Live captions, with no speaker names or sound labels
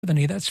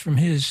That's from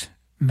his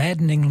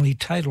maddeningly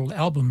titled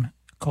album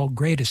called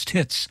Greatest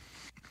Hits.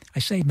 I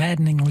say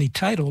maddeningly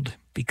titled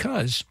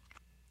because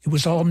it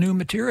was all new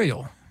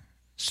material.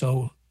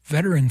 So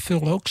veteran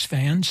Phil Ochs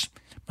fans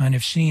might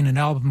have seen an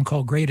album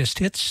called Greatest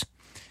Hits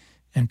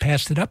and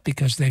passed it up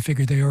because they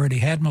figured they already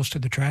had most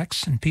of the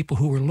tracks, and people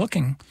who were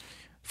looking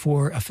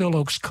for a Phil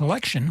Ochs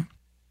collection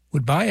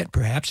would buy it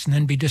perhaps and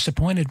then be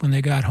disappointed when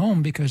they got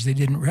home because they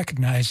didn't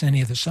recognize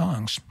any of the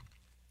songs.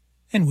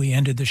 And we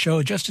ended the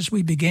show just as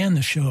we began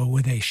the show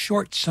with a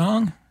short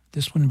song,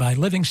 this one by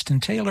Livingston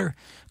Taylor,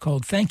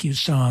 called Thank You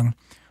Song,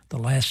 the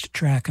last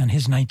track on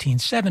his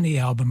 1970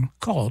 album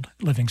called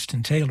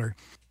Livingston Taylor.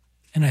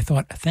 And I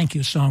thought a Thank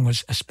You Song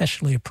was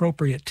especially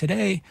appropriate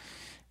today,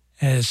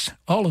 as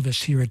all of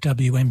us here at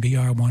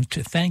WMBR want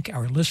to thank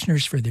our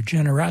listeners for their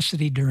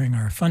generosity during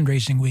our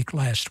fundraising week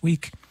last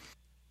week.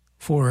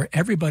 For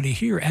everybody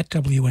here at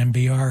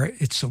WMBR,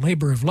 it's a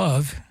labor of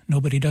love.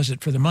 Nobody does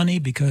it for the money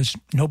because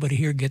nobody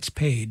here gets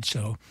paid.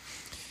 So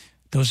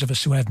those of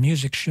us who have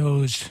music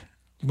shows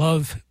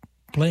love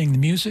playing the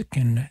music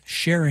and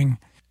sharing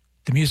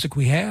the music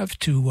we have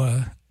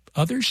to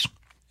others.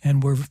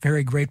 And we're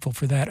very grateful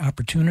for that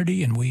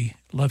opportunity, and we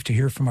love to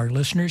hear from our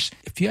listeners.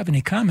 If you have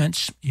any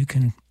comments, you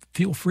can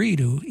feel free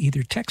to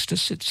either text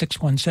us at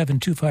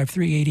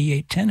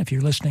 617-253-8810 if you're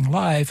listening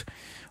live,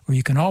 or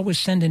you can always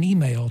send an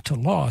email to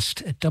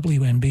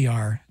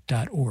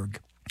lost@WMBR.org.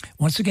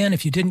 Once again,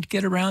 if you didn't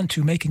get around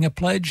to making a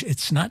pledge,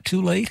 it's not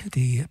too late.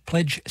 The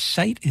pledge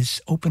site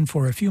is open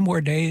for a few more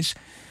days.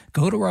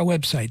 Go to our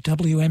website,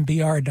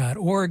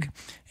 WMBR.org,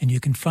 and you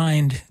can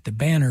find the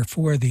banner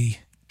for the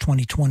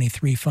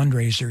 2023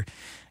 fundraiser,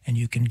 and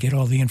you can get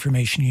all the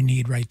information you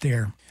need right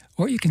there.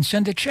 Or you can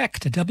send a check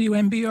to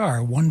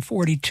WMBR,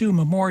 142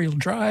 Memorial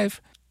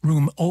Drive,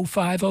 room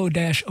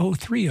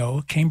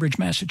 050-030, Cambridge,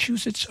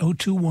 Massachusetts,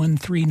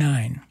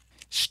 02139.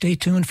 Stay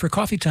tuned for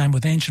Coffee Time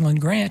with Angel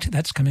and Grant.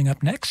 That's coming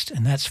up next,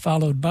 and that's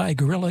followed by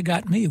Gorilla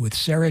Got Me with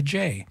Sarah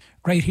J.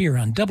 right here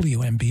on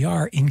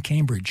WMBR in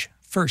Cambridge.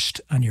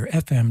 First on your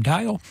FM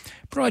dial,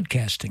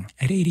 broadcasting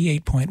at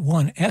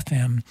 88.1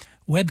 FM,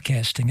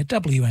 webcasting at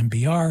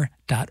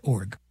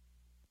WMBR.org.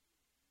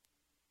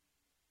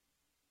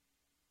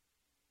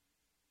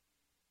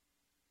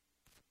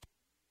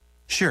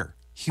 Sure,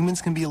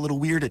 humans can be a little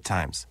weird at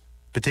times,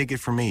 but take it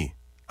from me,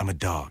 I'm a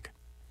dog.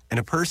 And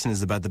a person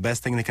is about the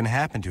best thing that can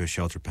happen to a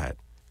shelter pet.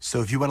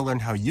 So if you want to learn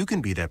how you can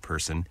be that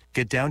person,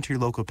 get down to your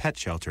local pet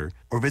shelter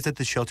or visit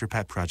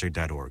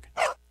theshelterpetproject.org.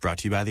 Brought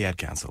to you by the Ad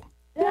Council.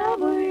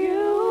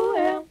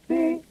 WMBR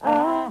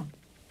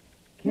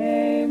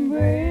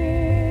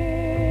Cambridge.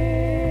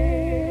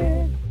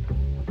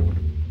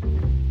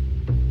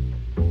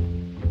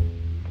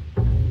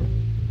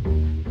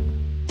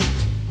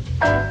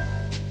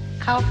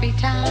 Coffee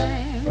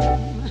time,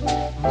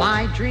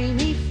 my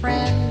dreamy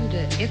friend,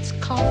 it's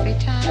coffee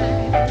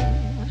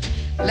time.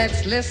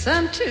 Let's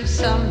listen to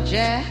some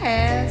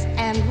jazz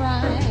and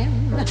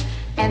rhyme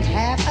and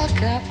have a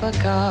cup of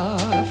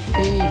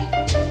coffee.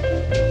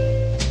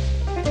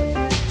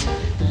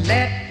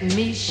 Let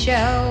me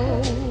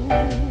show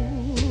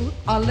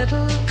a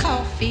little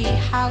coffee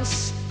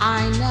house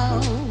I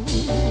know,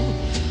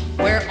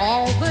 where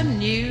all the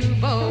new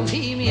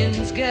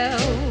bohemians go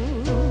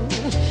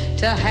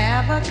to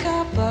have a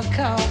cup of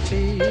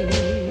coffee.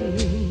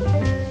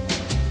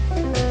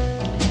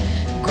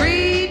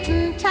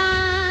 Greeting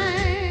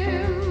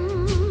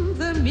time,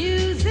 the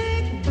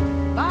music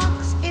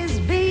box is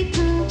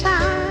beating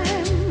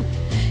time.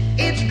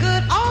 It's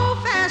good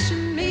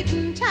old-fashioned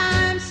meeting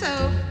time,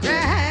 so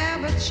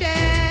grab a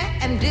chair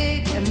and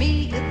dig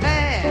me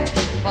there,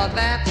 for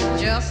that's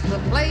just the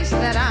place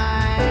that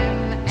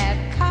I'm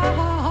at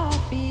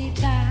coffee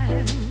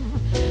time.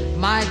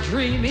 My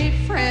dreamy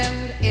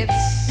friend,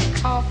 it's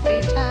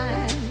coffee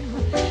time.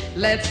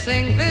 Let's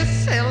sing this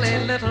silly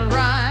little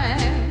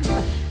rhyme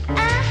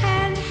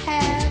and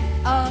have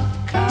a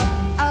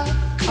cup of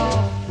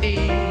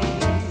coffee.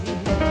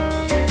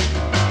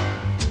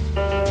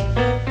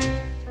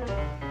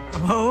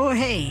 Oh,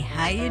 hey,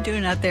 how you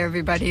doing out there,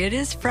 everybody? It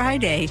is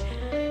Friday,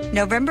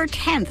 November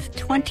 10th,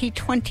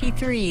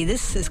 2023.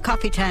 This is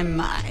Coffee Time.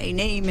 My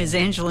name is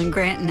Angela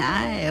Grant, and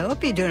I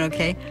hope you're doing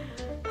okay.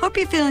 Hope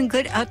you're feeling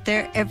good out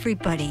there,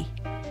 everybody.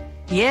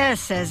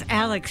 Yes, as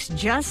Alex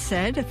just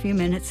said a few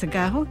minutes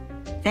ago,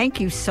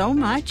 thank you so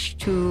much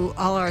to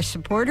all our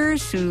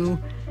supporters who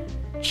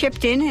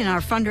chipped in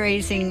our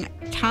fundraising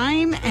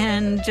time.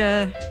 And,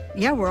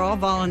 we're all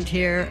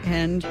volunteer.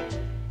 And,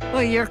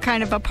 well, you're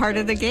kind of a part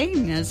of the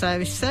game. As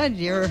I've said,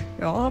 you're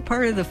all a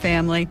part of the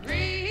family.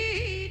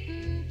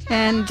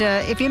 And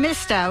if you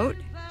missed out,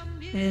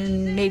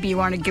 and maybe you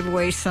want to give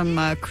away some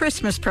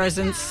Christmas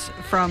presents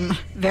from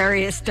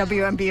various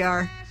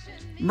WMBR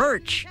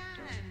merch,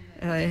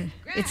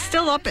 it's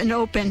still up and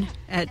open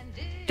at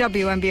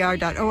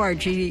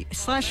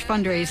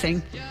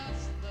WMBR.org/fundraising.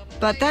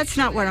 But that's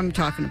not what I'm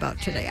talking about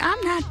today.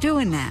 I'm not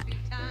doing that.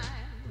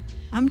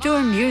 I'm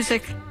doing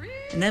music,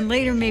 and then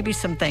later maybe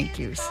some thank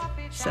yous.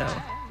 So,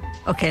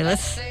 okay,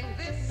 let's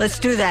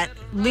do that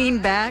lean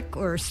back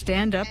or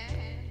stand up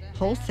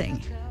whole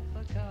thing.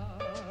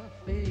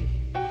 be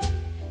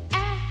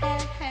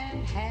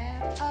and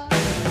have a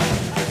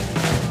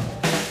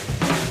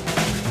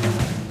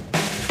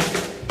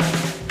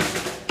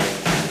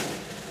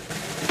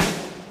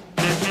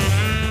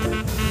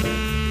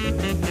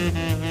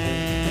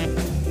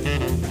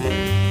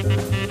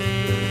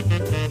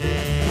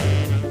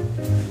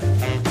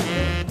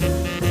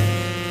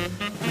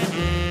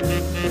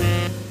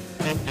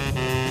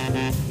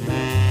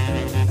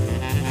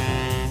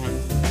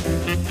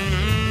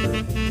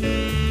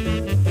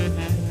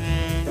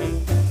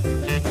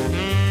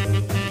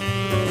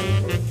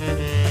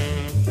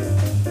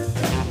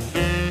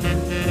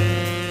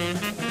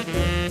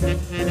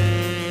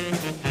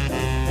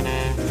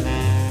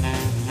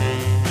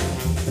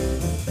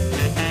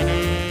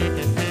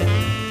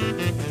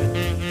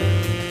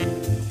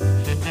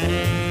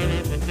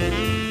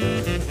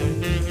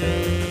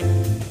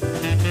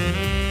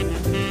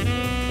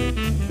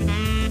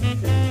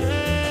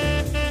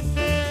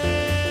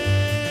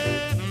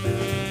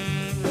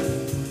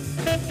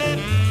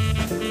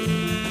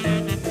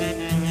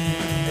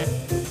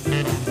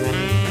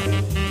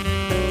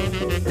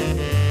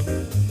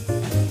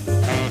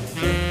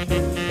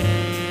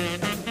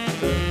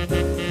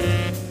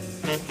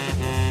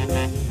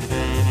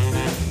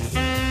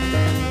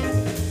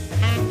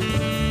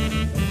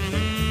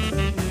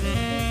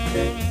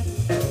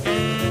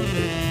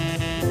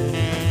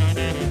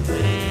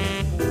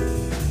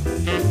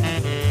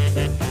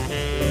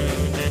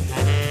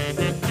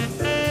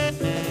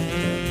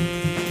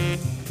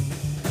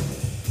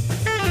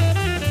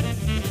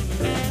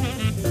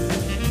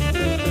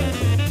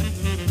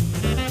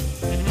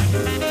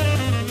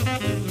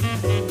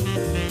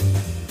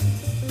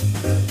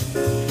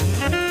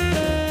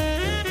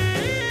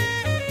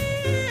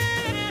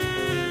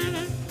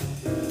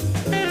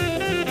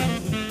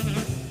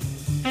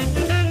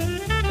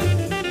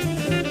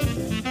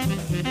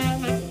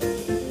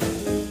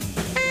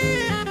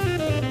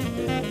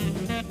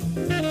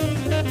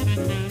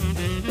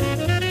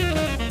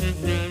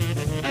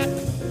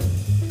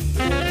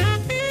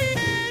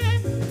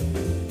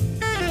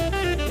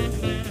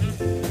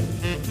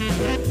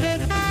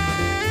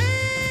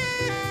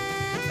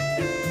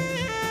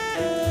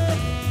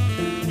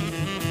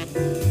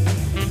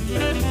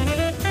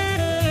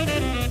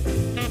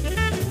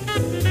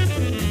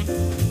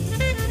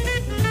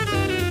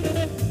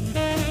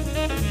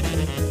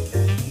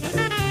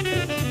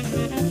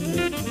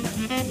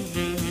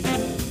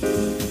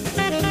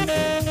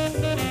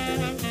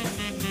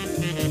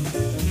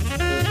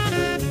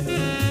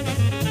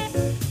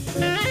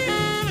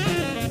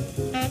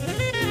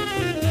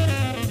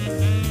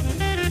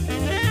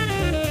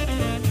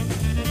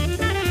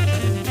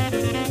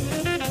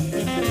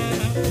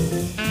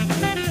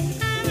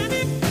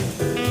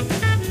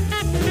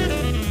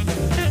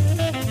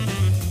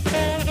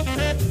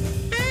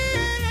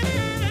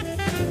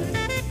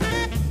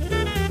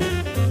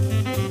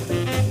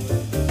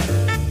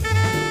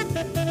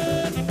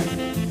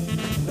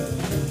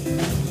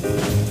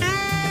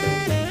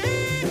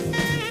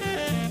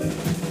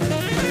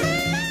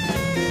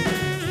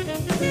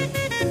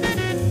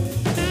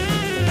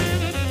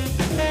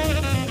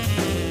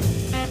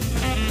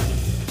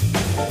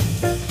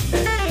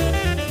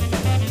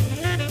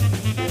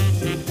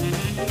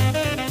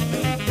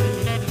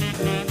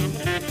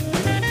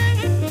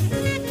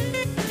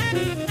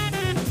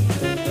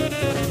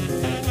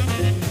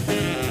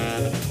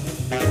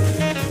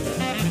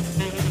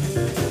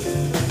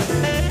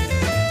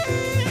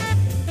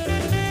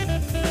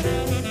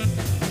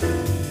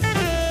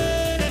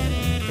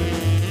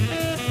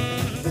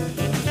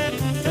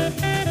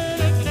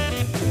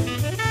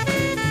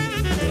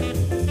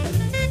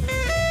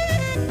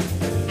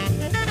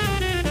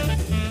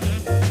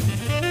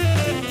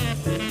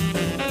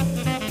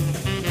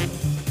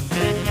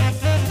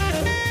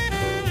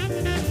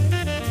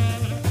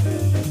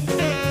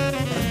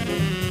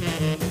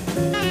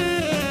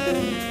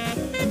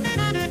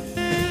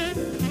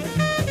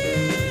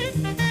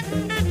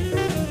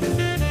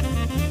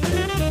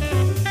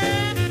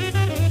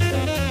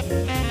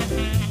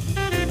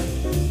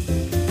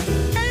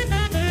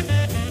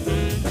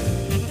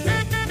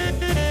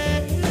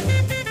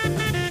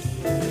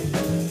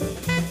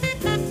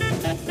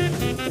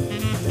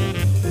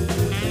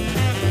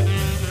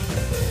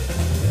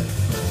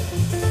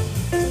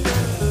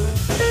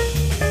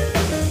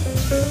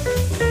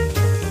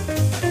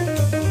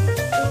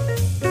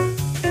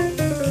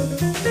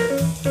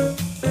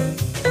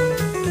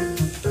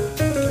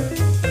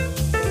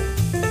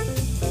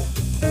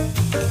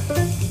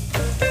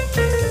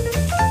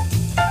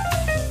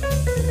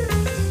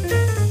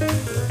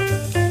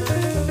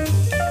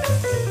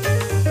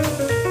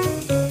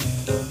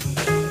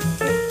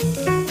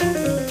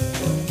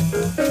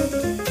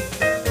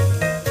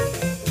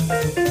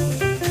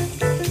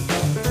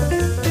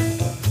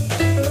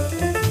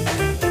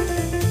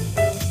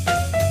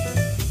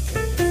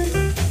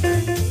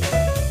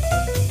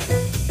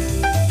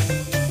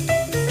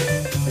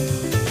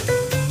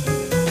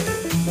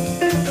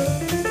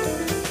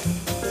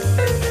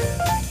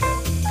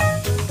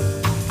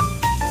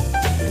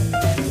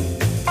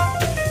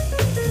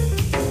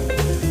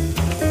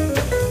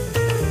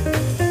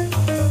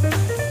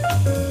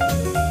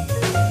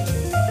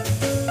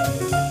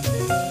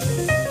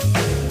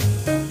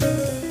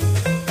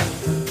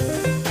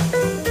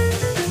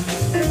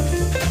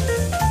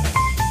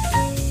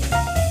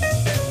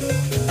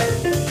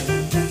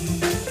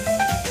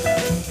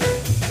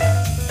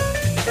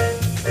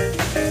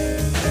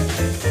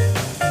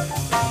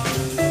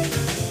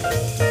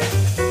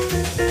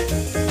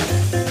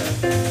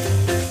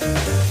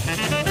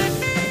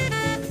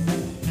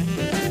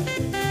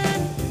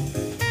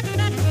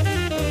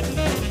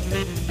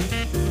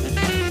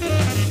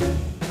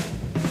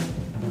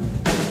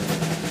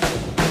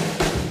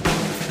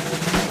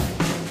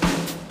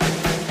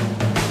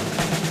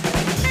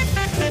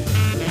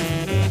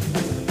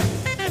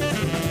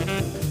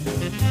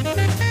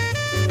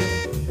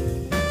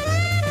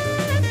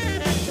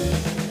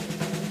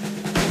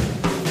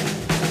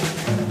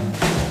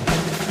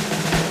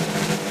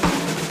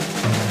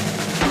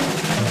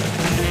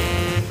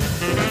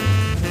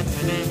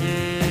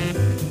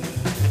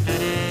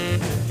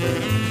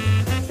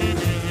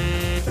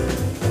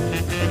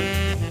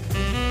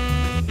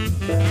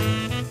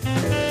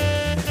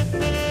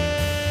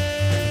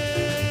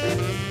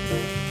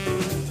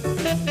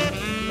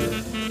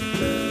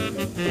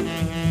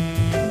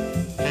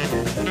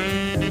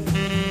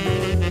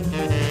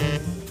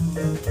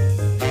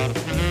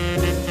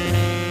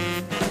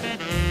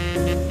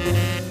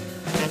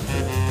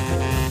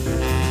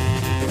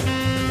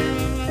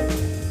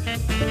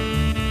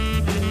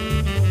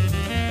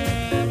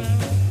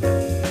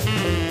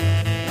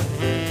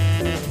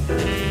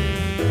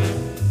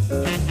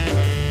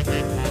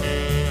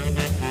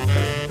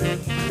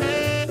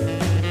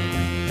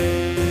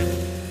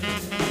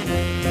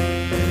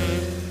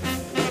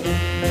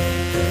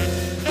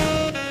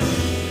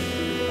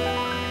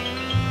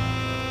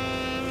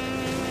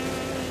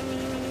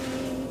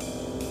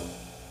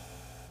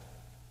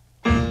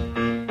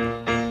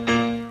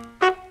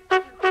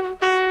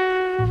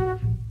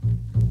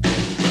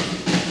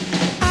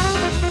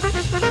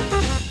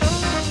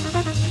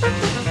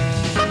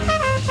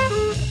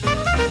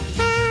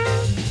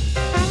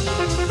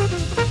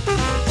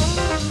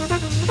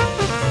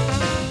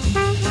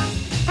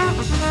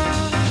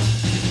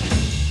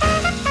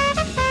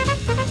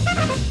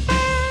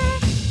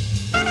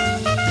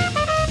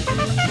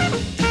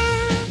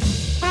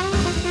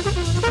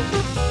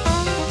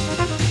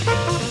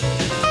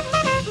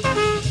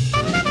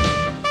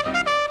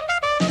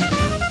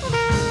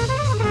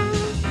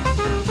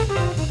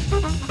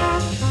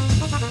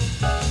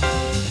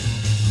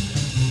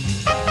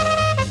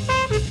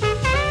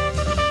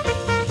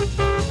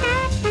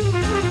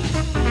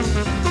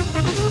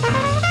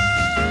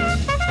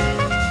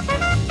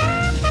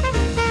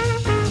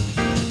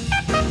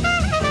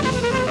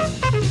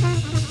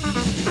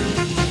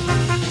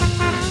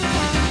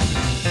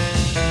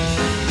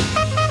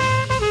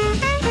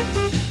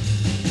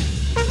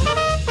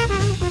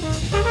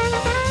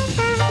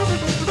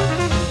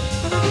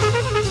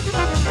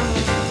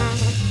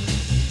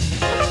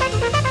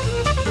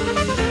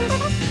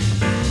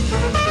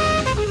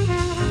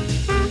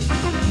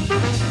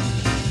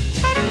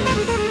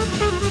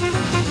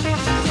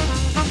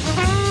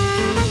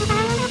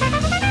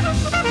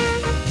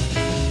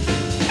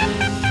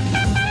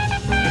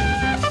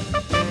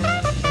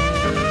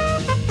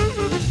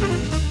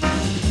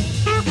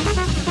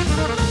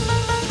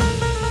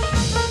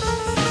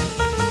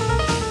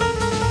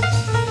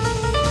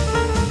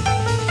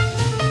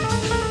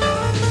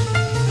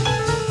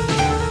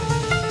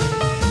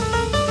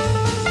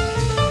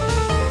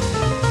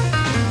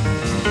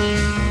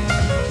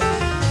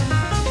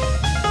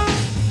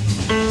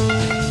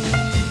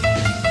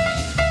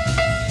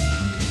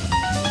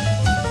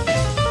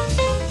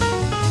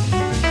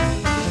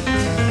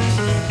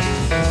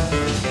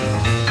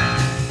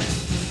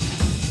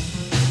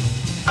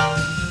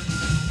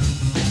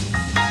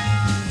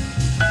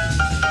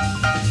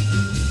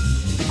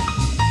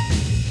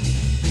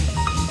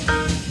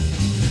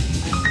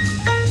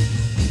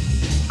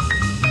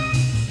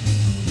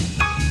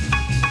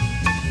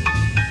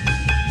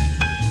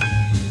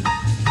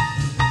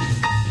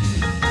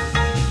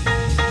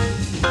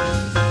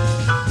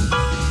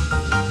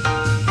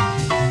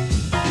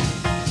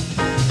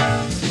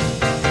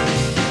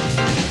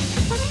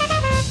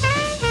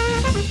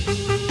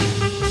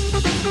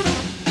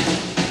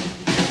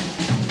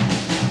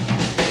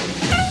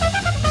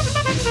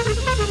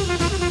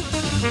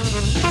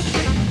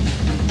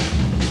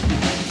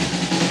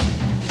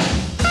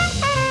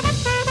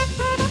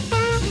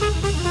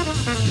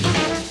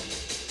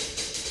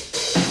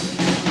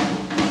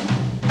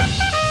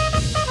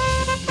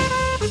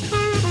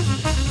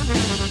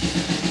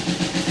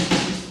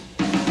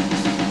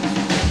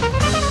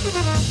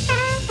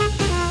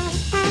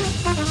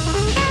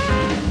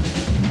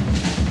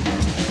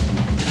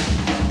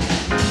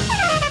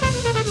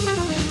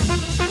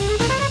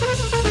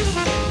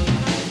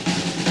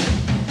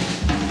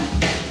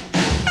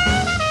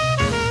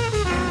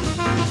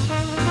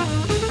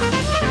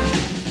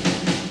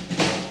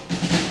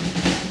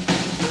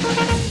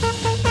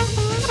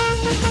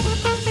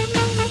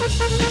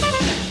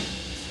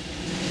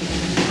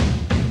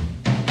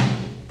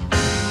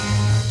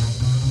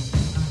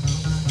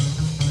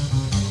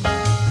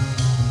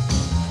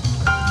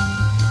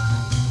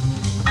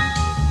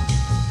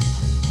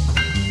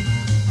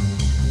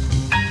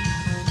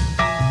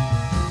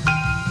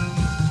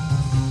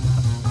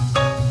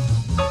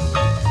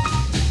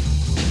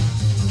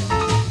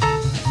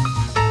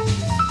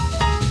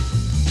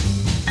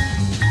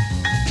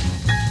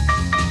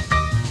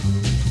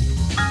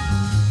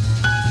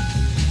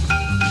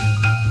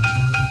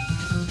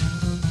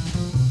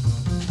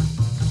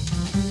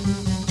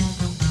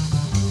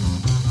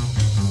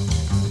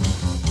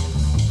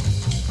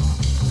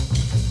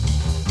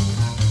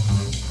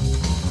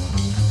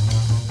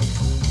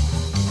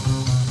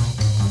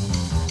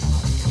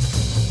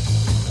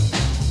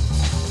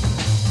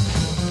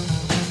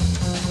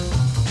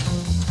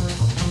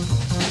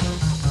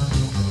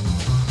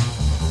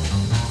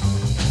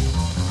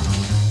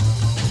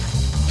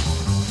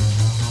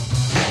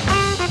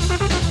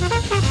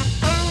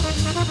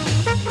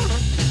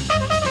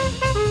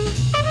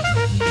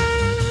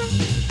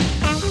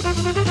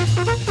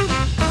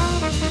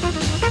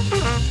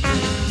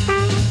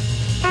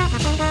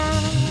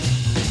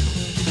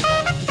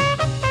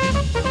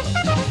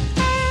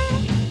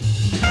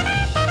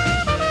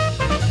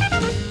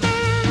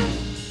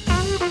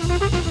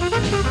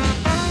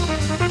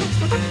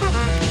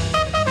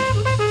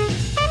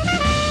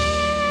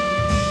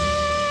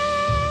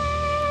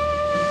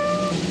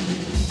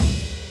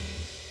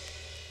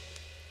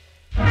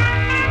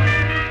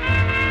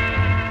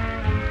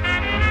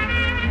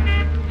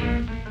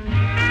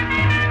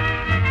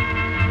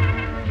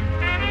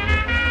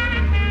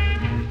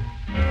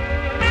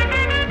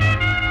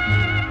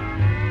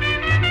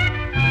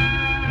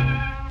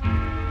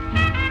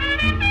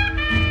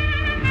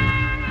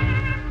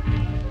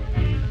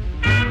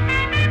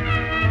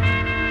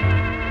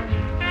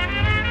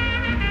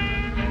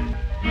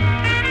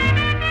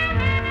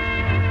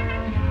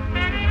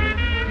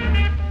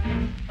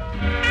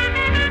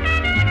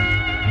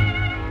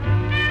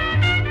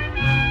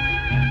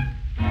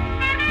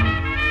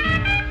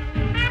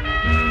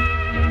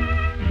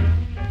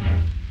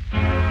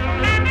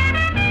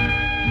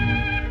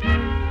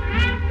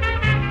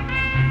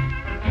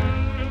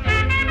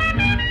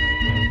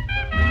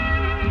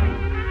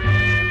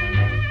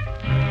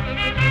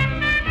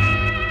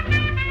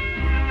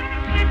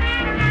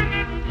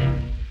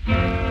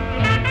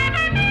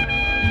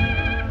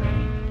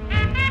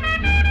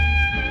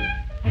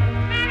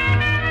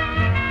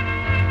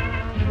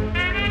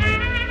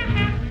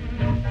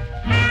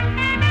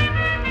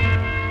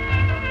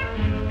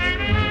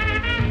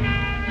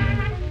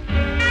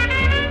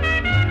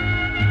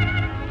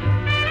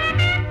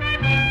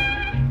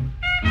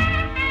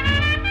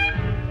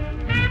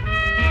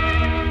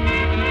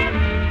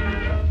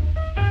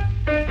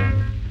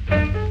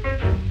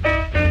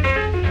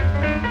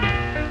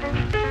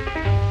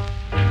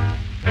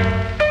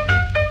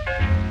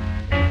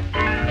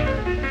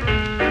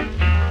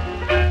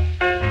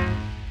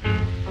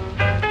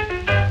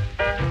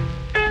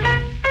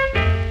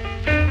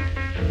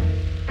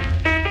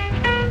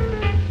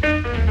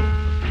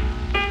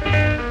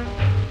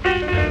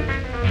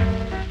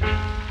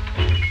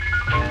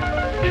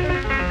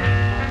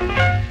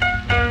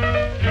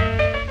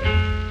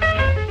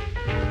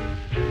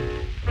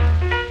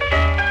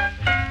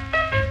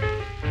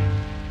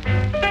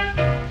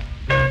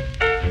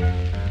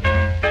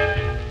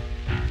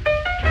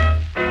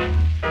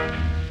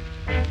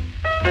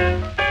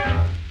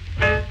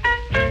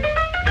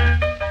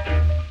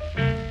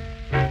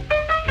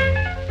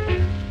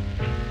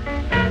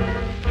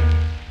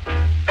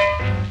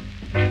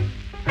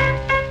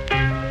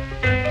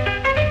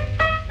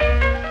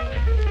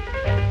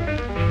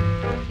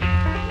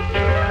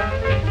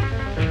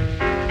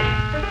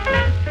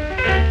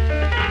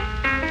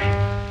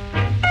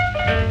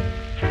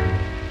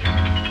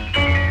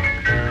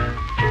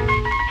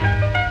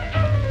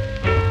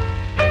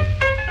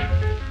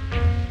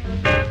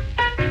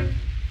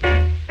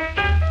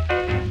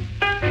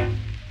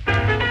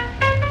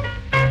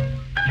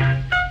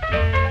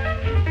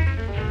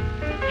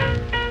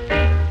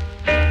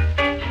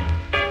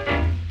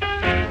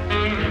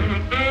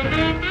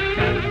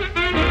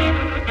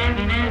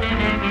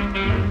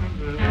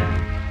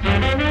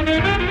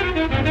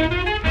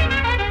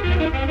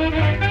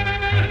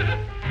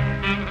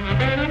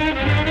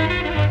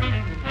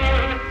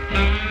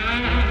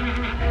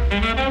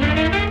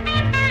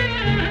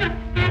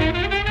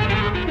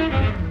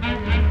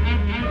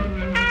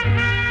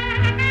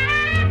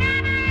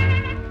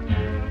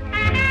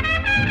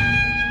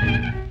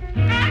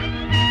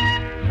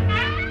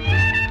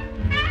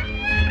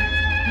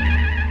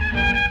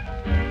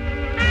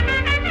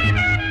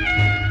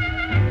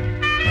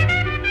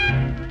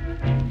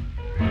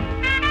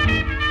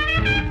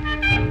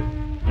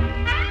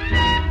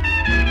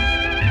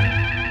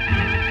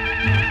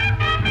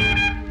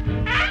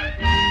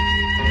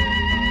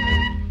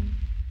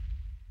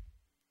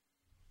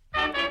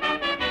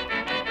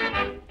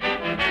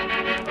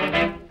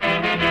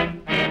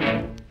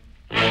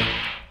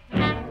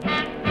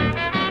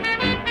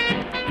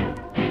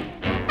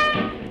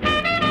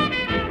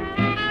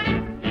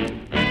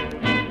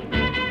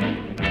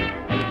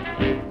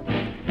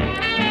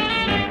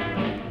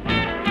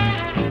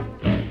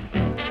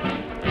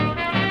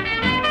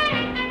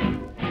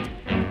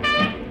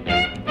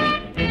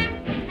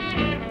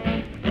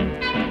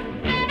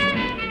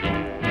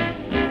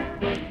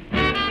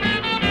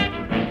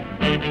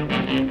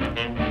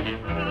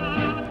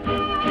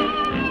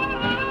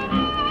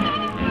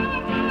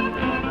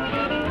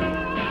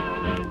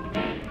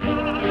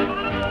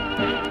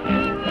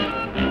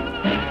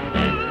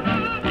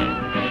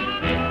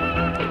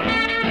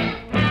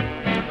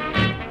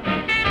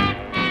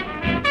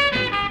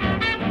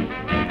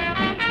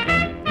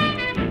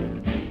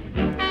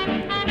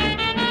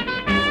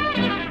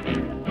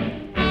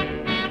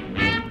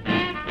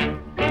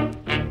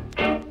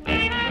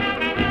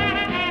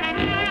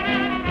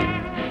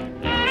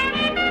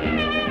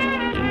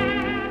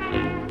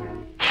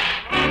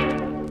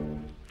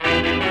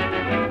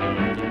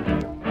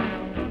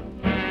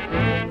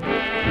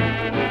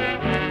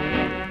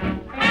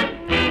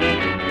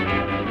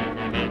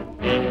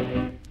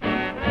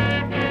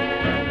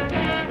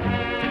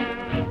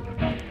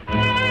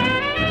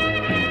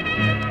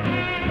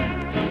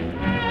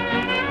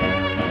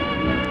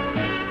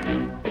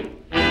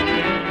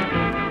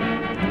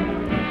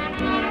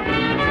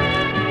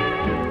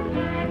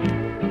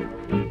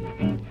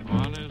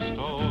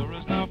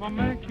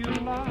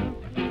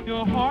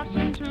Your heart's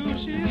in two,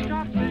 she's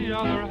got the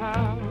other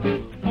half.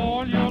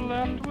 All you're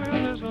left with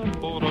is a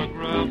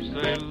photograph.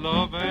 Say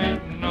love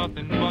ain't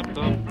nothing but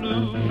the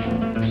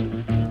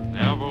blues.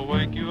 Never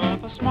wake you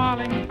up a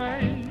smiling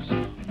face.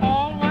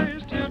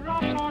 Always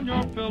teardrops on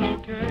your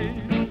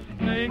pillowcase.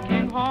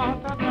 Aching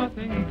heart that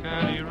nothing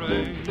can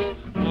erase.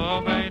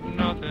 Love ain't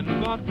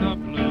nothing but the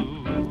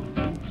blues.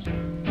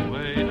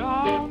 Way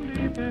down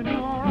deep in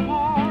your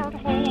heart,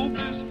 hope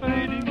is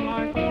fading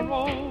like a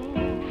rose.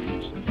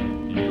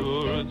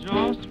 You're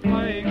just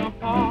playing a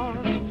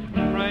part,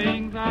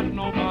 praying that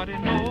nobody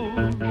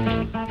knows.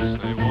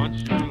 Say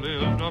once you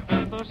lived up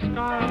in the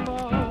sky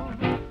above,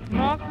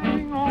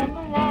 nothing on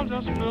the world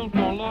just built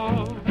for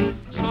love.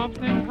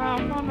 Something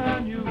happened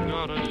and you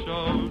gotta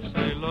show.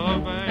 Say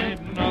love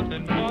ain't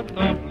nothing but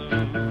the blues.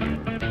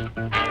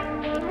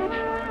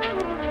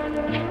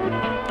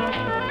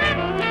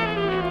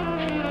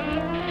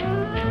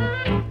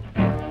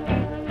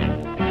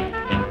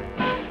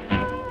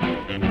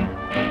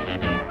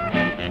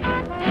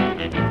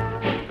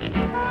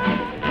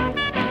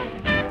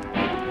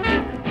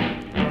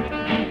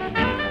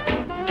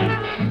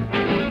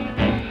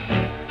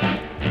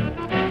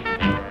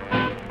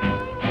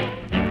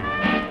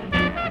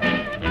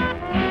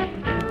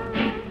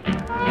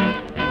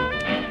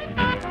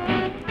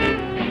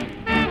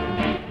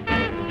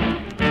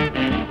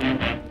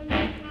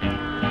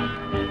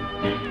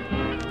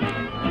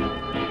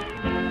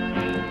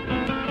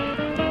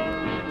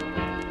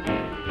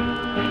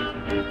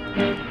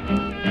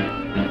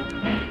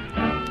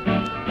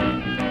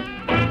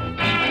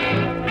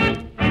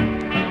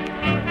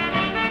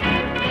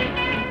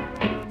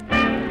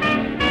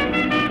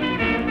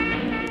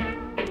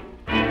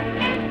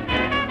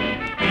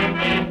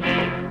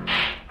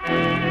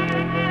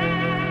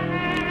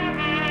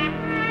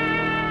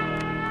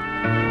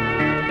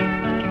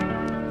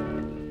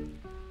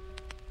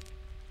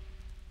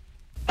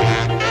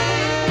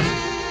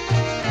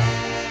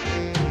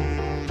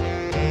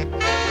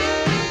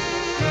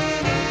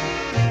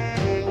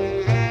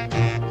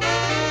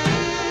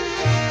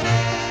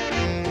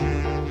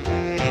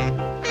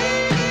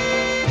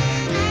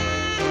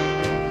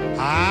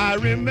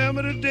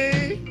 Remember the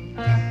day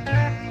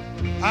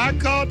I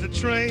caught the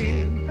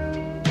train.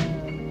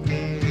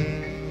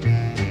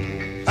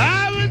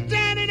 I was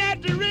standing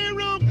at the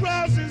railroad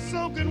crossing,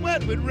 soaking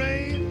wet with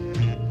rain.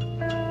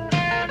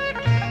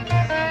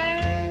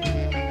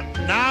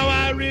 Now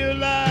I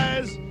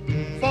realize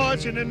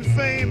fortune and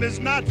fame is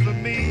not for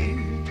me.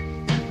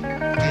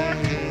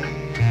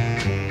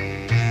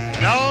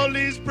 And all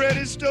these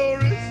pretty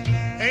stories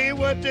ain't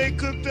what they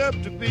cooked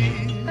up to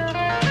be.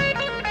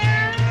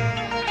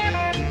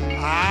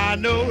 I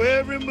know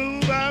every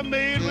move I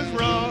made was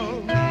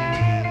wrong.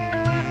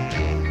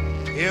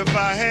 If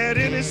I had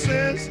any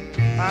sense,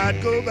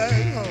 I'd go back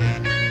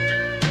home.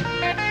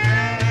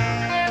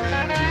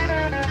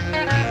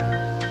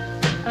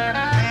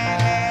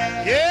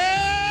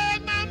 Yeah,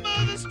 my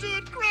mother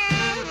stood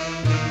crying.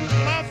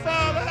 My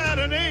father had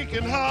an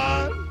aching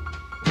heart.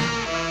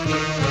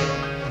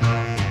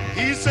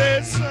 He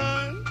said,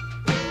 son,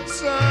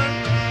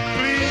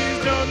 please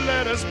don't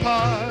let us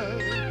part.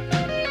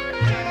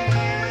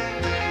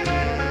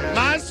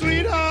 My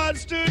sweetheart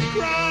stood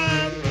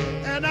crying,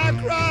 and I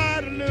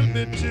cried a little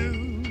bit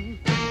too.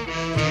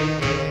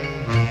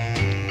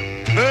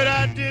 But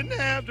I didn't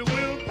have the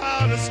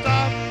willpower to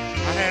stop.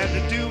 I had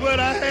to do what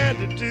I had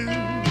to do.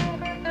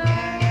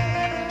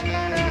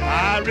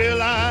 I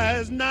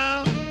realize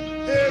now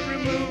every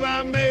move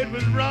I made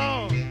was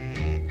wrong.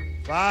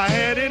 If I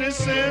had any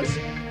sense,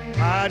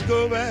 I'd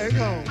go back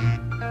home.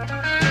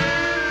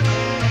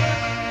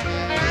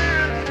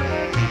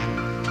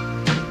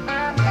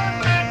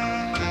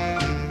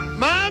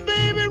 My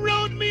baby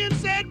wrote me and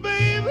said,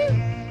 baby,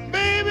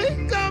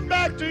 come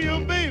back to your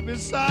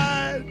baby's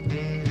side.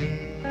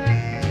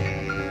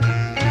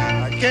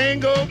 I can't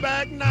go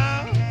back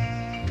now,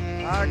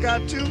 I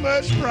got too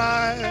much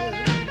pride.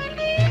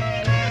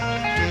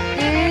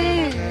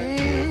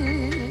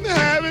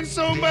 Having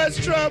so much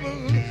trouble,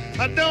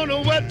 I don't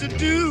know what to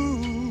do.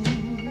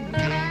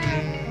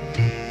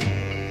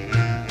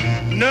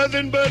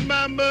 Nothing but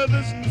my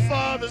mother's and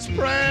father's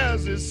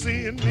prayers is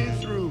seeing me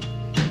through.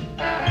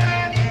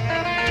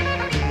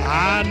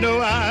 I know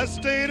I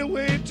stayed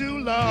away too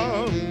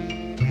long.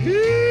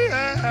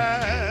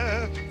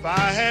 Yeah, if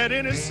I had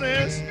any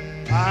sense,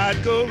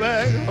 I'd go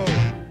back home.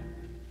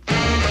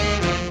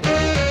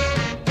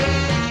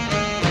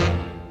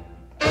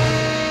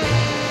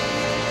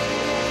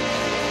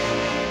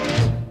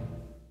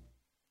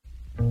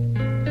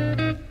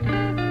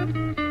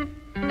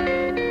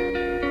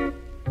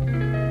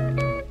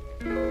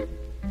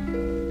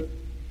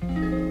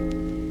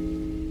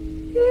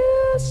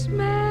 You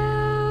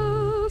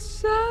smell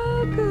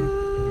so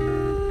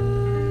good,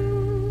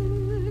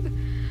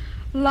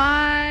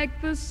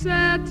 like the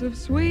scent of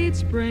sweet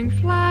spring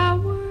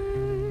flowers,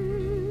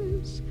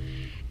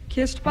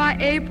 kissed by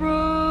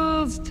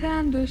April's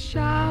tender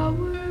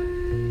showers.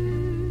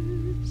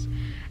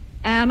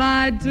 And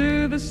I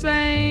do the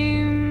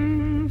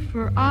same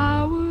for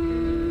hours.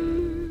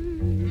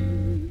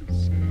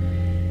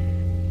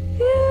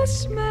 You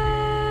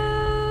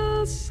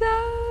smell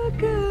so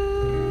good.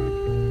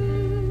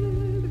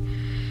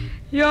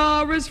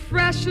 You're as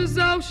fresh as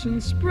ocean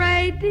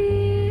spray,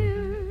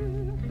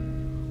 dear,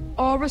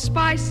 or a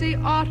spicy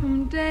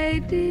autumn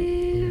day,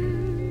 dear.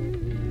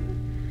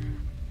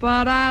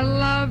 But I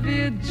love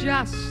you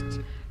just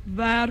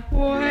that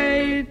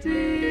way,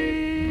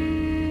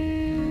 dear.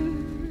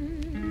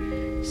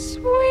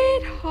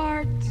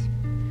 Sweetheart,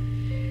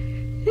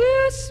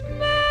 you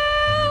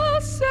smell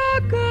so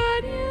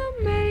good, you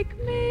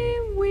make me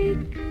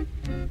weak.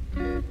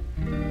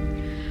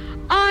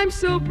 I'm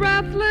so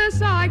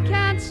breathless I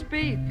can't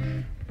speak.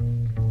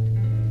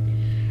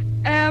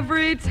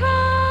 Every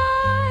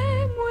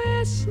time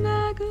we're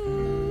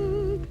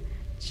snuggled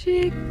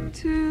cheek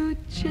to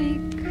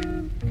cheek,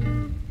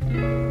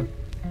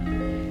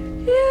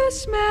 you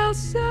smell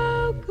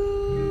so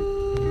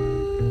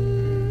good,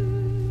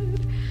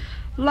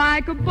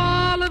 like a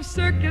ball of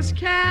circus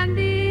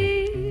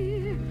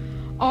candy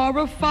or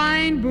a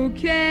fine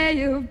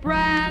bouquet of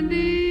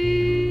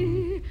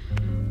brandy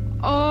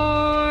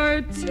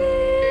or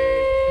tea.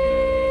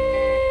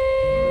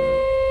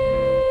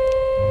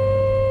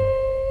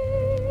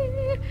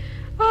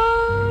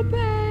 Oh,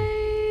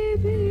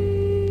 baby,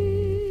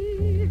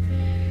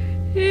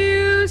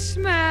 you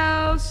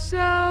smell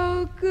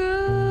so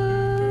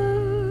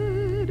good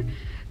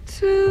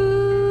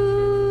to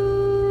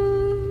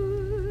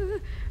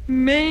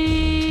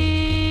me.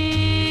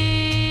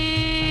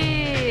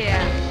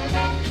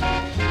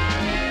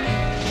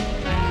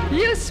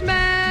 You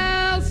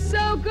smell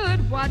so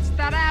good. What's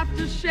that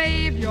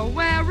aftershave you're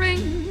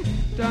wearing?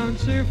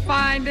 Don't you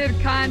find it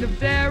kind of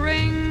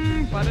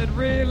daring? But it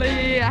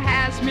really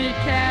has me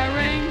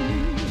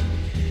caring.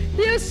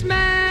 You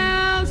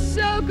smell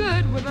so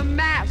good with a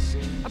mask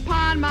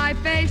upon my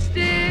face,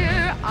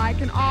 dear. I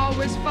can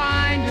always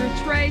find your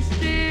trace,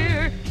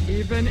 dear,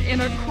 even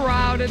in a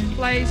crowded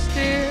place,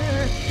 dear.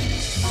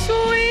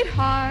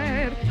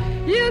 Sweetheart,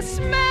 you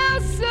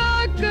smell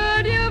so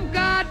good, you've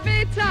got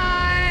me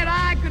tied.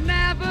 I could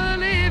never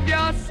leave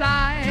your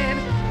side,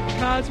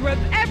 'cause with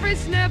every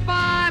sniff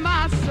I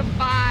must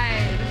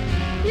abide.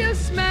 You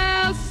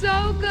smell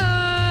so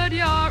good,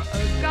 you're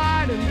a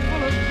garden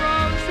full of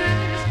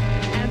roses,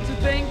 and to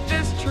think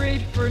this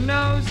treat for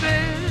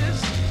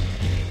noses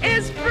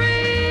is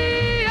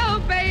free, oh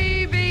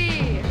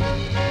baby.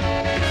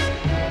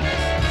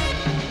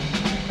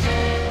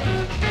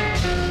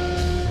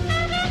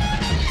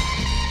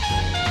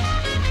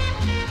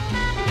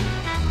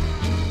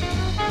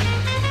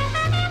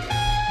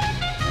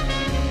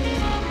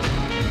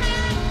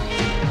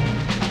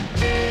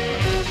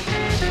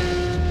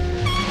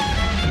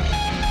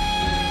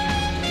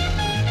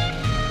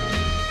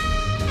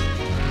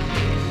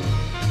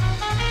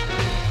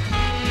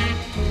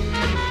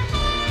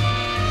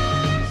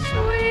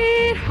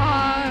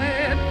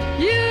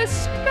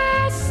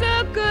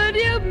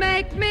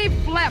 Make me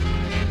flip.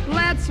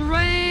 Let's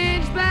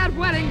arrange that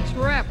wedding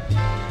trip.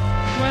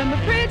 When the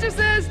preacher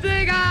says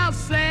dig, I'll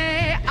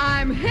say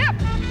I'm hip.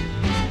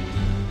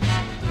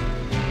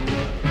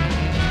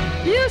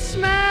 You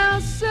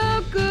smell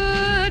so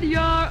good,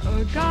 you're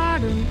a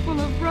garden full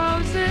of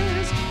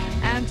roses,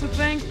 and to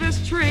think this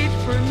treat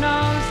for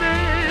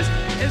noses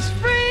is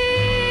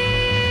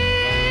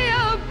free,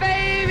 oh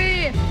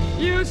baby,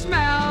 you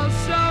smell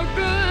so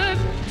good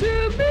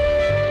to me.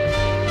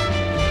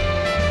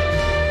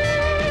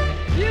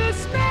 You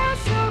smell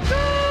so good.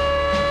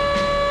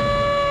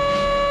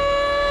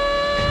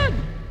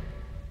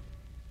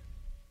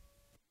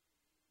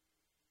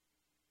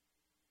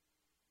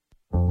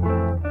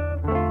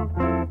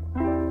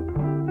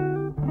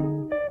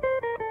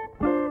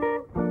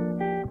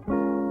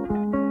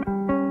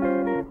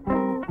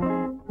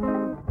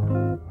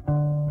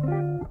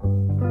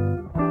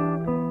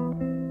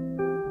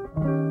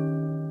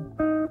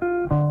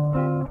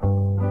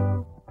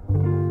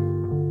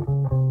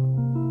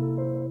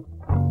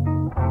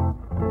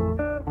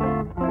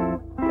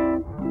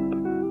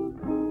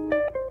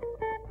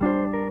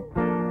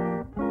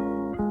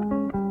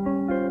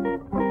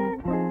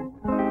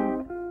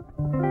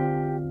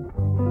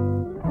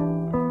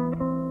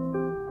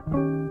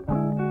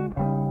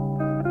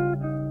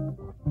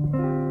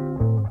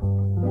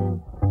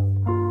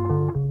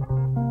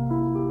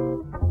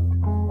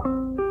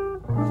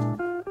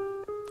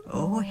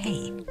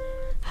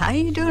 How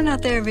you doing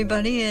out there,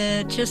 everybody?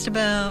 Just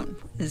about,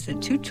 is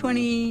it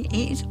 2:28?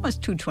 It's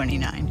almost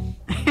 2:29.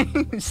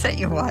 Set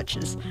your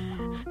watches.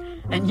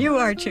 And you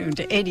are tuned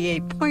to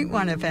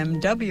 88.1 FM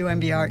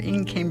WMBR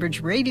in Cambridge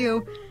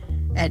Radio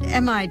at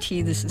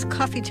MIT. This is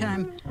Coffee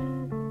Time.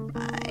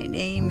 My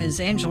name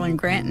is Angela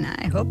Grant, and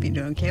I hope you're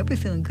doing okay. I hope you're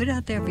feeling good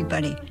out there,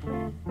 everybody.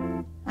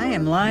 I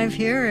am live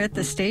here at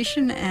the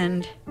station,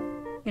 and,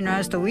 you know,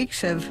 as the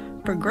weeks have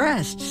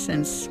progressed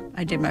since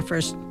I did my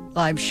first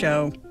live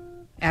show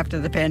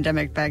after the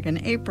pandemic back in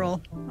April,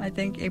 I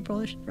think,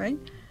 April-ish, right?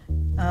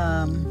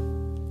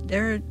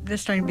 There's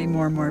starting to be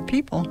more and more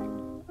people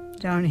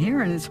down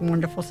here, and it's a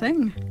wonderful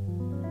thing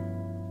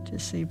to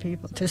see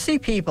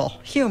people,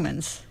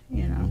 humans,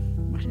 you know,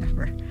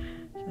 whatever.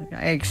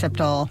 I accept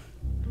all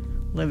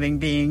living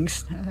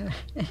beings.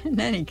 In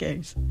any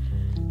case,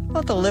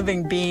 about the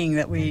living being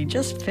that we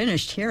just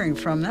finished hearing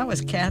from, that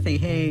was Kathy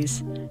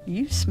Hayes.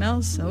 You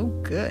Smell So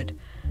Good.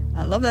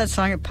 I love that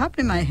song. It popped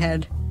in my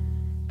head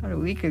about a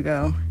week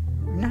ago.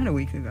 Not a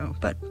week ago,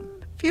 but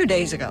a few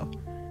days ago.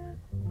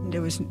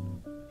 There was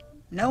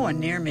no one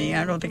near me.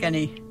 I don't think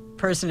any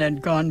person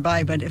had gone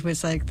by, but it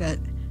was like that.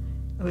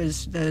 It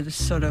was the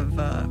sort of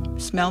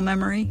smell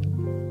memory.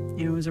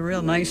 It was a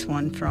real nice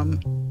one from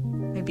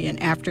maybe an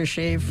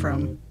aftershave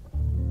from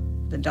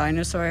the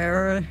dinosaur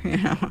era,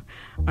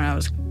 when I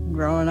was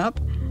growing up.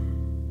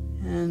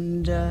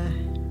 And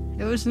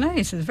it was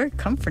nice. It was very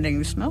comforting.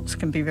 The smells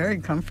can be very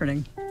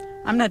comforting.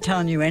 I'm not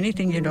telling you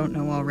anything you don't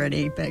know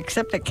already, but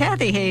except that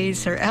Kathy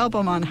Hayes, her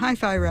album on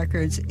Hi-Fi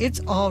Records,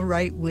 It's All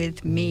Right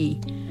With Me.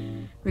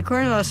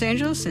 Recorded in Los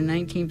Angeles in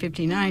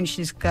 1959,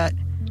 she's got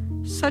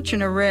such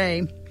an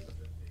array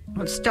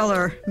of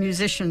stellar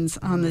musicians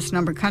on this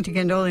number. Conte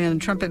Gandoli on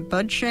trumpet,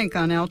 Bud Shank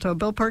on alto,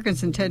 Bill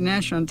Perkins and Ted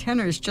Nash on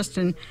tenors,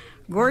 Justin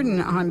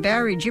Gordon on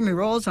barry, Jimmy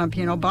Rolls on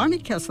piano, Barney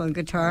Kessel on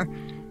guitar.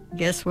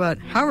 Guess what?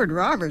 Howard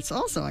Roberts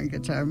also on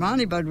guitar,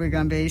 Monty Budwig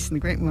on bass, and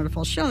the great and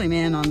wonderful Shelly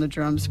Manne on the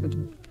drums with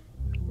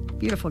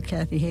beautiful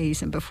Kathy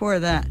Hayes. And before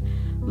that,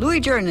 Louis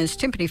Jordan is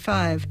Timpani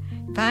 5.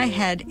 If I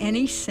had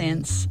any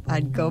sense,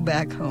 I'd go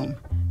back home.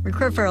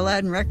 Recorded for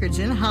Aladdin Records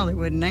in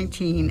Hollywood in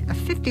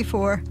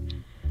 1954.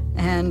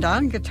 And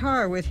on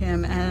guitar with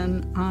him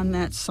and on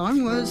that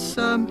song was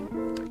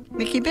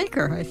Mickey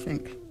Baker, I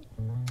think.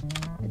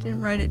 I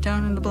didn't write it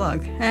down in the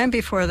blog. And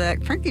before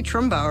that, Frankie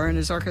Trumbauer and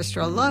his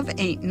orchestra, Love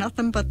Ain't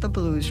Nothing But the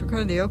Blues,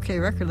 recorded the OK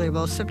record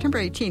label September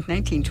 18th,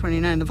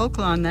 1929. The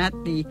vocal on that,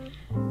 the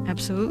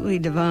absolutely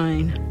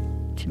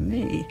divine, to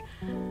me,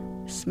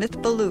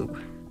 Smith Ballou.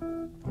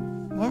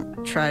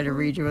 Won't try to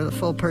read you with a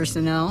full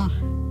personnel.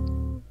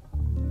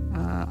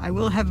 I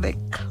will have it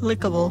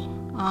clickable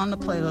on the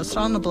playlist,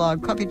 on the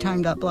blog,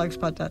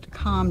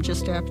 coffeetime.blogspot.com,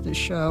 just after the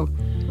show.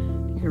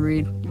 You can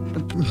read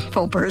the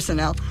full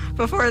personnel.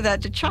 Before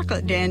that, the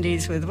Chocolate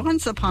Dandies with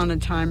Once Upon a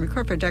Time,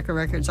 recorded for Decca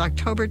Records,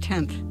 October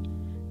 10th,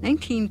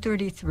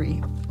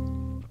 1933.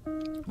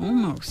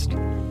 Almost.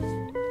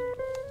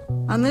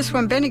 On this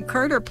one, Benny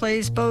Carter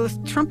plays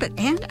both trumpet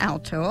and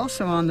alto.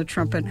 Also on the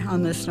trumpet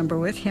on this number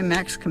with him,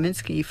 Max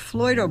Kaminsky,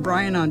 Floyd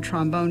O'Brien on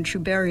trombone, Chu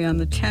Berry on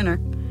the tenor,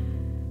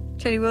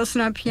 Teddy Wilson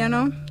on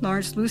piano,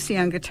 Lawrence Lucy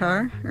on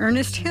guitar,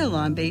 Ernest Hill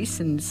on bass,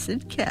 and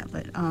Sid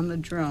Catlett on the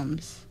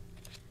drums.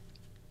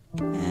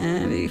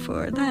 And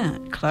before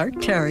that,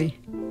 Clark Terry,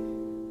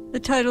 the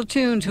title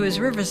tune to his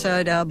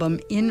Riverside album,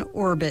 In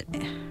Orbit,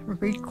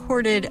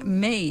 recorded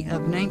May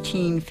of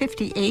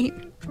 1958.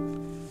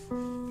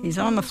 He's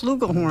on the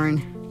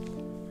flugelhorn.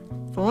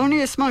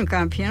 Thelonious Monk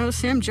on piano,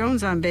 Sam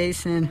Jones on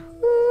bass, and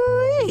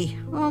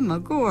oh my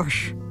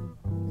gosh,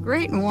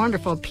 great and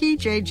wonderful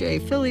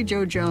PJJ, Philly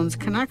Joe Jones,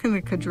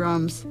 Kanaka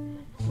drums,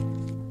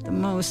 the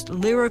most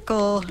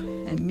lyrical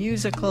and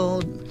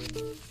musical,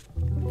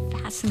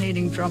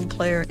 fascinating drum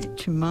player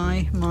to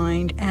my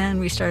mind. And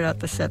we start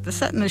out the set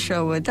in the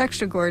show with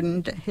Dexter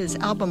Gordon, his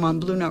album on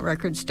Blue Note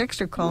Records,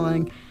 Dexter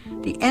Calling,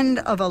 The End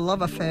of a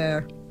Love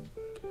Affair.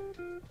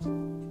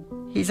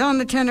 He's on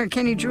the tenor,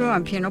 Kenny Drew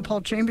on piano,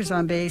 Paul Chambers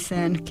on bass,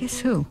 and guess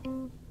who?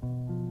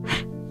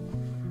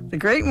 The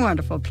great and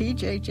wonderful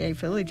PJJ,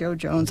 Philly Joe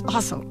Jones,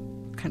 also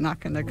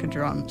Kanaka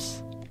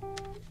drums.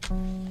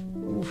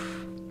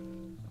 Oof.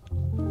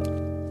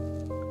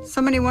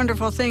 So many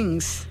wonderful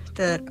things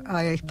that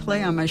I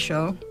play on my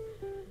show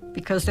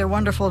because they're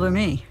wonderful to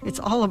me. It's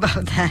all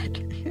about that.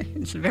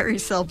 It's very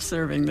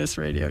self-serving, this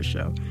radio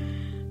show.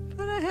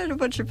 But I had a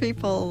bunch of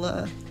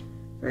people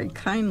very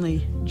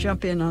kindly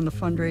jump in on the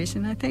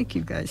fundraising. I thank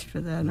you guys for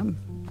that.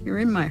 You're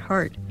in my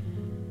heart.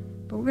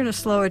 But we're going to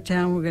slow it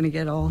down. We're going to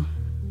get I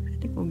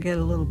think we'll get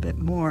a little bit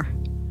more,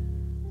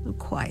 a little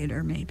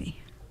quieter maybe.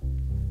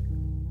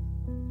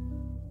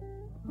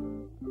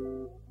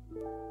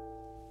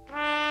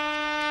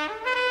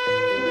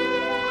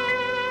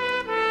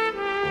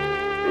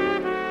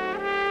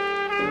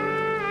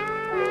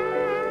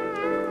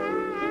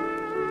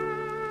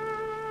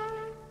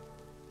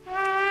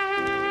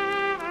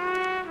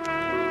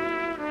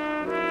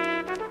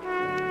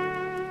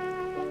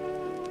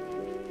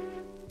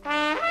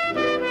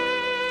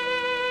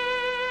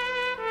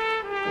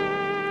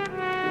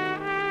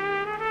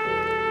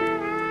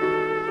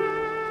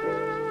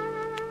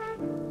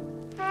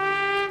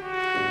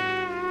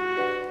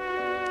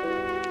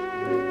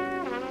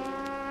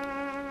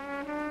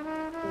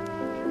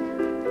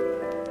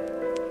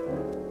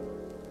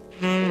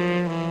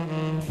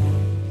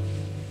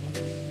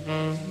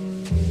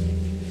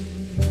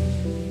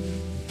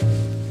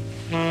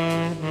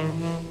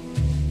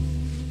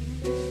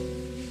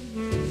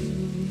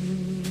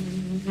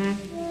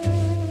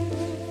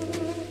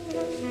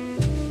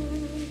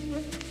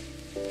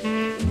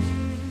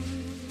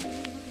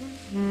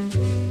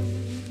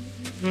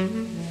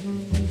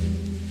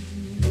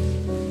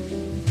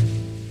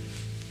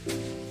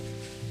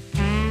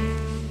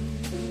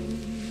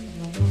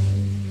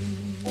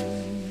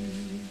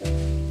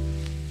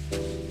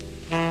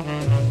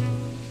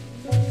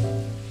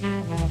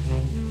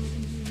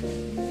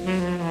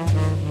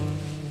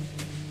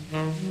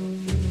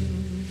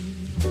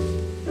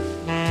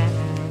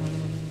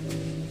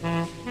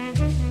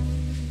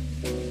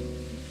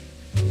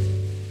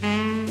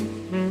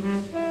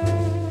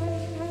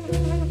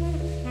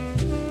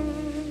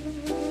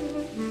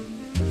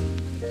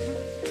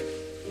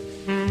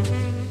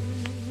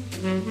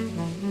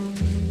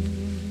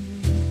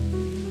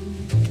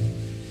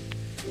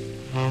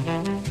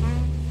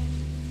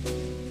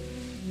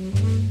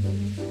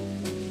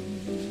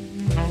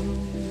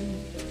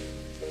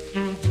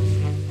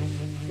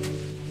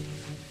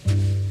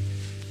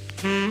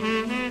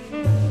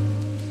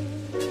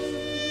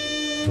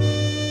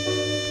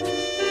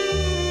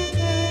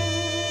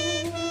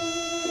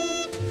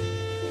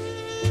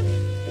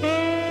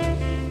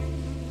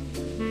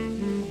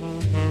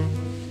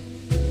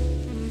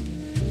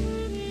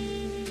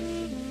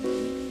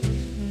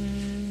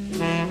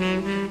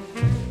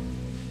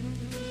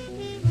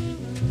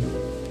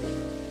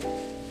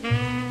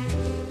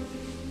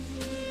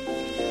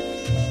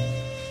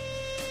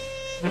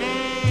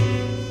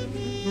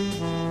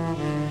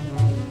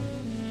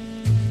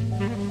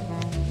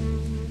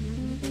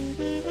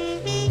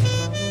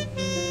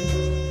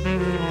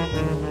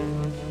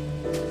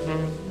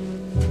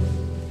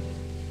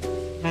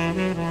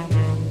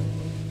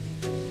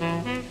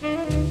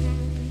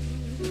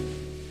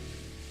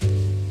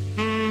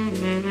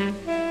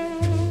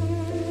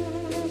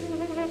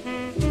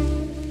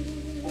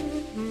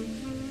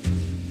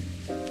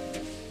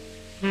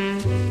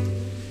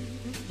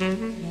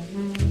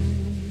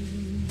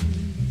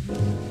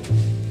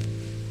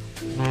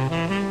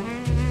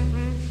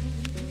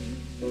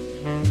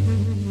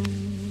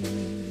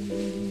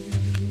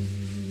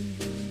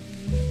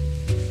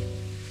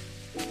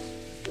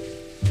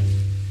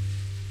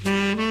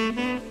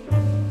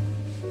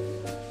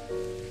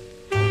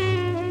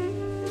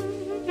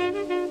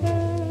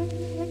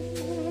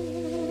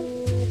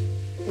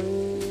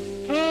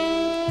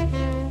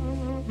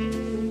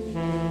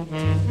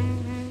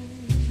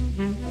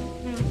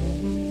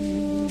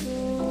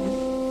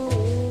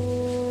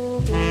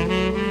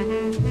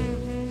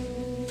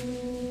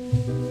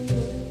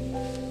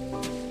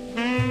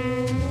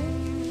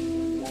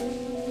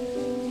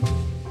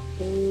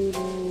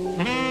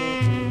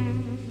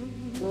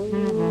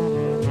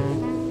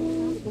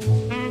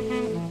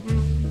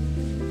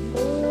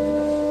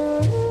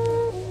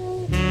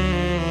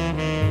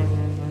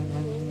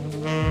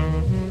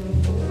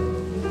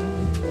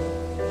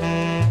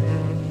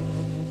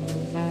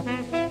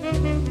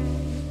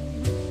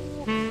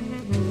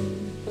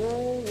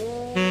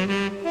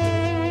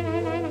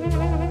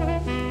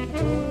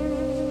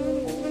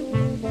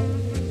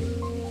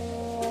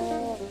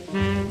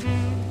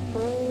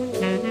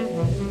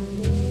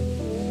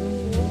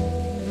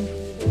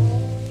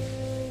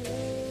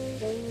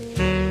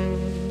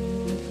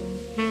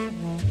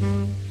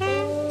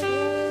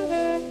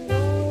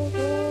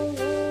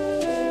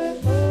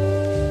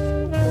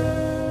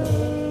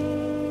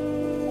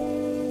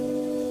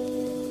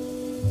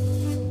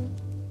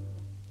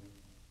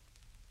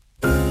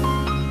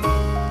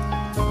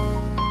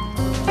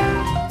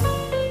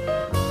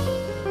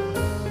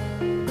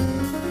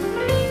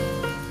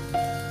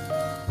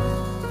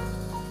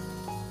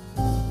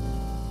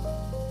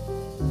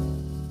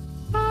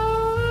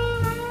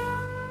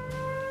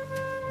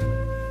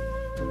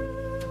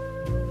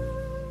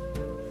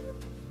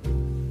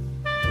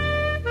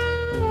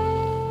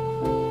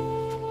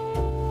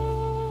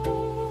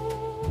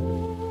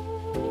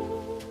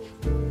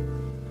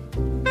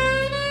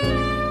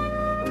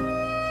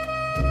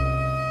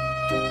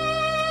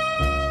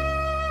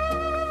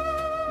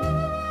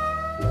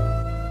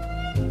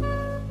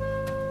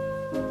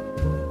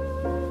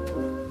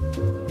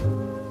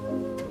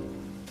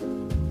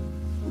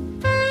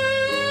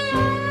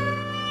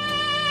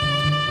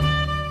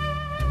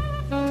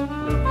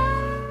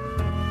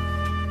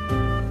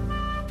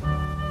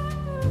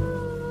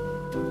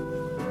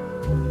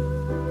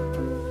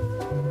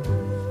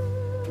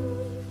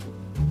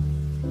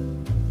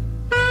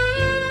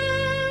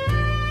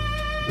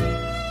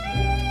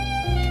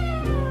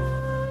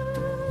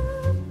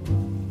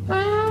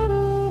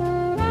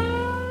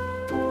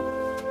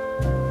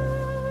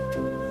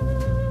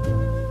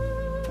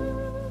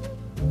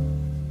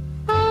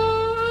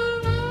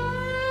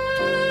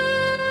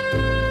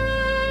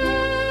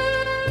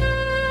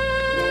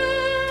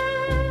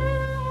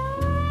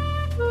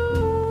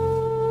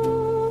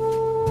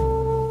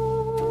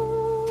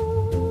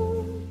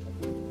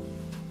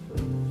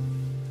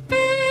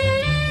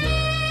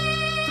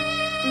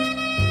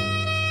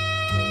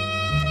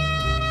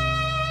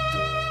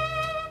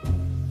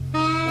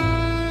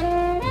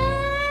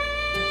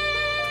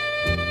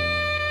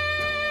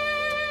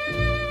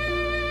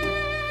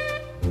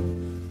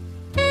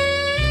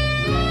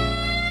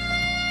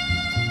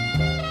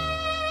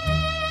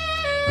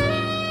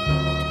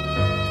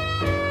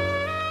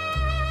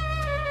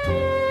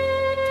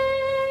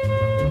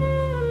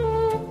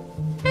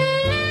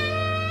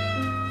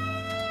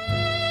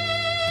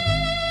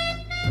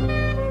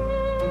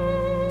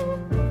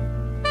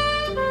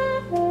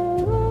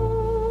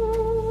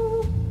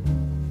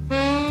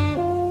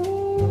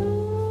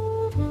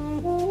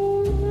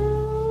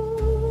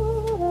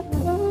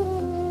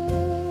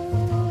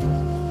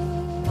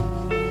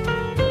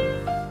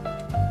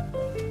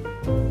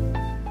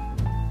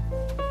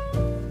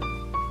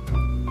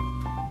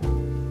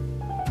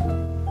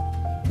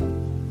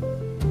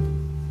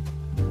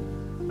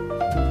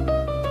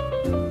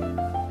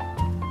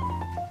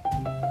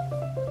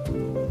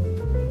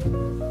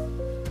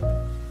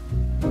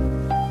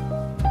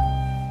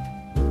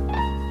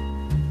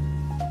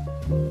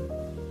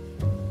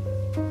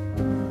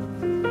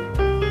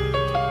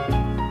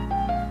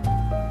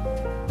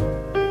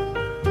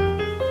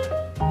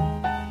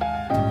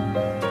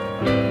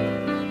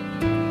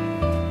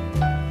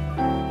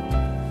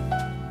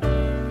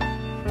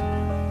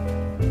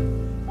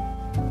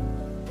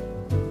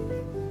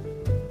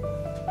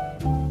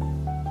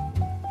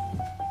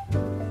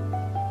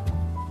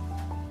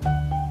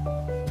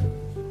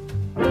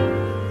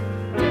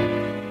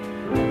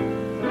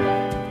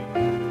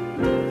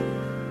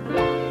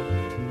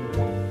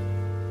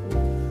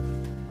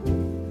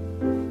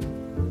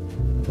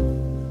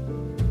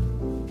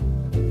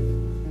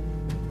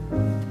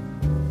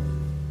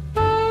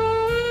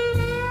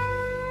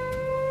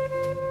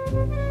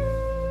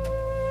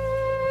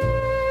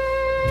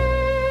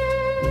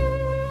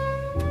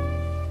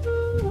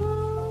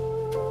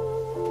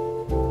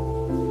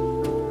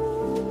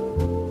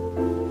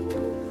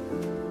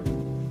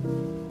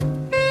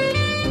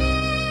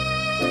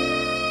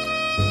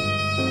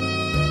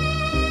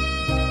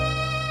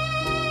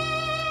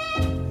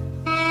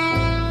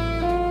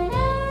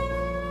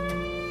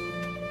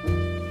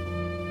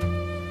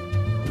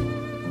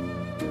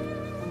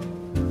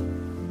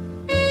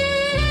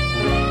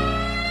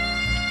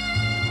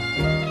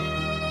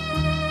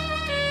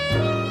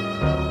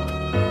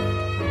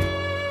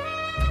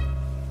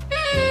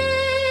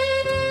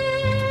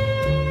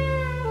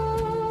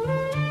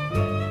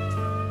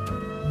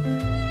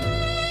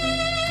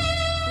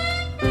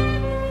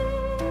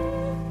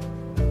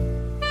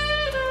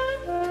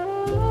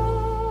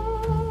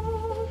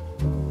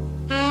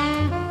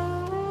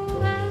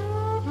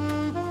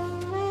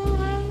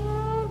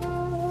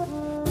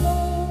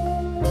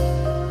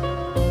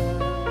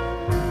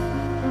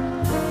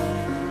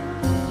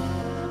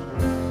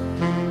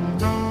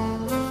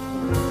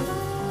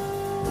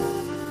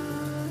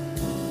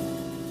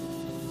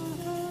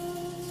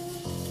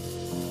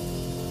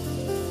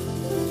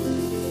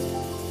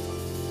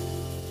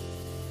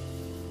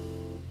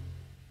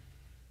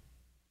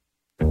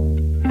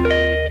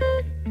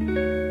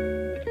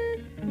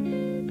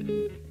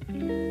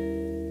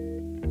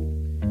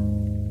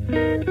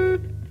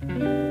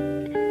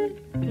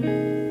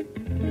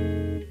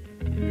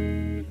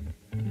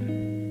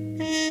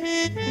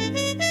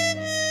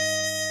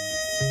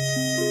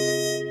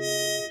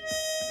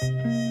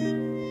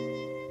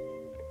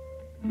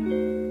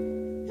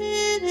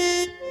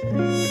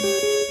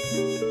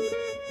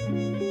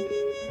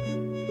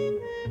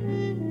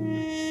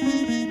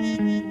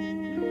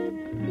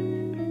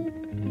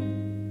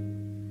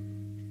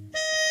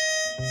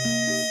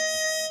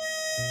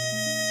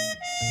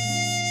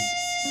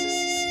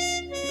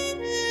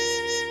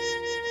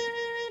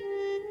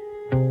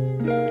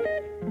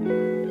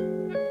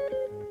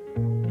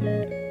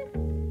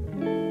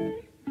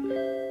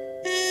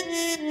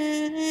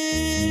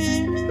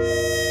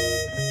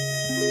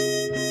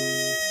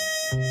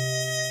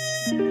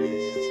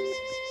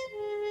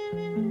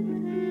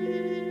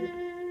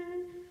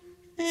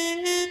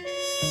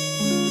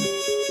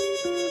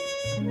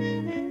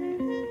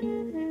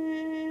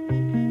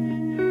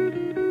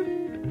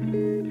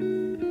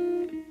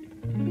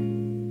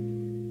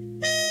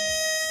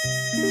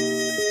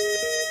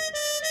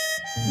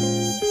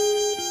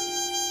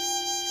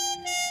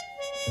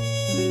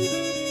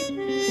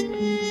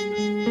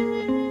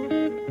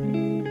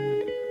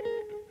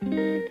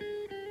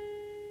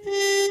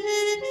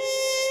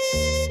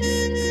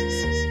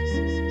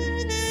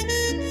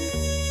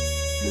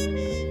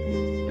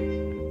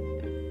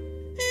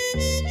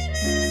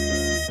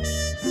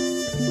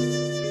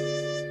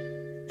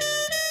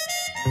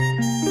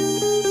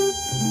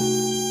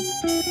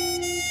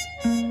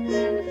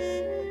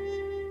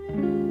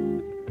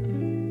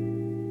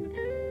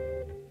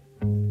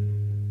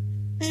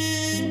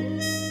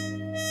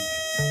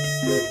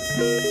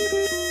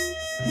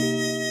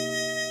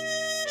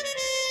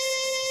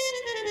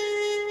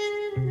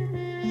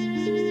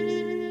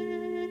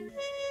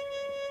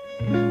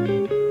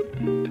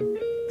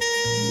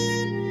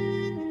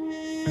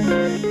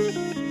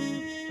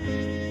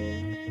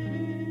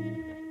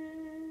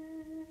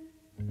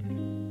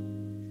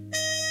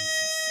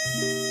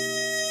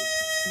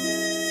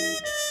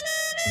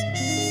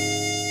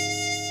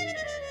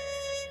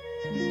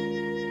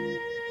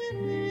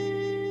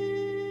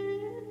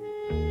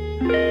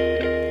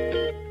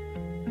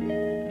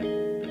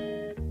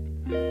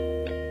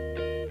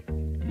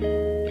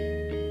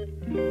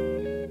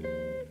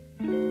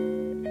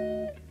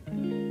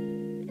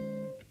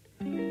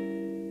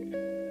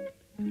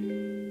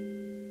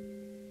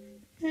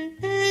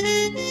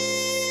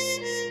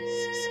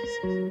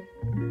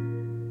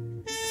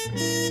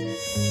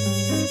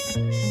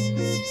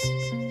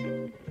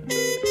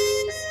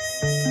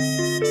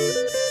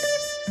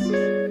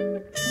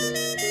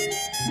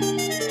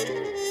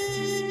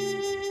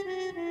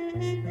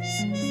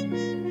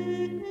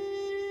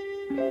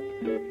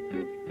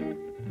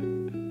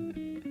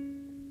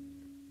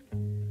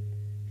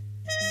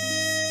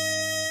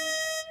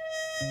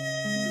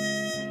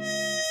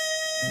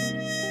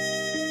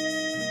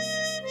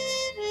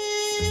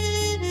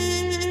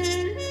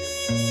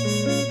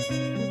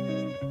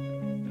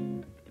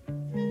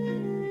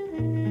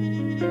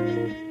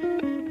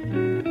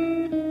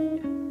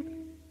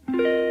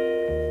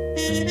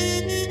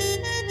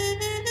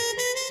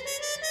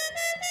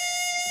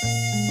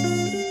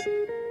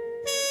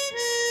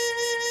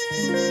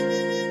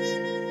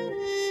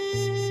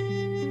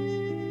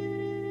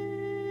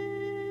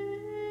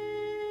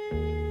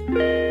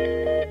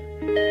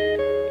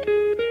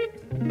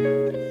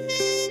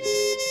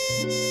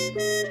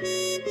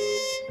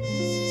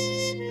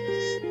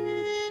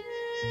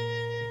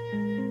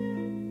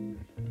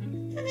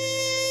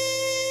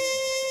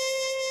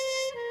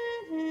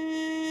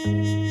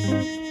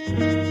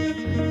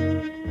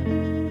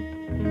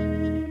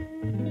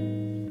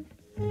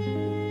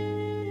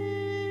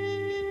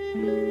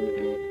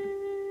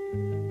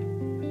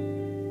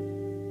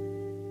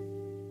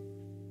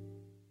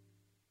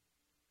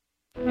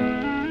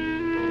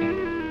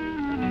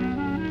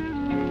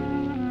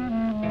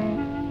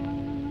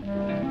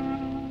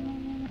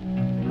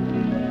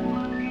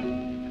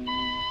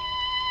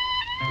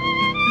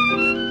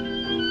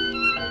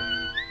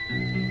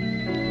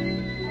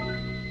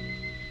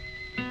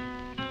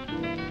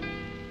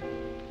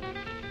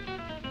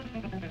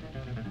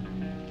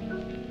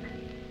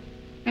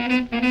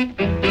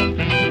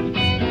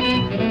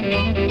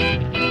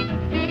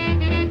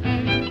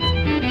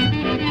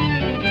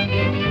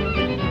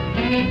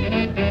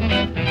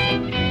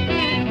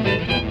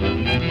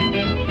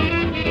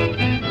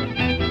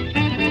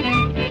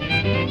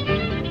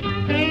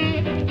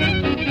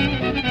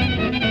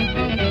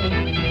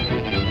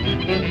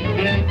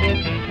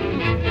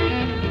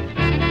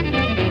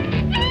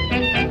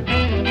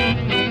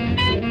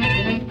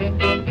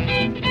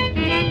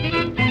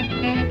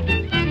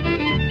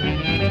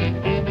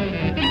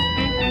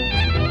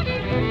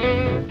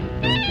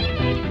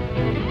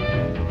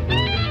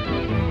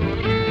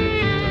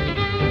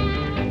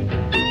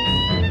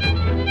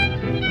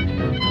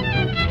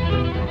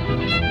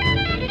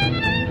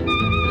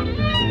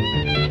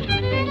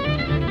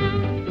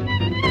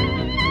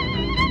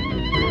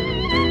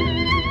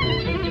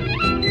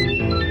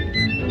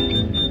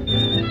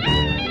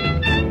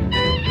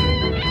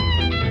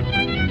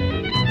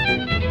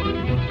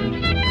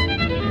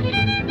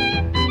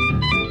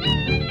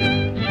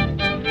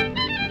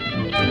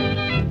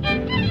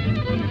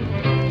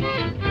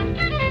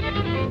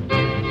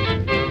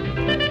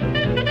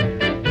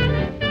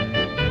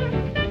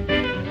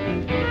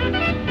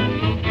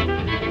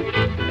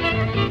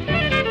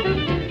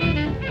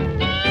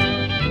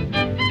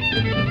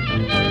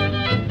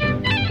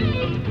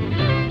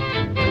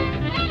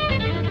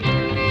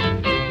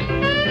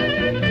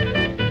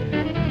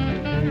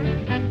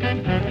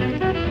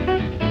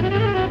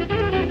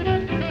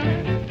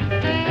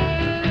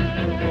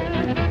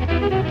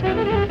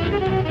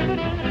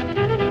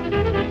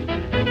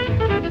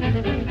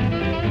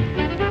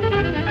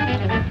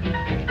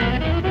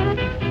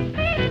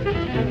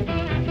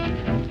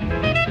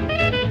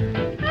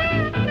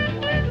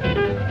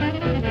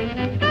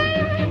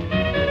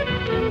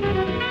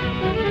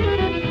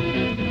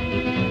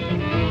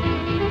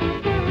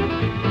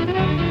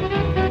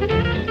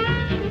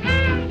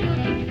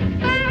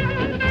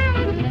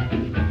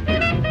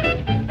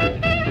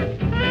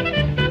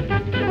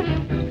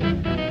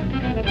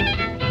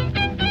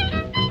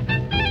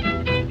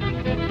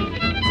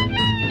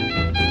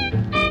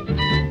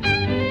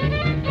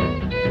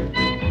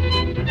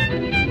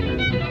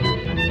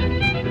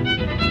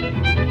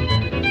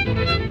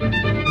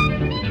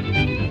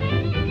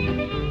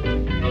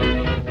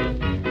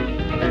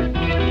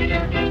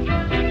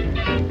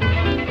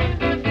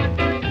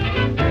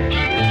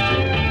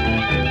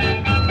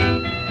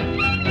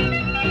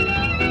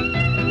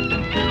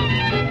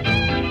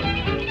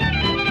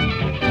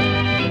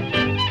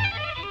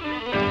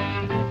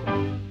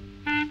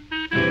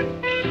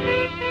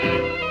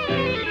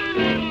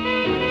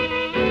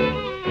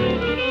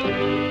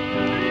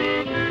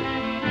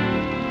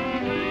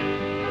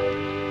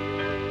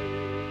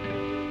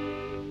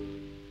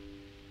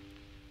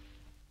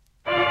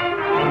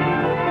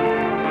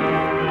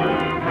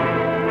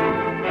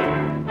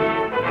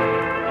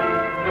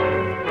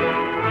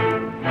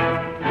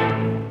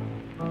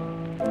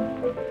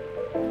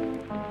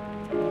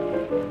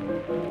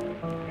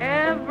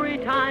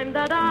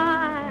 that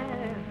I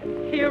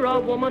hear a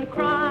woman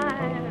cry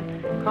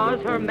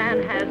 'cause her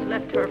man has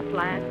left her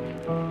flat,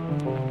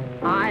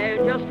 I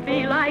just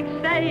feel like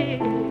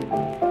saying,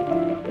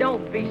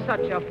 don't be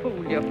such a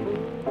fool, you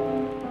fool.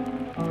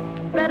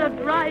 Better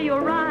dry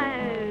your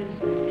eyes.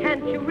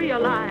 Can't you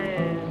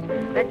realize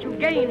that you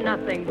gain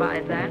nothing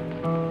by that?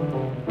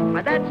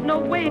 But that's no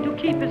way to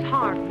keep his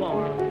heart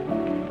warm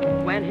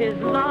when his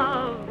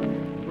love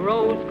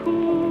grows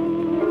cool.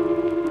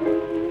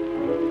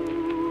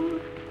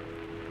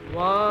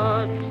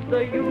 What's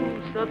the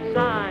use of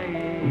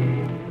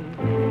sighing?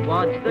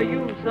 What's the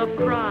use of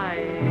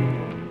crying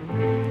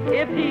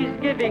if he's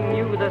giving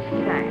you the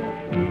sack?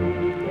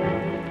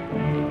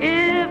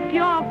 If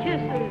your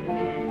kisses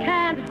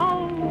can't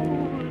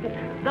hold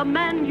the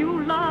man you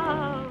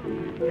love,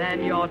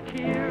 then your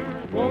tears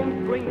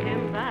won't bring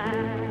him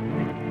back.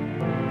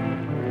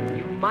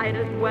 You might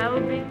as well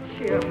be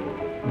cheerful.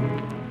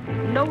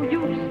 No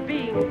use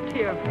being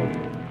tearful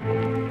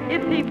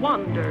if he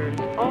wanders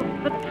off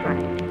the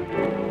track.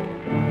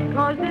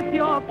 'Cause if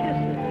your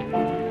kisses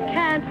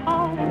can't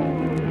hold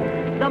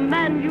the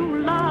man you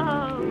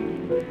love,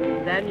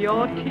 then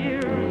your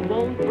tears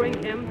won't bring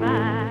him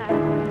back.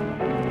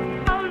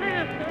 Oh,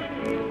 listen,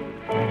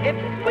 if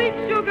sweet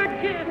sugar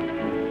kiss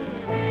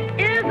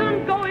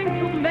isn't going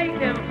to make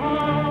him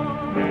whole,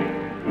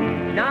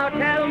 now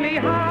tell me,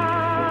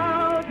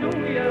 how do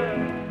you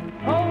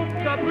hope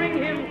to bring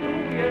him to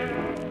you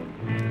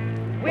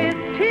with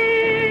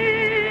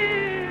tears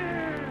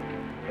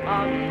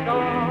of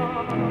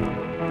sorrow?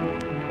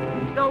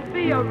 So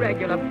be a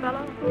regular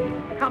fellow.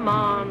 Come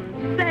on,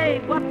 say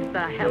what's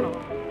the hello.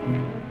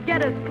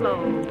 Get his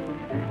clothes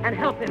and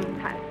help him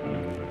pack.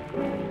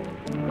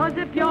 'Cause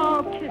if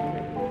your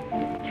kisses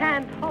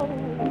can't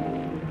hold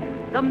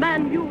the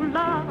man you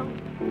love,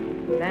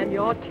 then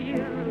your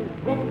tears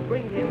won't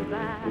bring him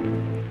back.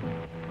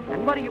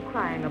 And what are you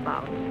crying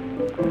about?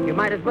 You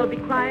might as well be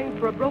crying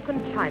for a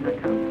broken china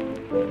cup.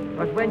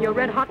 'Cause when your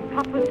red-hot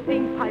copper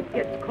steam pipe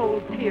gets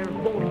cold, tears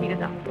won't heat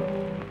it up.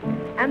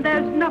 And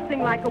there's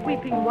nothing like a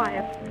weeping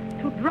wife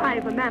to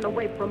drive a man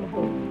away from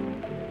home.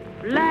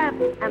 Laugh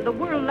and the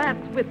world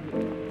laughs with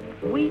you.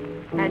 Weep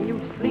and you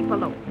sleep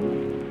alone.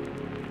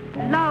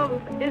 Love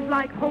is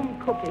like home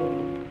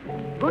cooking,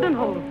 good and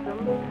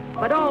wholesome,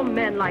 but all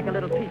men like a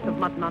little piece of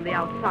mutton on the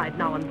outside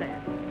now and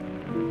then.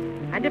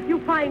 And if you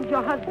find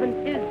your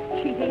husband is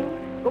cheating,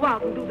 go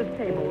out and do the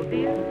same, old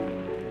dear.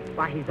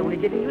 Why, he's only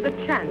giving you the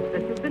chance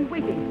that you've been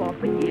waiting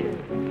for years.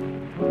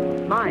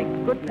 My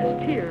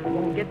goodness, tears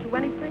won't get you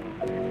anything.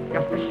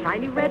 Just a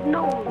shiny red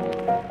nose.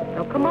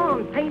 So come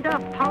on, paint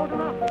up,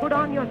 powder up, put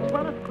on your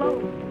swellest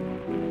clothes.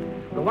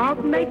 Go out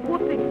and make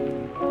whoopee.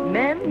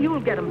 Men, you'll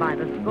get 'em by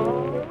the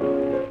score.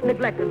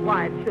 Neglected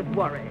wives should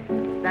worry.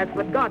 That's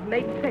what God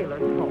made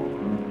sailors for.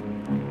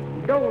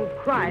 Don't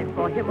cry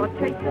for him or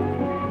chase him.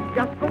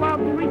 Just go out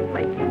and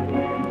replace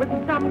him with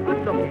some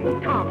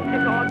good-looking Tom,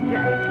 Dick, or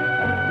Jack.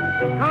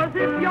 'Cause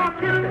if your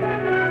kisses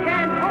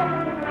can't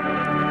hold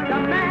the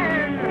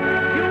man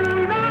you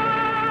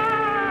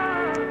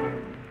love,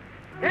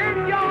 then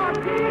your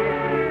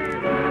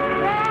tears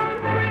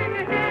won't bring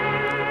him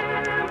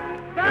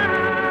back.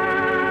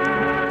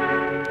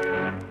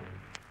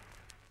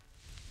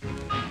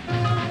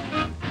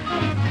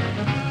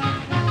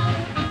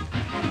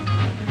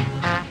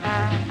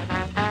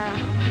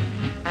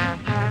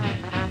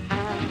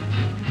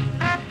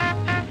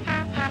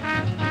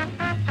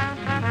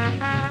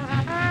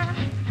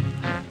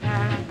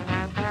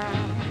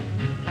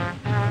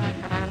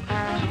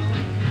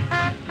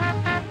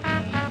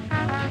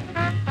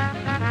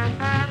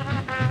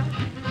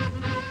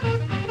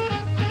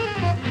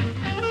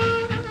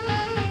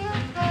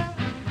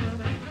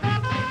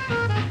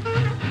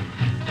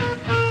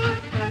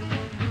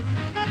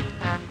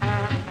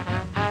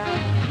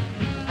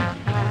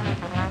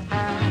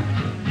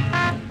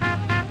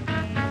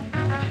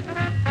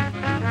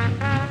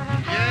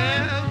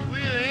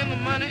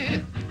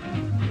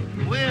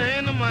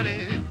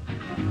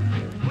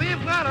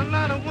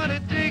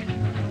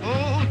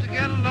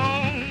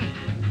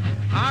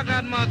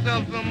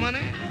 Myself some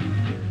money,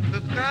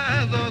 the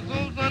skies are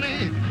so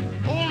sunny.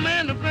 Old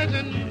man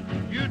depression,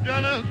 you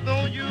done us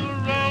though you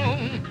wrong.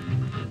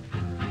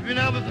 You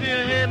never see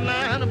a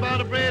headline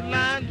about a bread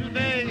line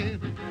today.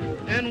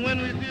 And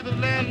when we see the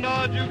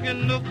landlord, you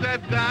can look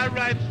that guy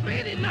right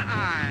straight in the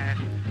eye.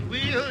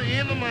 We're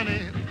in the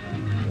money.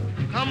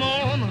 Come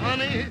on,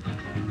 honey.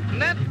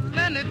 Let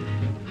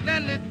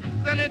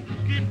it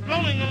keep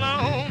rolling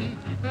along.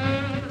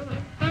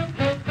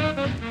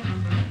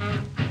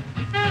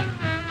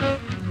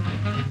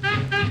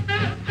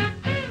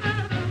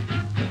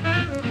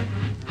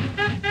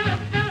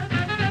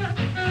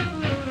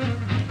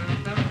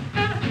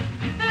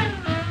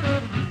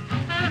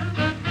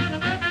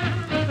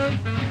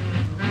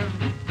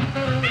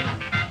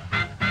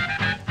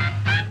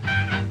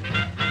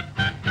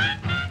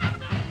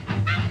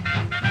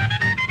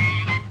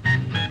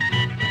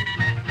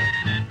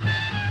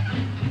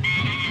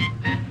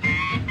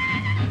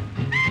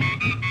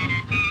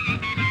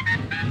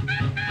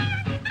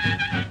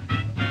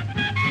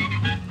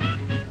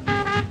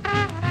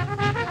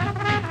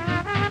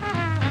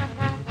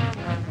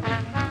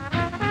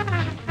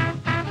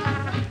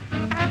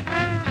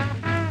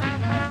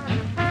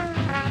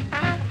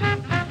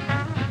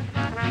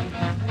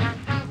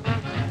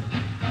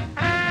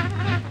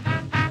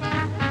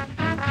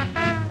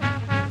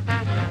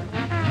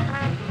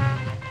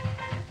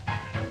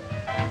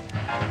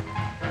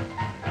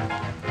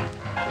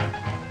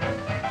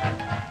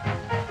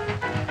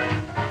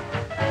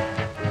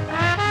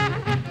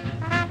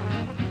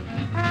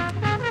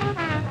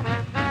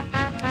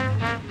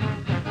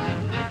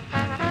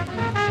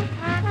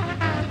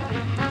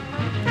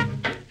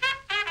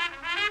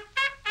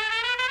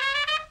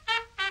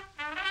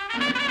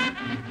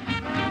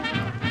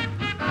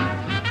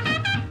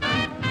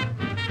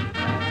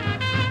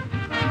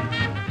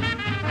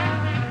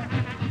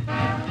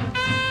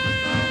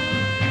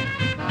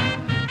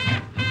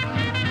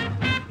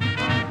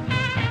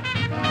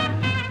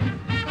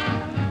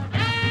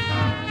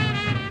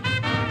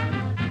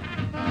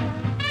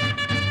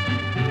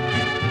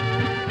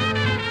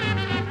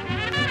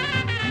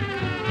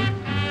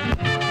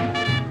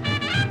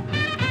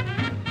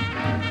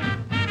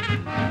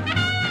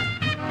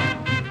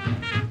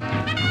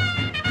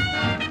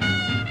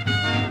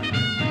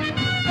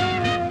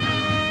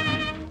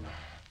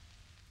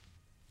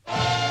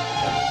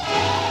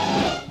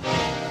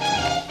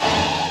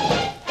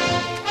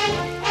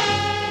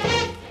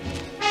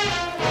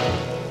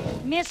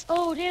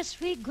 Otis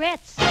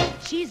regrets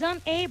she's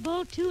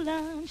unable to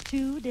lunch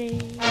today.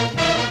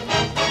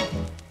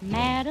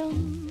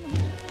 Madam,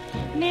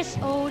 Miss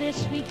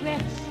Otis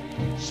regrets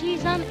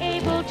she's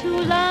unable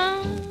to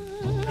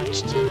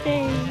lunch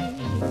today.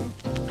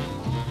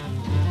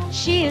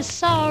 She is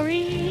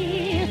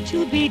sorry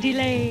to be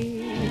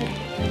delayed,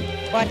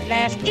 but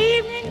last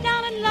evening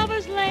down in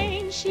Lover's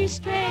Lane she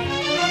strayed.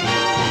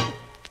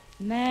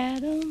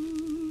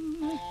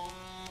 Madam,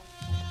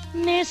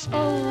 Miss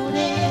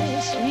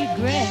Otis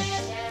regrets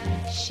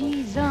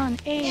she's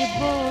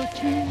unable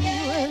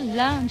to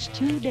lunch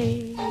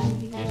today.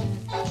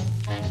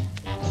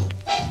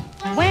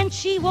 When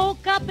she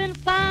woke up and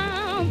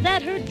found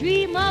that her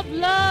dream of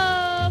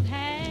love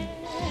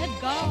had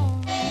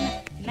gone,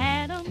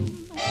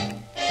 madam,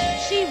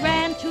 she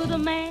ran to the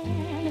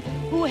man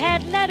who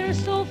had led her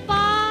so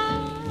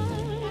far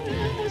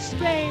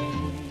astray.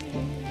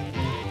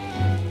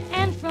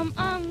 And from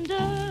under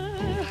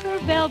her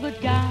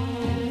velvet gown,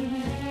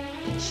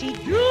 she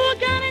drew a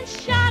gun and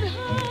shot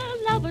her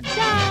lover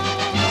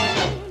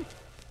down.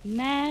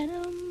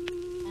 Madam,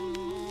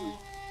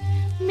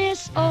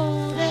 Miss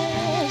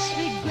Otis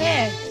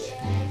regrets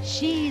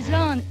she's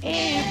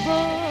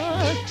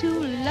unable to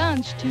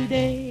lunch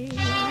today.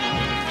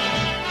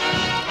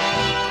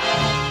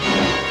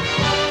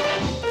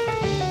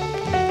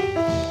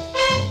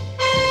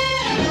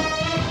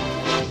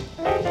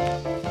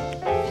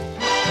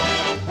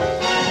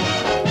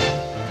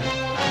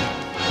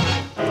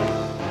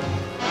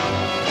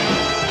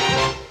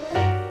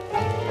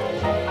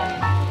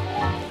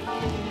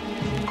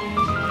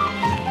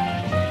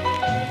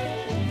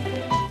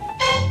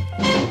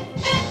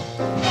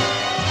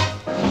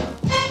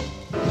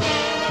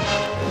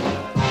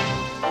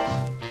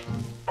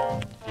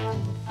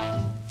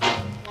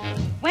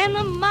 When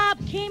the mob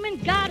came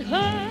and got her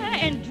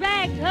and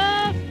dragged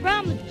her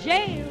from the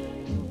jail,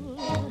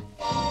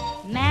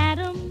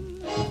 madam,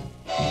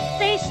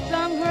 they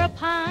strung her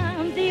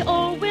upon the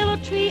old willow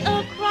tree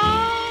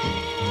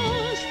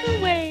across the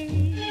way.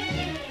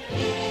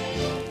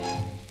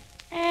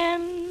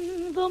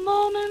 And the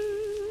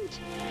moment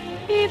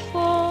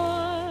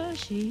before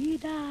she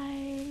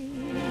died,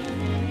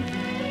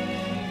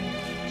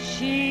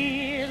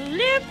 she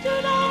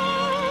lifted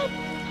up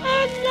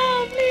her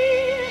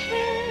lovely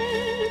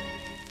head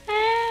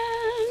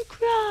and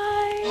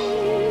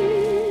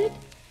cried,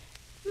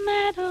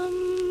 Madam,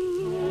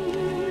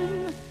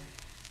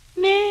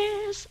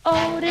 Miss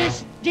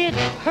Otis did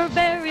her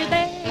very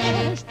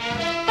best,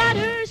 but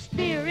her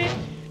spirit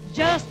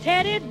just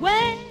headed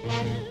west.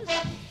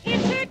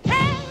 It's her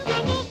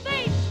terrible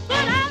fate,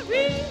 but I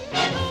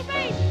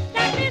reiterate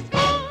that Miss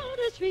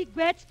Otis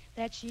regrets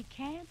that she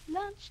can't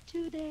lunch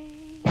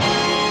today.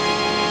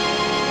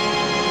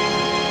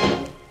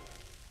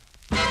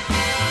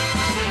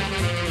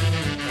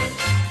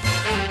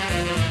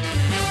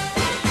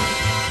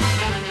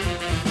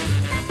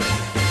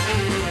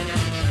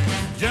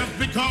 Just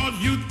because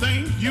you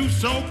think you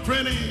so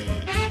pretty,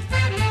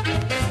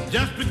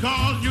 just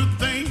because you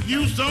think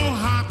you so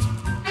hot,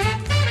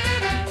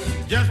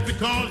 just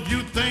because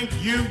you think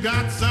you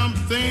got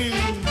something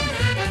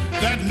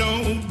that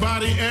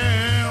nobody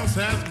else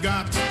has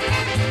got.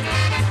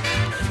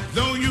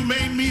 Though you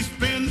made me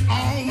spend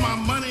all my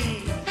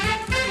money,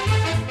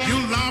 you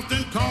laughed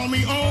and called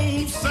me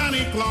old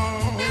Santa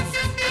Claus.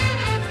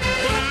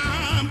 But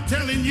I'm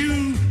telling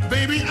you,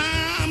 baby,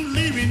 I'm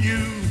leaving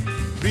you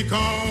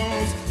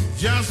because,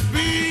 just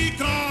because.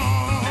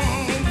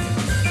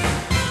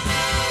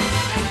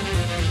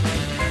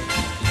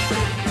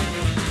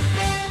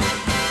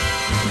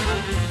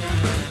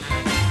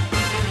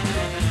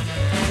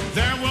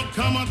 There will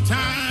come a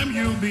time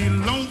you'll be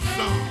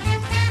lonesome.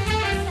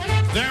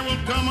 There will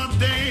come a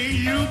day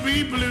you'll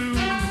be blue,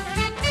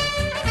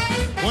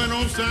 when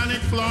old Santa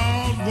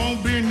Claus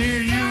won't be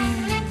near you,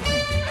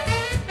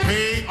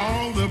 pay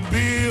all the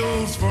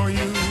bills for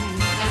you.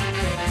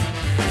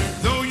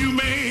 Though you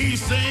may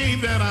say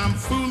that I'm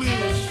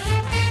foolish,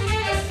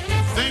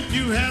 think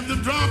you have the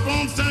drop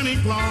on Santa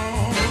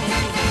Claus,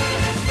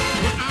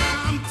 but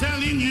I'm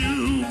telling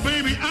you,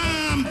 baby,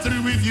 I'm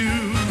through with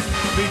you,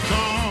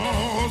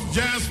 because,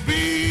 just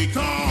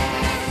because.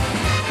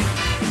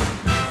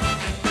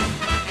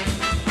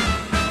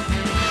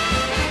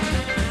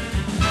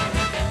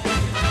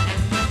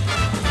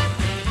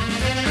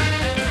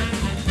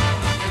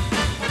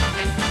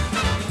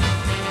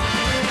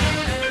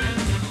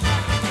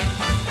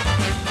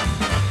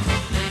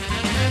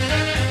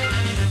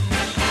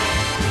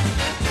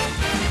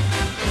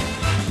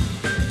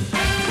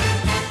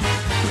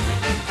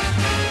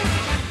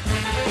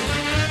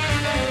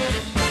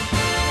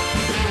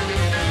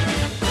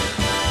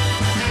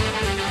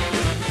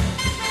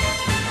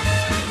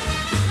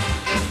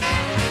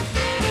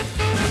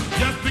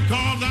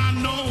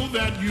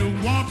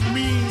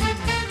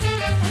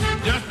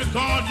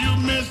 Because you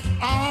missed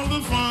all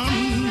the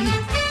fun,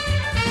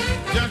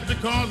 just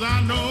because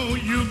I know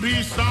you'll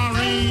be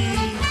sorry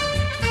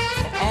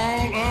for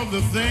all of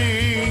the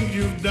things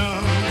you've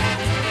done.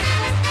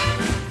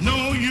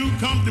 No, you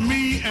come to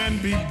me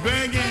and be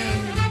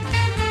begging,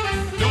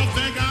 don't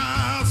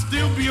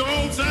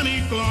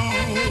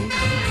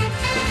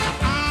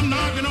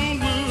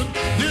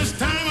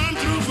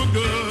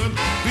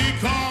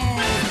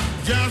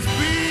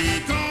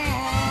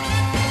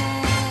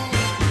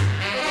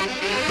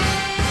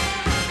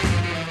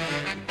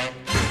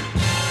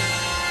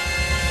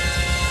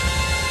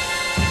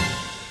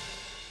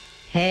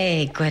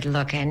Hey, good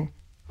looking.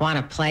 Want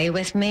to play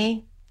with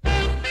me?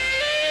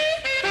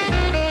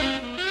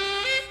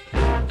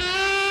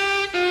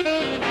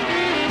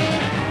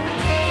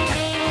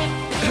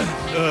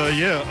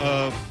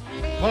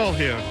 Paul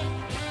here.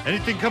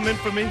 Anything come in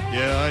for me?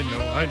 Yeah,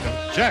 I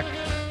know.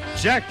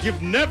 Jack,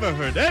 you've never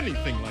heard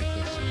anything like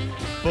this.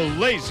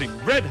 Blazing,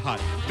 red hot,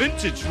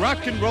 vintage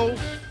rock and roll,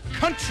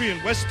 country and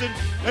western,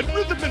 and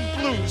rhythm and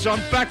blues on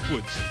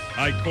Backwoods.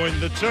 I coined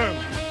the term.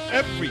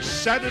 Every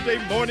Saturday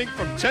morning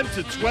from 10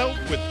 to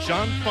 12 with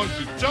John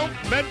Funky. Don't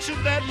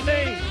mention that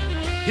name.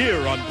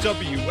 Here on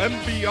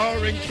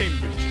WMBR in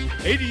Cambridge.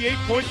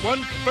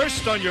 88.1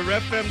 first on your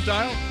FM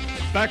dial.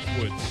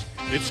 Backwoods.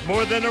 It's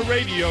more than a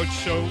radio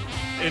show.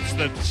 It's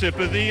the tip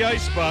of the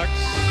icebox.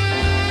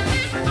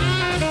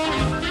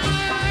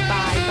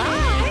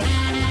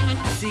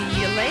 Bye-bye. See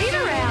you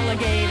later,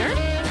 alligator.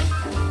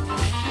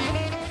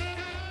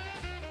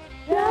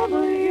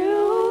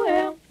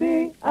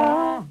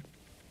 WMBR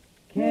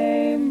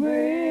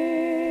Cambridge.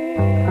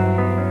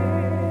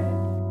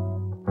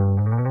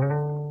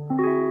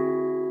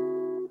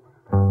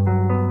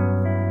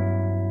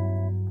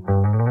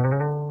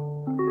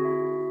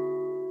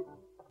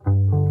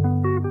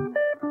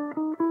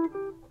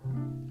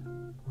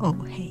 Oh,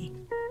 hey.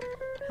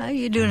 How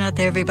you doing out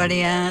there,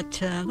 everybody?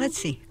 At, let's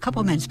see, a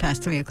couple minutes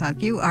past 3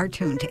 o'clock. You are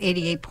tuned to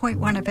 88.1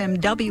 FM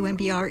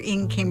WMBR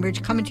in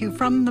Cambridge, coming to you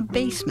from the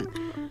basement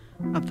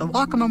of the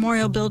Walker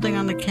Memorial Building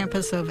on the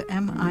campus of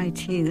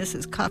MIT. This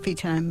is Coffee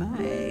Time. My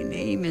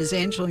name is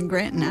Angeline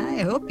Grant, and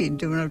I hope you're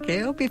doing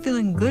okay. I hope you're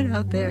feeling good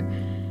out there.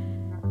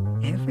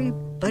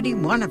 Everybody,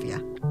 one of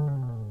you.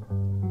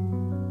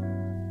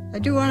 I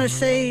do want to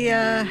say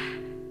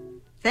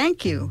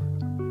thank you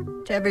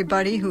to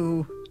everybody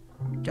who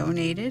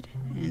donated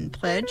and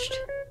pledged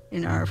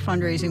in our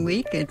fundraising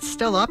week. It's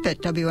still up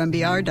at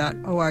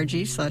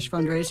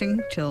WMBR.org/fundraising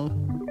till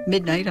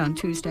midnight on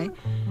Tuesday.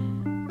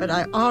 But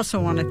I also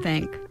want to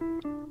thank,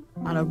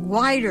 on a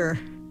wider,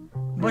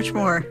 much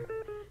more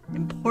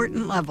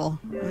important level,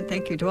 I want to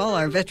thank you to all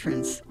our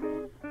veterans,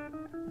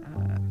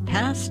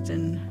 past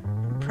and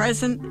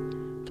present,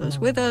 those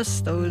with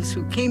us, those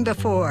who came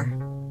before,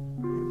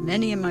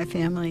 many in my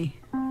family.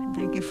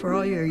 Thank you for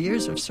all your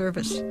years of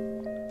service,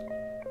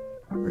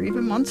 or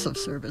even months of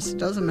service, it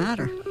doesn't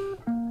matter.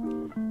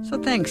 So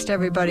thanks to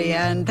everybody,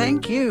 and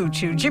thank you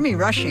to Jimmy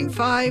Rushing.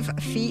 5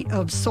 Feet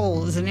of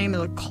Soul is the name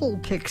of the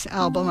Colpix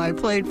album I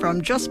played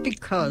from Just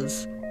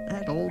Because,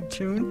 that old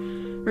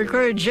tune.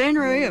 Recorded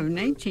January of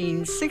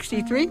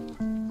 1963.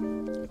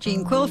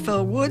 Gene Quill,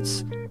 Phil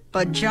Woods,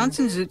 Bud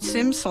Johnson, Zoot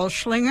Sims, Saul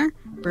Schlinger,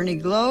 Bernie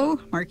Glow,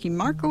 Marky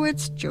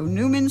Markowitz, Joe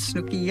Newman,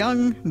 Snooky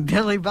Young,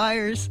 Billy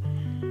Byers,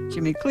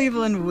 Jimmy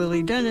Cleveland,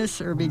 Willie Dennis,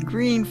 Irby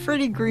Green,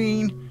 Freddie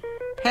Green,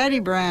 Patty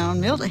Brown,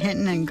 Milt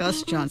Hinton, and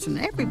Gus Johnson.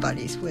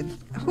 Everybody's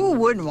with. Who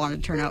wouldn't want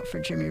to turn out for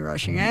Jimmy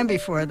Rushing? And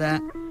before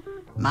that,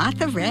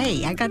 Martha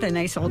Raye. I got a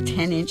nice old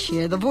 10-inch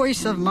here. The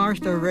voice of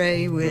Martha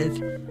Raye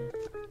with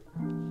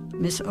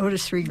Miss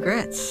Otis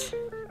Regrets.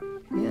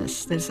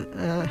 Yes, there's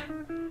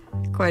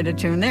quite a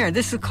tune there.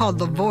 This is called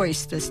The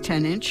Voice, this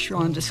 10-inch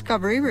on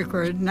Discovery,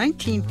 recorded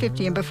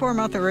 1950. And before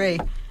Martha Raye,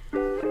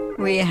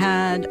 we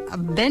had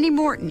Benny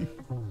Morton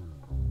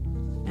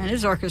and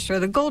his orchestra,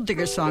 the Gold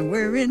Digger song,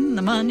 We're in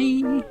the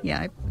Money.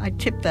 Yeah, I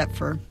tipped that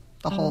for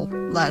the whole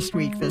last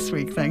week, this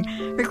week thing.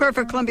 Recorded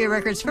for Columbia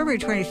Records, February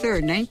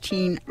 23rd,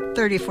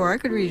 1934. I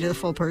could read you the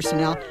full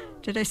personnel.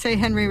 Did I say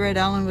Henry Red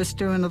Allen was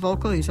doing the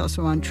vocal? He's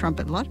also on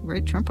trumpet. A lot of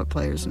great trumpet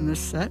players in this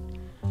set.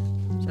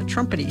 It's a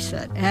trumpety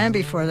set. And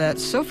before that,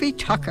 Sophie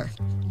Tucker.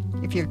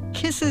 If Your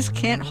Kisses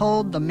Can't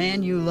Hold the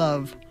Man You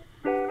Love.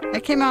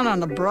 That came out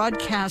on the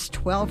Broadcast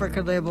 12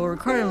 record label,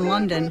 recorded in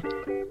London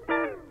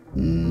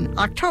in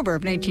October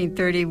of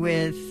 1930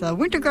 with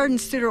Winter Garden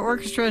Studio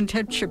Orchestra and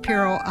Ted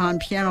Shapiro on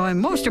piano,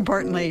 and most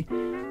importantly,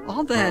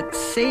 all that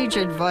sage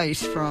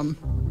advice from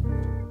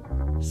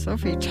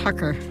Sophie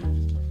Tucker.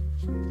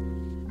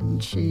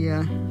 And she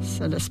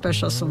said a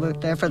special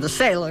salute there for the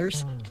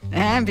sailors.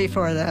 And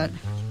before that,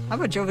 how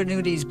about Joe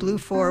Venuti's Blue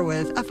 4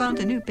 with I Found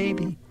a New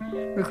Baby,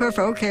 recorded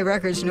for OK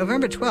Records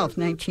November 12th,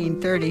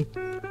 1930.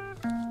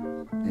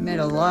 They made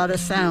a lot of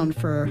sound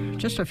for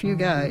just a few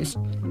guys.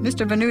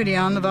 Mr. Venuti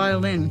on the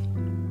violin.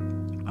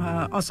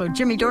 Also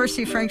Jimmy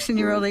Dorsey, Frank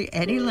Signorelli,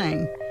 Eddie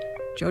Lang,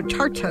 Joe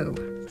Tarto.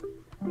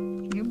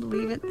 Can you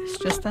believe it? It's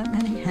just that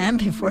many. And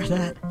before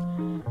that,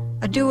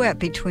 a duet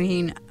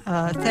between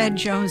Thad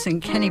Jones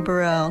and Kenny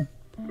Burrell.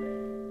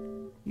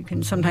 You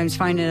can sometimes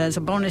find it as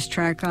a bonus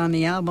track on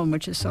the album,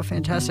 which is so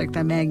fantastic,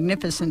 the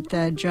magnificent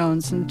Thad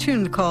Jones, and a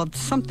tune called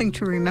Something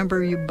to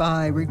Remember You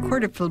By,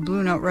 recorded for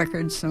Blue Note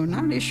Records, so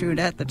not issued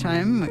at the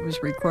time it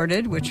was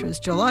recorded, which was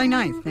July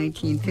 9th,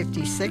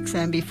 1956,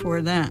 and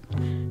before that,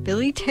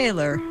 Billy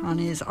Taylor on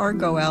his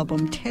Argo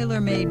album,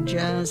 Taylor Made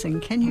Jazz,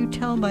 and Can You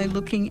Tell by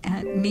Looking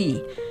at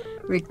Me,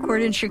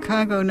 recorded in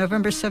Chicago,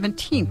 November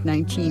 17th,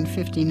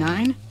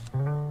 1959.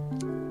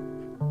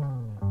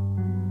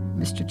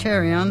 Mr.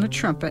 Terry on the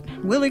trumpet,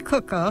 Willie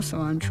Cook also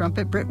on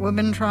trumpet, Britt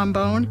Woodman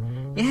trombone,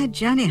 Yeah,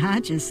 Johnny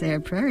Hodges there,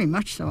 very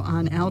much so,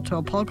 on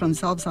alto, Paul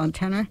Gonsalves on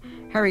tenor,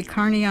 Harry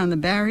Carney on the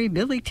bari,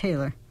 Billy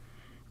Taylor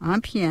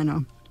on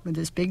piano with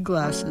his big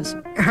glasses,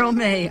 Earl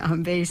May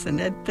on bass,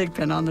 and Ed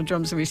Thigpen on the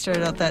drums. We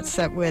started out that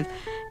set with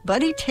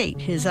Buddy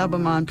Tate, his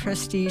album on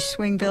Prestige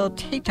Swing Bill,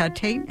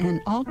 Tate-a-Tate,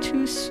 and All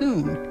Too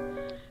Soon.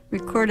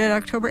 Recorded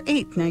October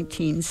 8,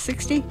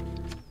 1960.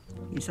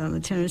 He's on the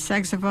tenor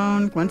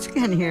saxophone, once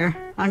again here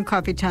on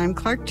Coffee Time,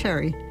 Clark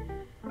Terry.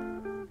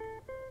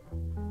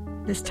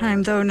 This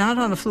time, though, not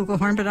on the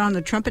flugelhorn, but on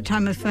the trumpet,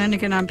 Tommy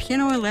Flanagan on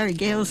piano, and Larry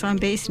Gales on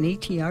bass, and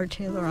A.T.R.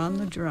 Taylor on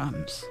the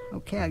drums.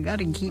 Okay, I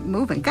gotta keep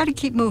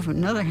moving.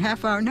 Another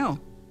half hour, no.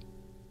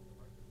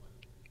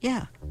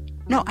 Yeah.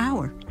 No,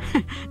 hour.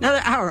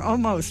 Another hour,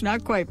 almost,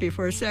 not quite,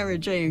 before Sarah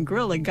J. and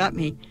Gorilla got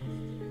me.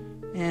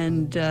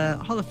 And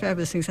all the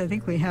fabulous things. I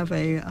think we have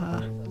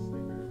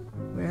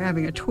we're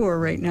having a tour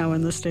right now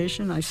in the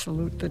station. I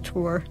salute the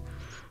tour.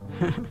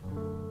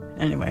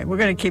 Anyway, we're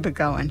gonna keep it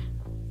going.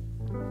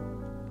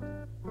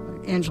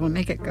 Angela,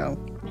 make it go.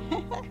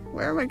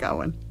 Where are we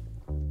going?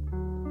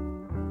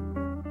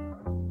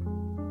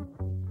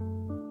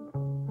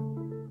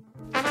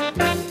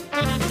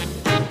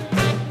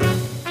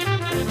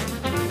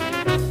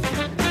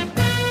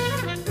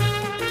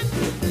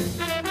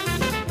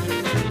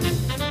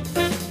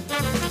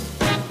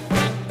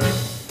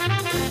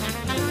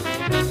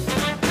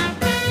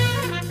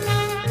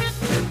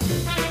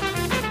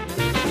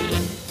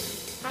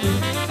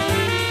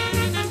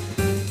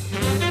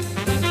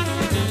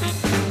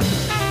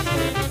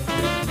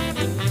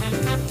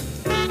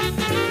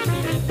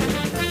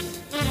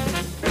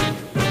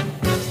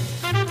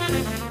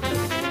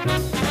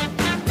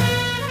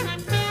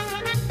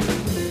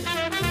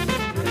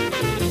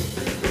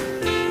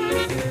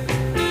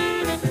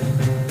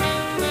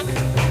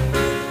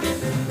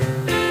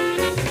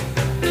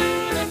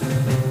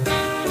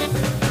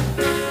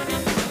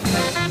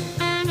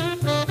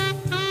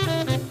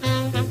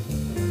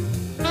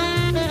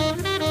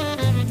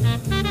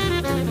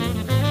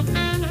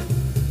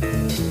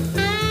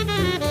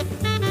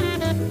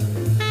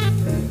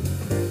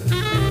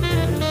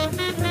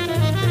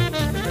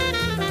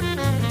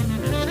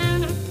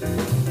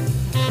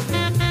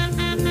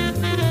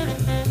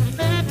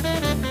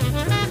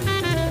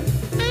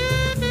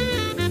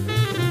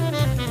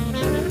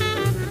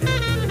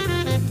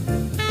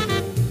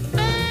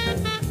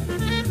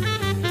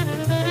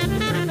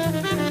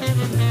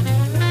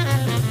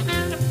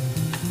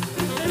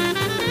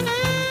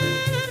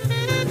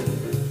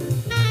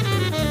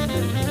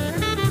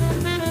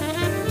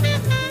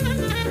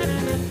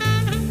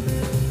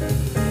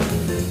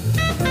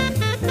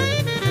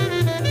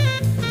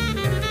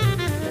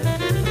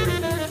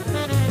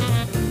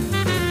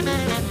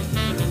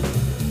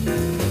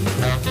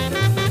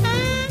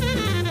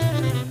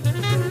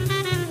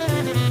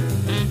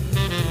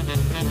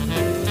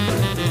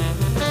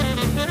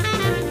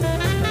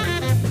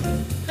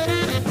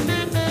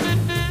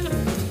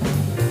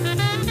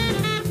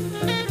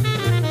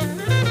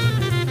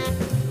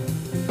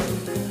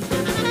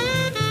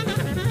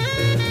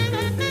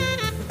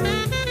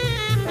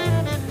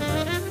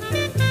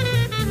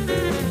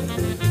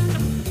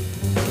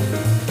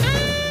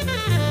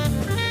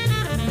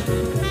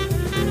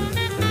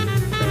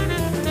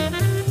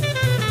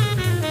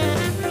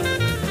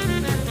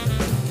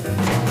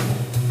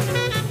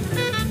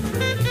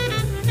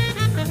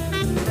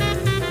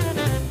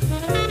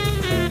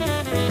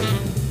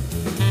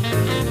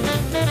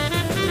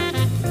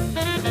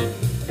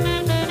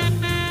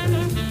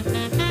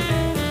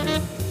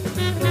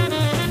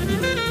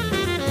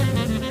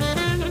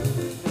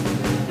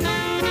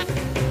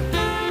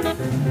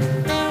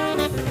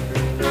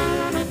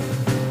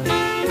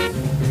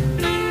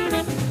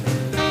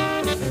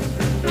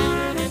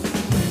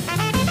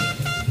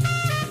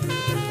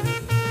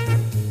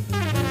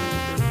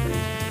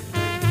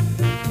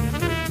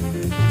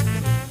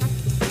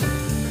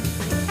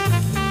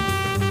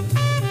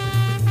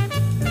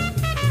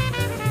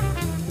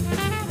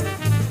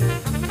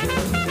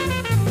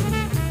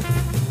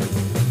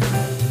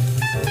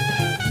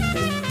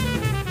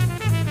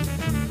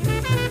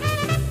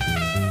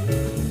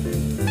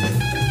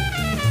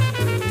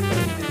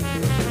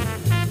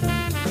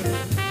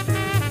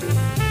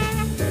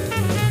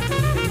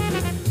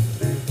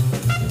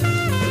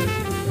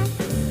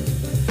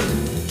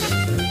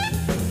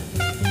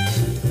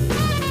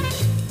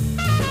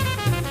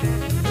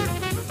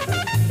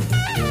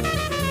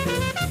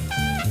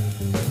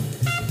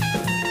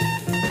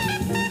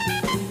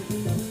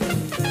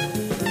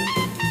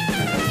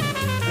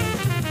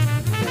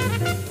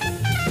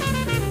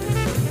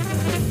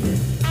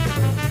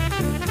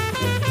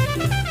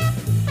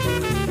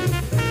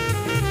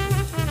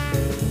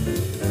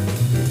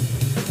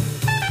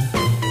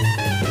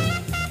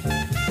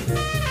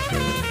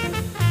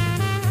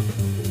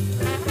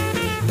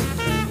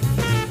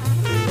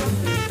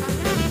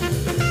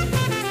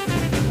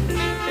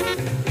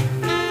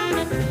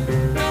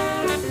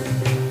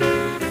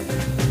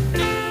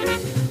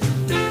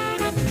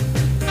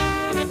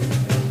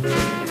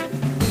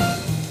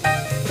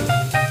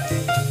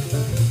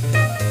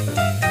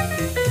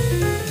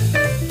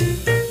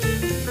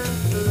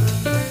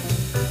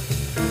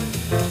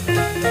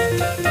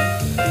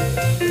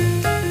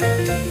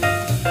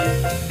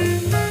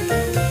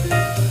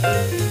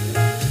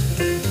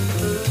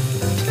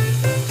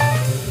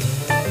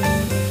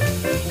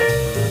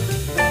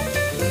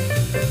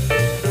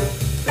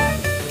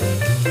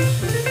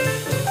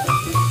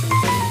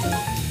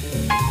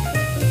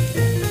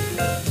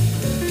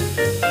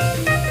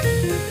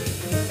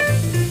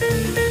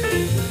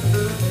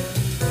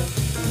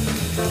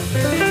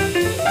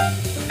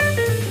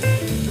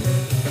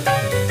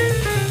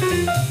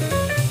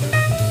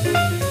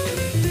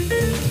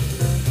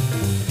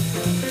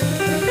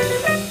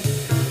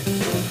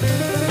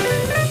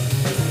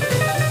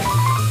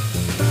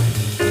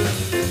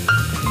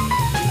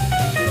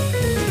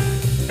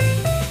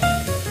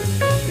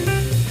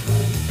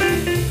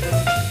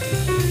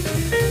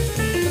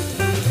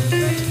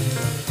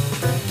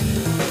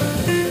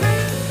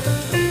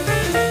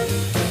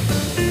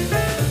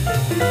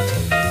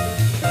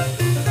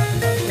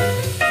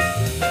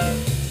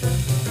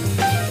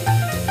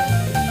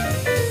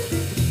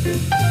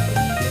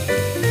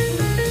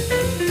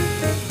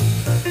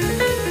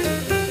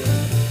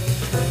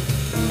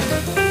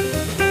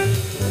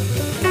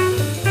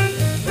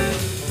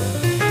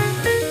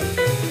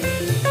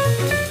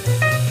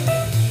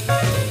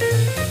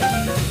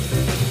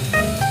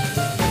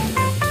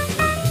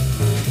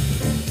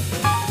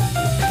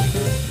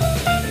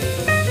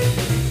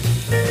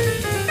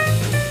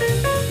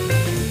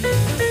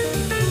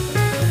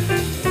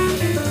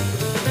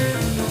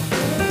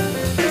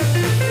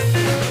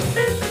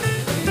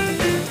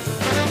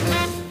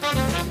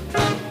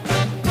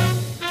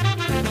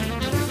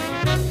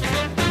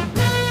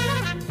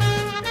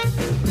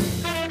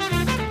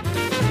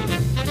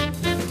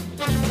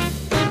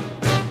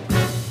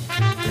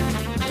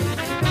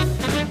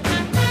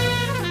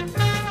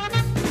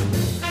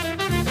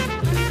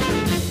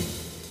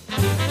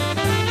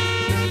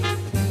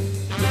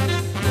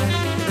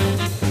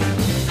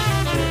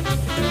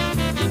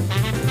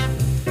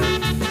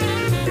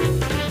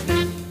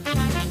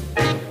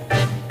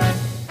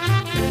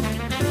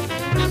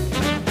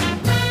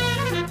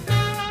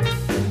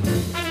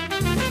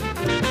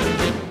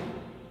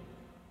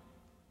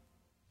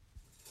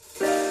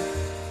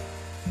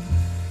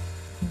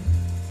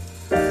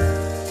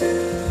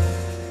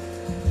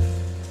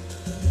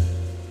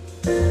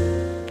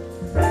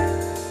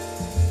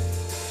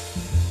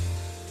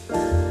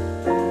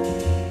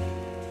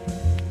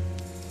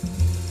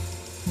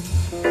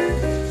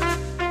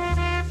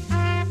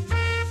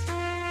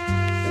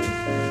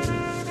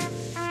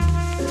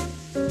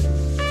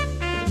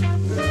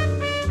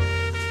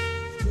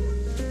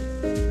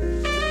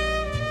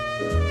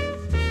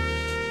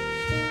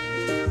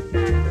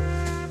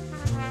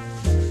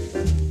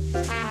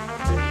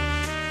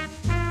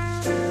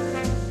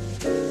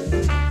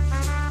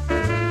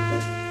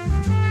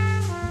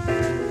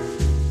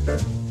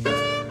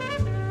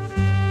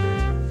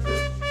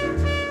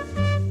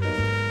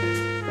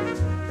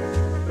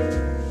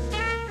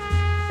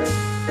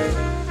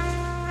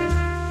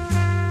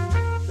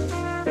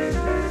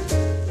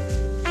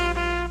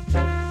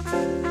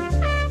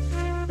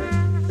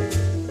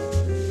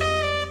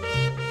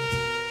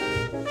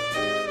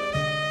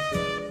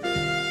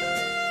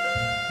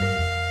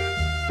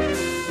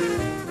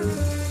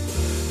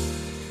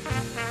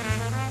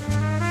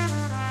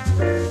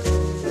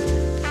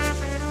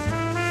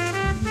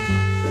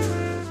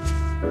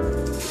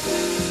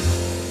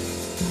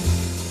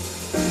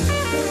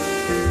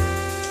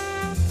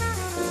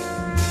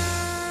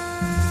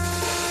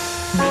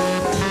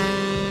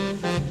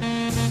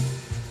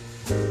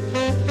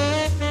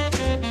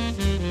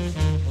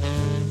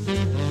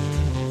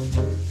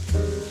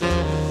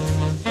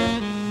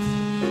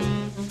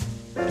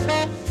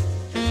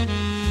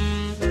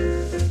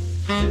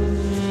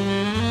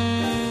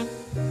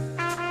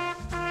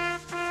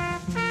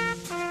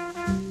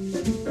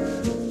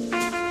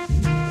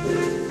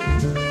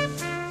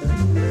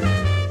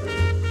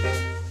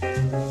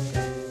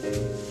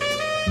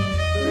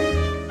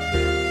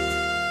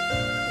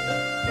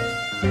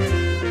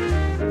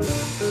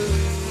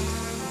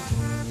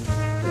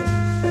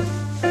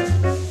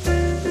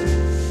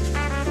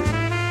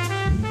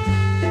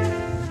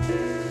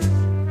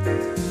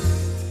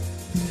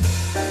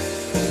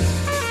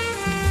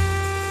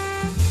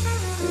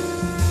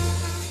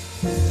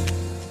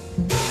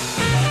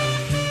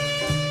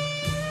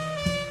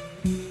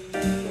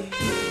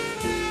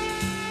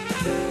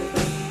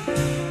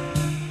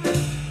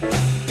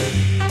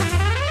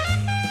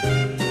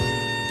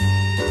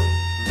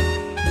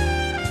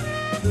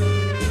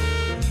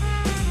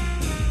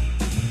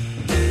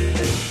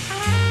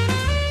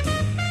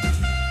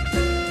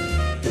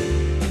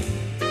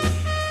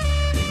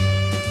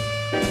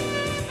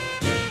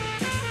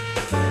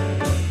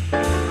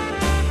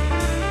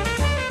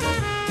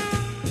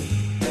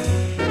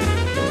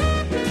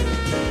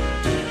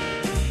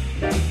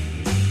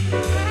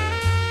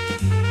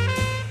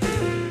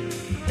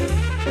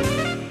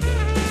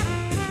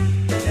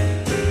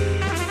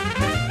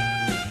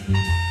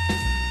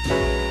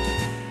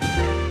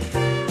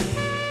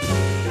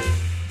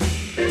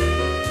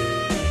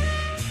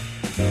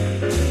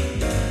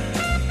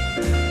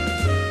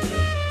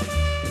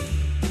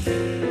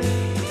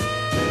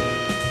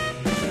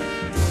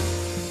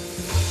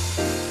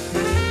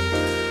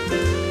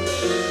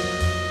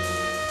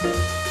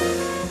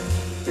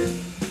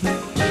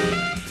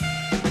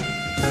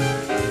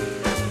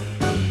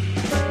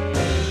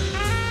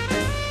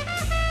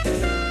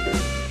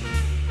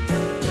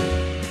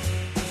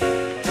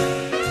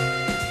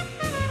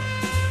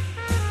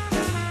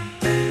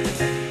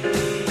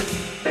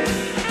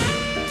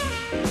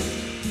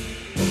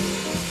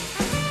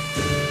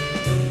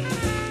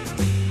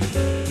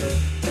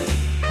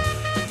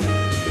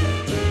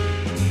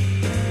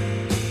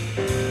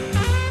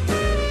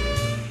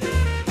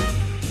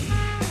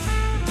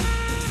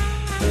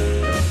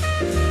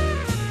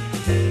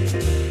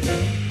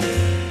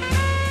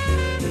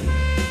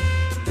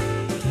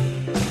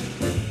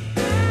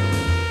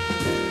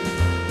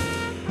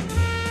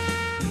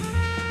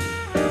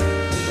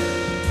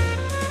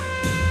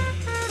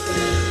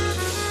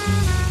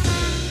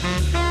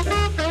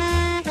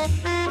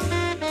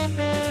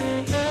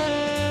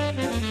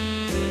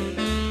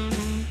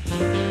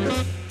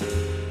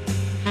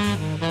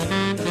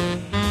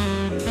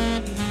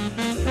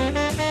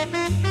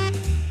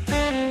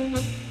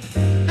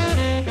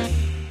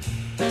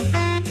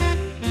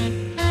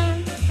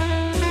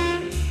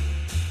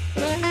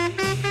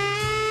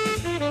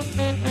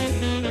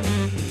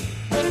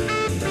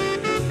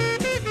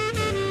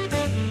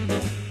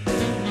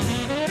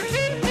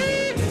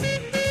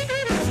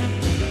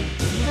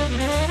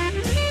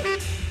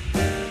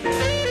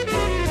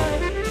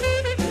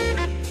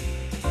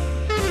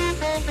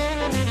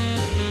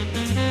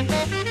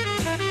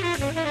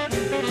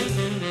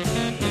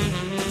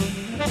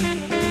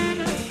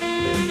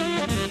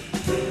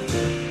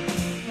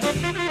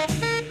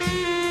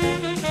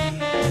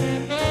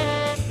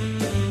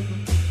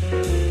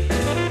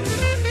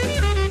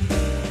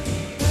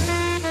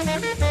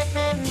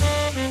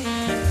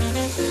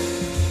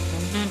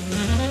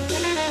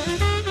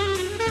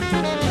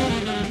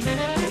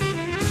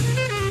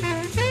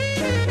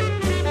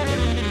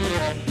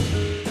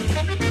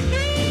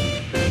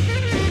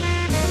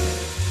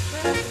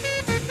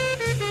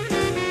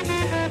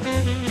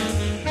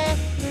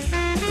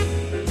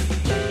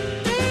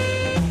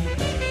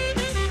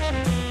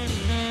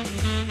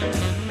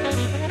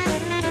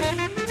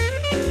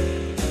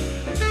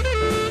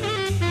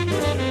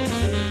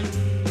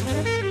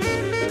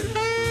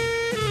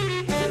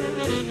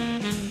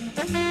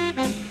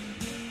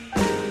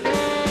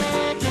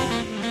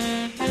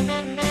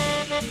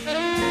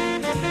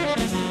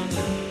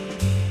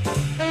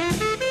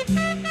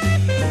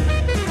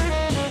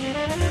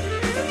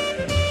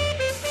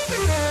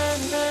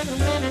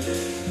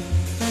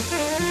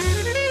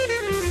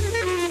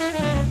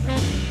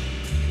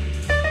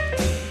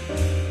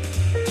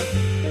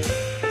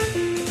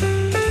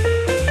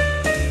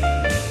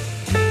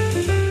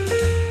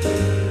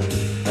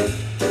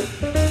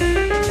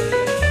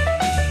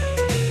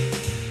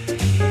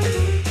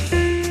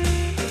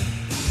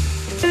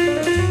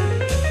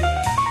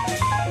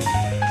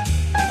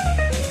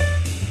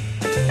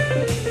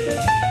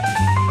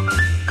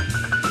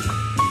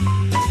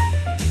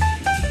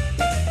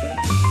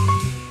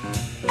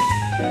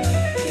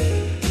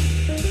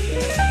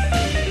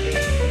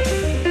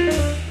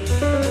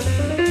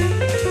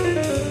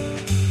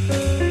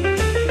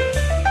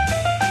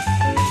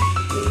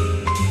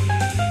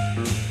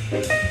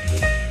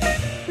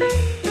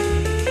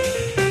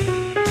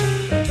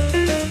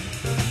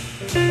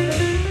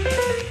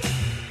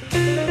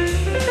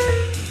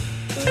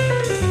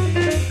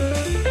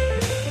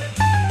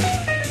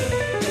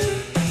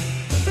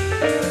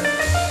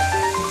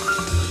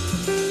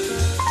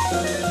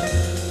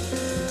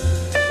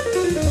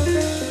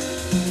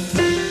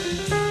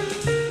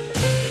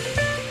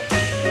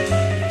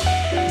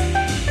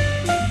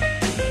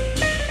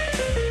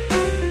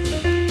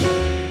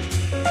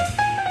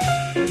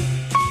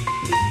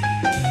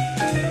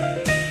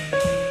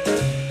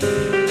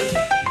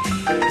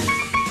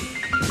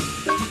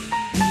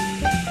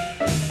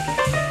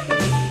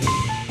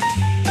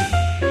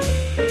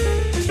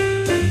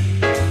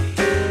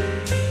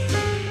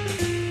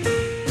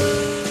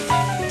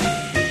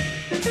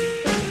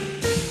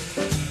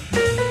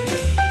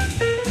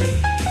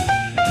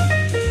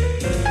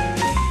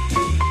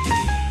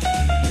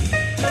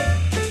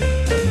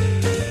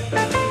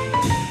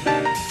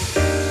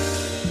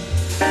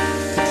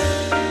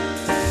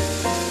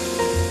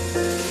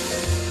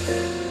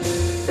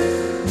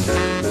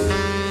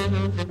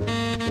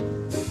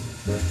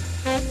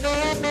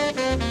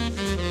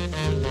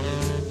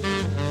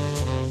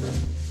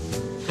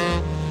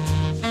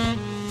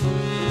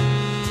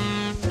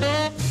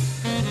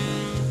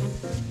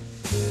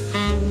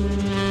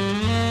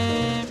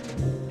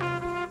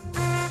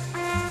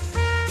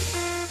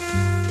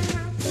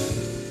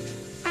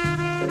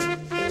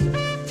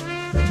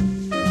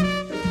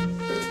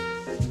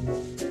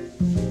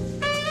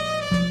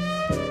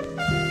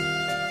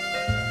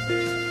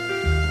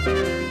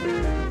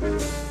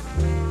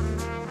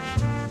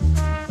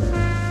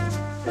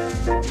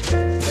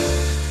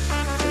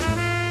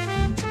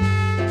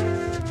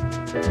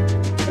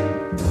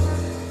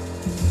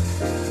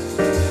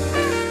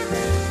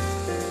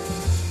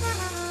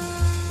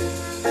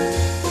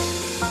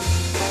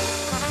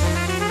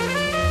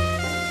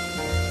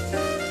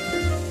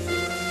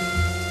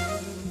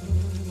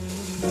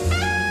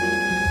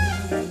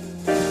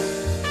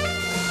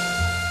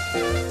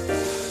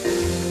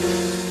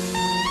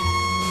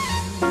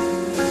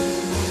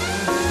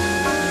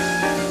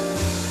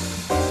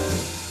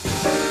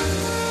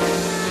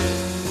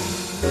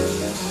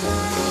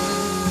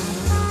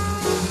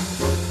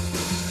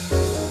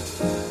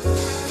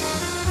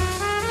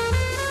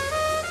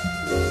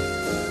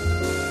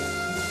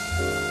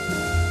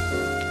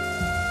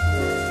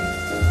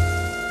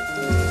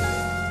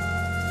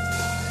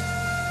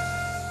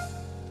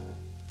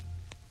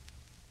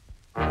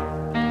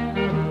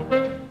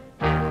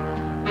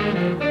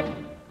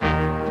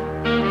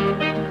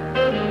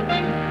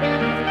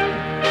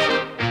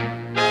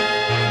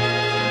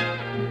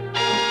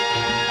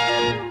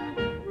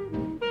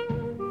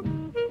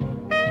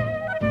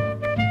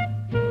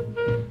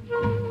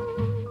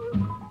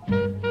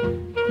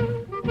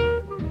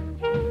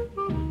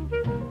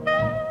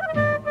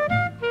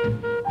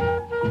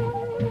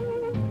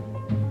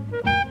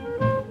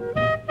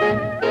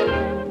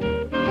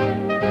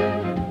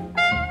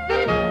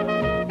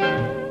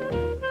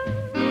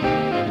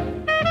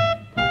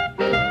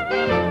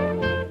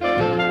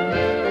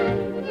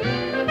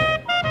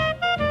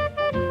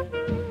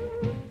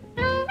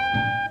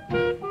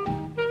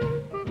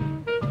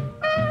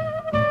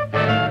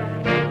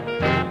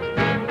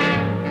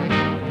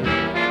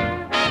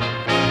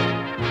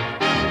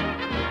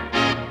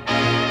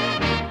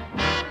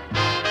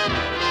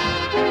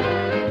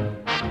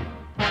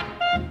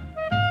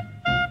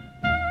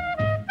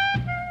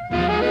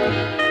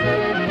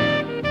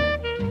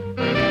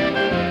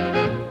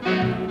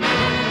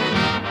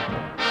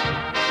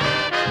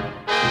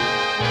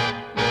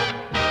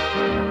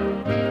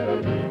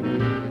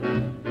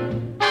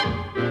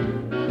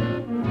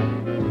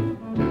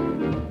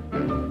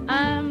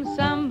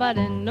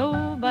 Somebody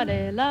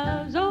nobody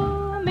loves,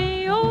 oh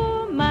me,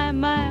 oh my,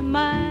 my,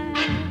 my.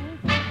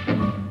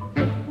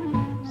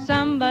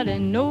 Somebody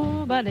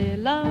nobody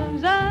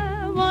loves,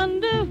 I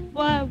wonder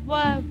why,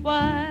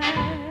 why.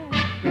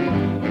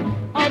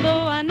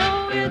 Although I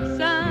know it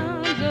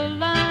sounds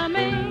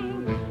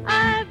alarming,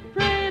 I've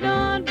prayed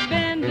on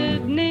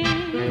bended knee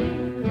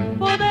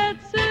for that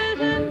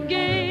certain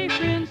gay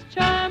Prince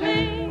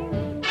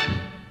Charming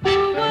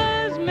who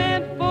was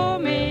meant for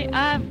me.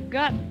 I've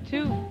got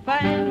to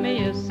find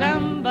me a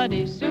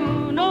somebody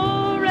soon,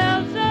 or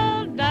else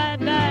I'll die,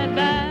 die,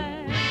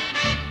 die.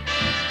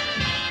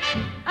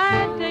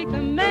 I'd take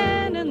the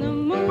man in the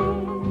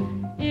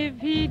moon if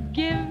he'd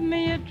give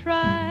me a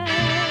try.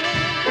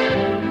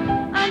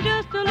 I'm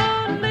just a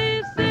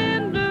lonely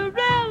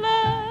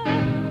Cinderella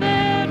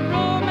that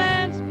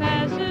romance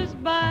passes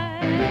by.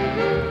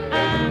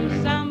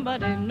 I'm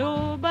somebody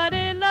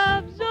nobody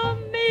loves, oh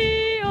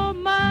me, oh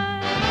my.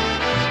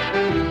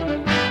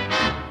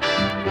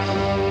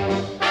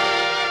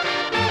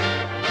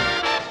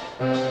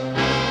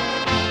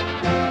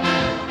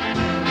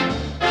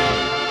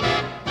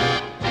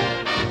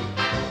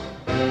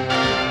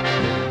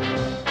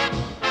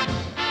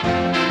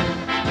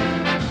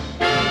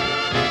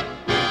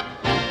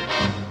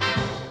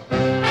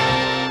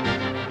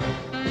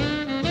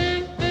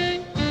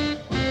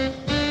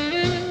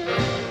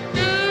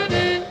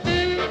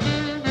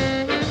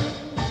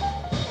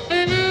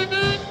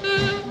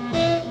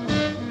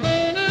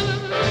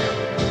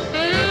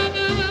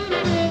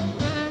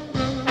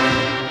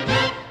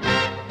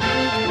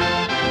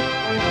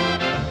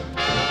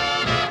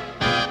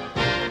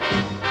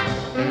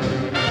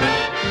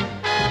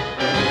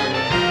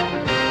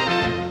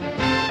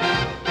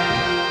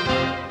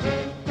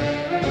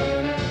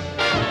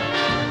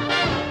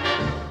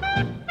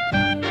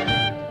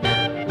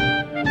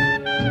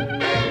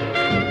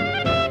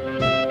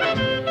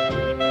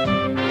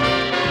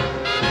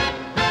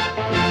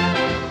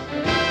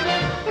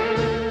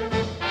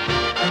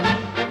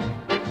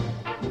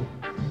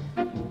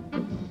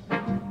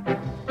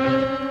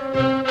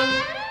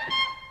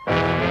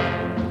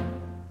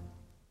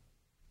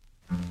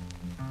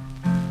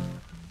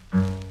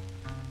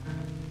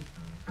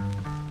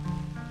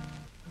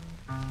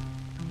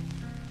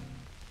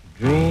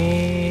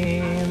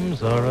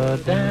 Dreams are a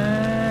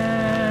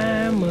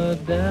dime a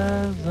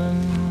dozen,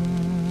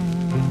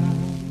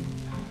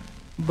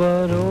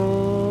 but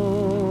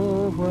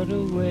oh, what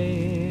a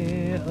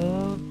way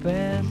of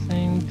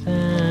passing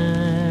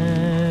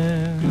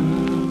time.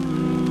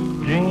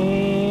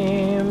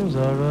 Dreams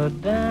are a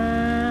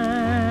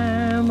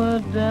dime a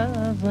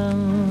dozen,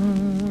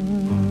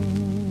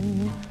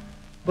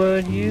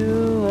 but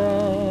you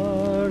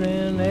are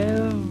in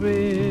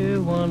every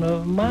one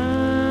of mine.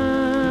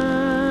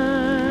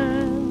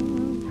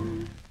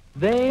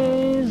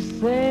 They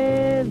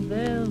say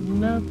there's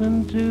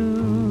nothing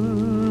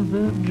to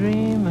the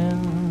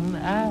dreaming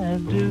I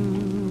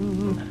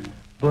do,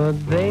 but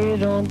they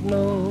don't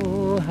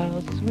know how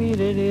sweet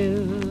it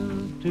is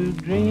to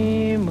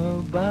dream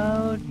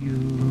about you.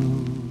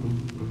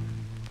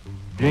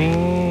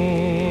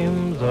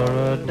 Dreams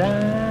are a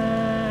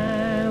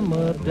dime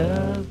a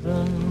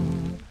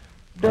dozen,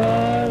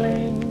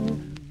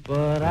 darling,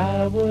 but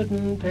I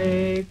wouldn't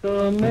take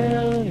a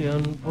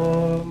million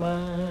for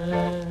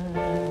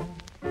mine.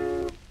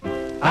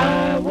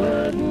 I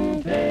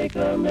wouldn't take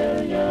a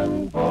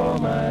million for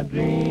my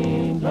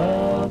dreams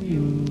of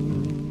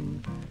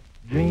you.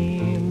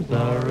 Dreams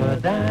are a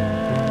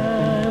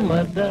dime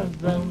a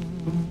dozen,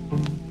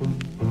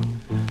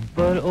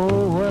 but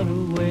oh, what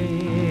a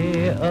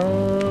way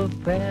of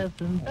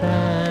passing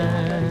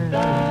time.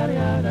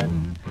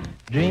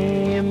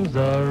 Dreams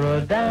are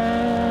a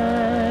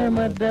dime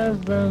a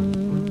dozen,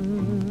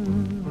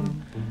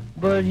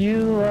 but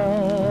you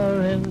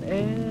are in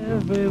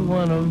every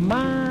one of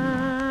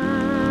mine.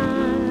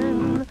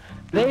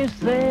 They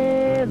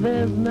say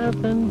there's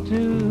nothing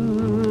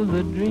to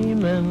the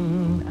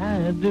dreaming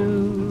I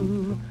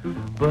do,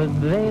 but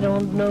they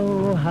don't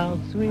know how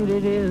sweet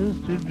it is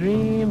to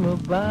dream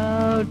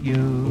about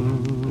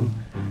you.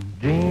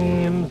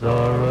 Dreams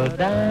are a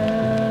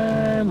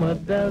dime a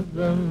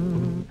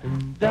dozen,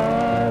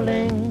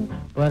 darling,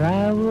 but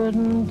I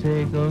wouldn't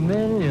take a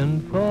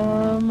million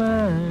for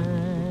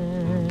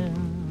mine.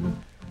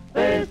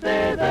 They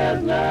say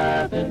there's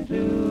nothing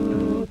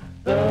to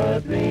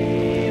the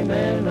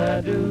dreaming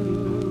I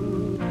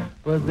do,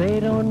 but they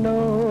don't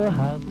know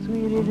how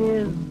sweet it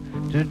is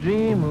to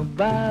dream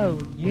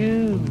about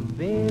you,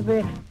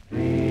 baby.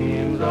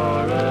 Dreams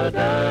are a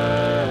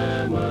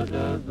dime a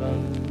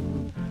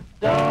dozen,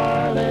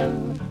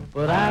 darling,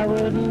 but I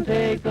wouldn't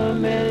take a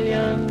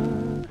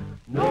million.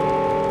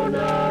 No,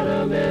 not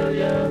a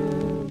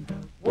million.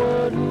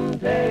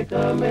 Wouldn't take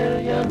a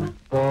million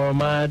for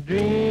my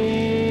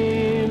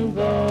dreams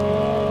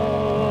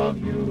of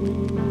you.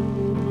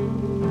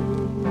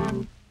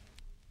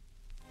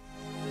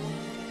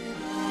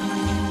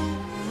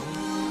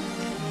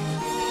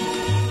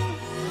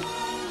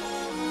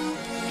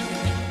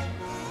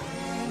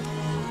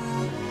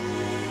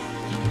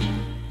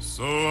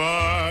 So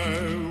I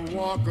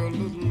talk a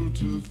little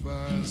too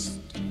fast,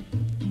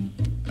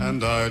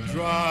 and I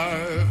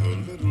drive a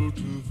little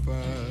too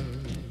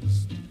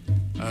fast,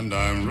 and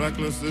I'm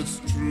reckless, it's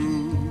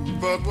true,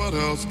 but what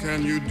else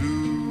can you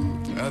do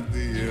at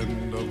the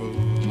end of a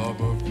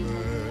love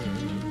affair?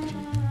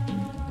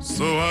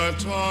 So I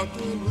talk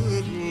a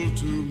little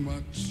too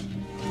much,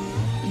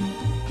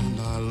 and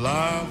I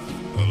laugh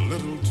a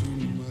little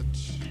too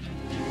much,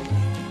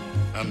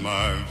 and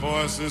my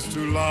voice is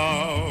too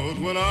loud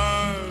when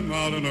I'm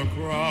out in a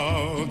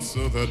crowd,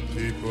 so that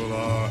people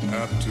are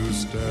apt to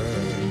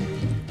stare.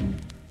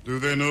 Do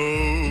they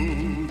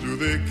know, do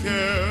they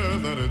care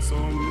that it's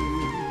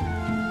only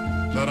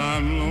that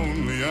I'm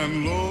lonely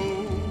and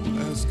low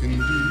as can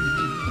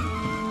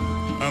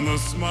be, and the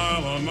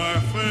smile on my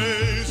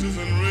face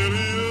isn't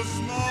really a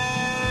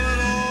smile at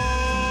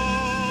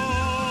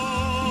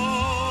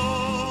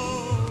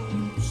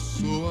all?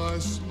 So I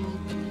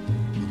smoke a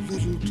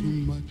little too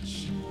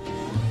much,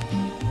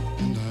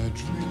 and I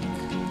drink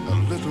a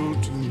little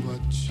too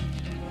much,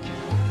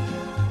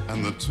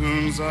 and the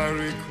tunes I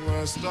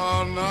request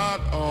are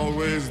not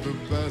always the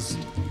best,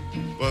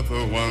 but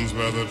the ones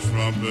where the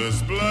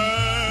trumpets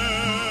blast.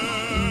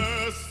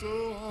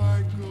 So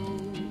I go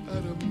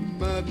at a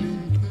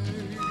maddening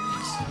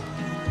pace,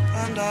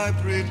 and I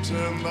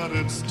pretend that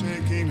it's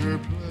taking her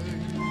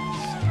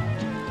place.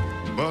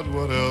 But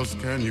what else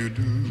can you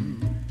do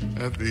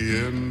at the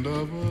end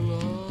of a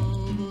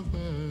love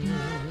affair?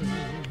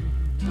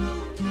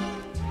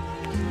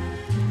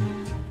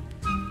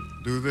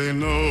 Do they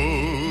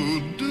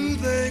know, do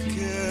they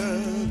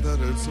care that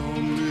it's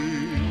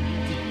only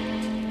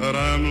that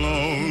I'm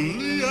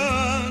lonely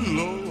and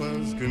low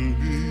as can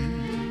be,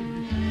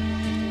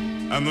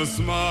 and the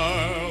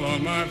smile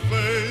on my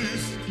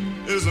face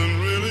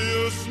isn't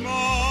really a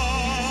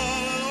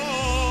smile at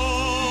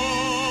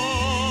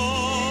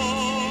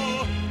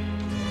all?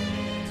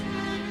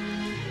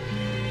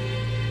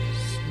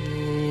 So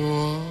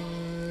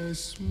I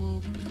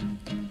smoke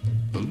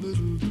a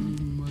little too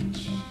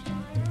much,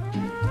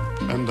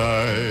 and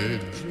I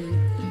drink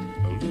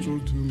a little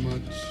too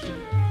much,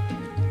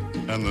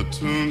 and the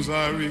tunes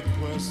I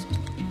request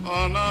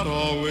are not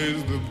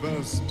always the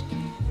best,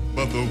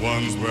 but the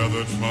ones where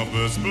the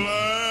trumpets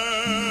blast.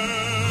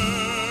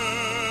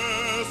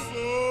 So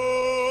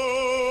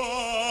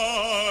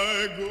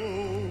I go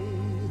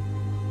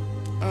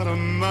at a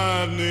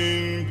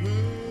maddening pace,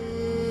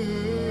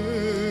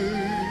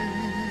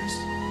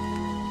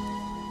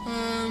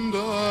 and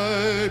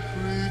I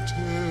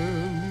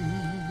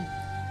pretend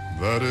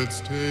that it's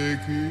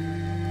taking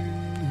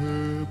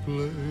her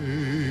place.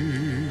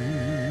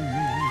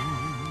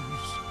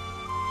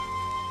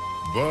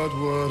 But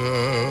what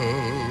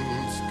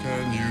else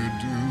can you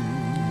do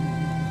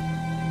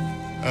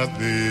at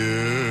the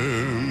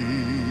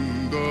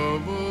end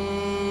of a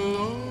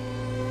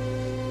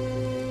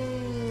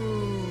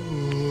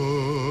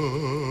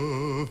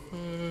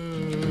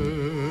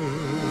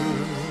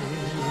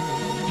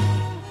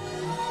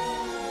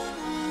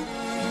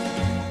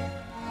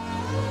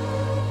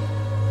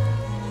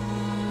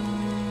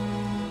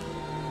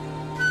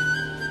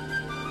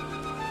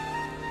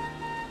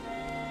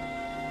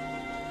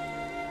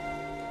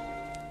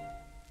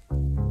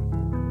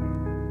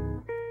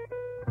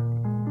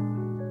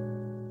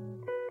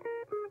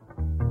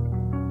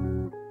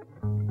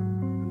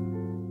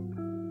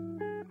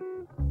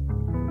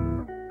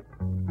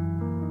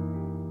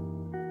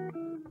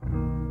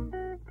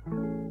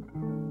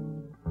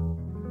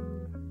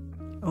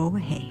Oh,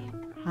 hey.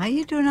 How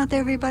you doing out there,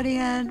 everybody?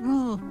 At,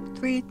 well,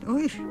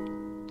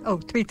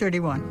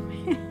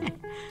 3:31.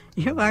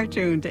 You are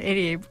tuned to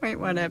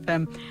 88.1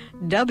 FM,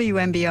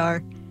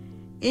 WMBR,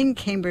 in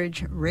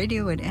Cambridge,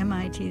 radio at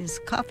MIT's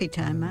Coffee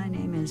Time. My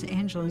name is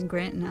Angeline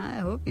Grant, and I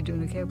hope you're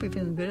doing okay. I hope you're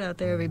feeling good out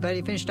there,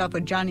 everybody. Finished off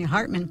with Johnny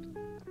Hartman,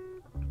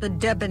 the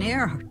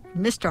debonair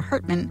Mr.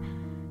 Hartman,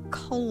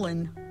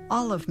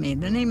 All of Me,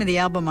 the name of the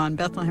album on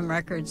Bethlehem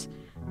Records.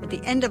 At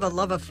the End of a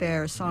Love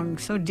Affair, a song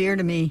so dear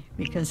to me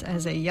because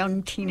as a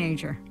young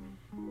teenager,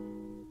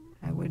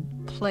 I would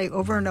play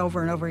over and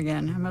over and over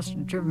again. I must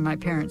have driven my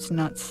parents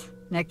nuts.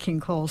 Nat King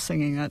Cole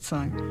singing that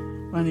song.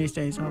 One of these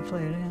days I'll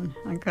play it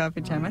on Coffee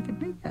Time. I think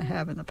maybe I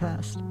have in the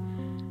past.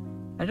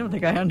 I don't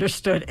think I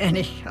understood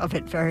any of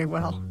it very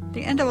well.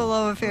 The End of a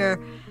Love Affair,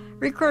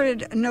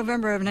 recorded in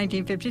November of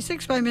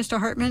 1956 by Mr.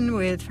 Hartman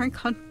with Frank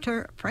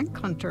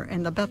Hunter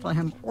and the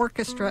Bethlehem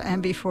Orchestra,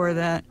 and before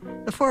that,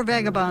 The Four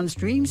Vagabonds,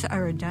 Dreams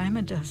Are a Dime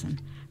a Dozen.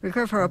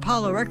 Recorded for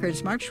Apollo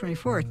Records, March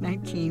 24th,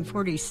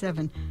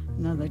 1947.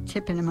 Another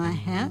tip in my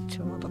hat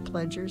to all the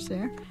pledgers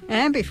there.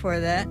 And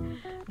before that,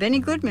 Benny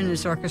Goodman and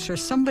his orchestra,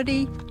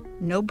 Somebody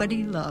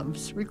Nobody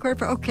Loves. Recorded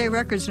for OK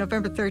Records,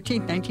 November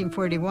 13th,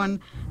 1941.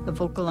 The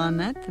vocal on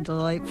that, the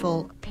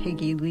delightful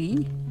Peggy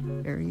Lee,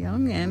 very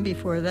young. And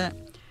before that,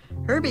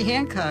 Herbie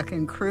Hancock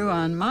and crew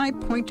on My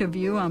Point of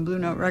View on Blue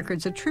Note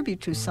Records, a tribute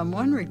to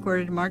someone,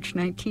 recorded March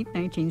 19,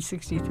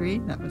 1963.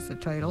 That was the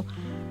title.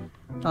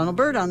 Donald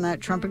Byrd on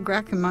that, trumpet,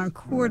 Gracchus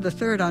Moncourt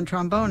III on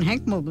trombone,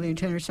 Hank Mobley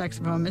tenor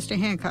saxophone, Mr.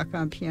 Hancock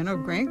on piano,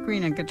 Grant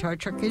Green on guitar,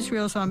 Chuck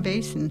Israels on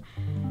bass, and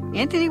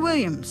Anthony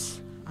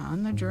Williams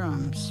on the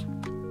drums.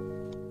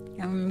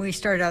 And we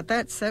start out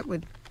that set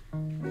with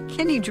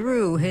Kenny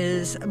Drew,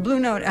 his Blue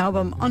Note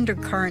album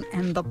Undercurrent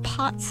and the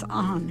Pots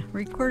On,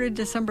 recorded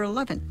December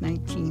 11th,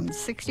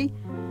 1960.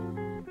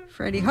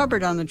 Freddie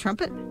Hubbard on the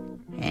trumpet,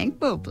 Hank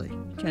Mobley,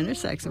 tenor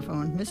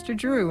saxophone, Mr.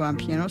 Drew on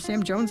piano,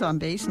 Sam Jones on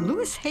bass, and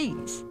Louis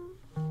Hayes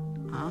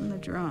on the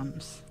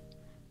drums.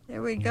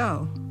 There we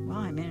go. Well,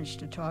 I managed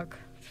to talk.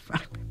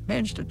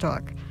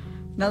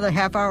 Another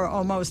half hour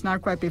almost,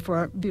 not quite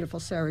before beautiful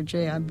Sarah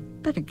J. I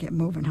better get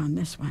moving on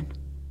this one.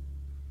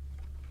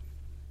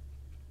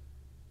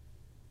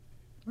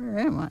 Where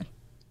am I?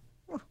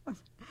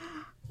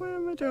 What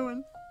am I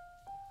doing?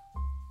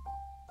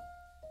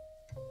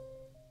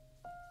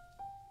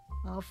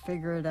 I'll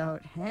figure it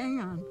out.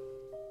 Hang on.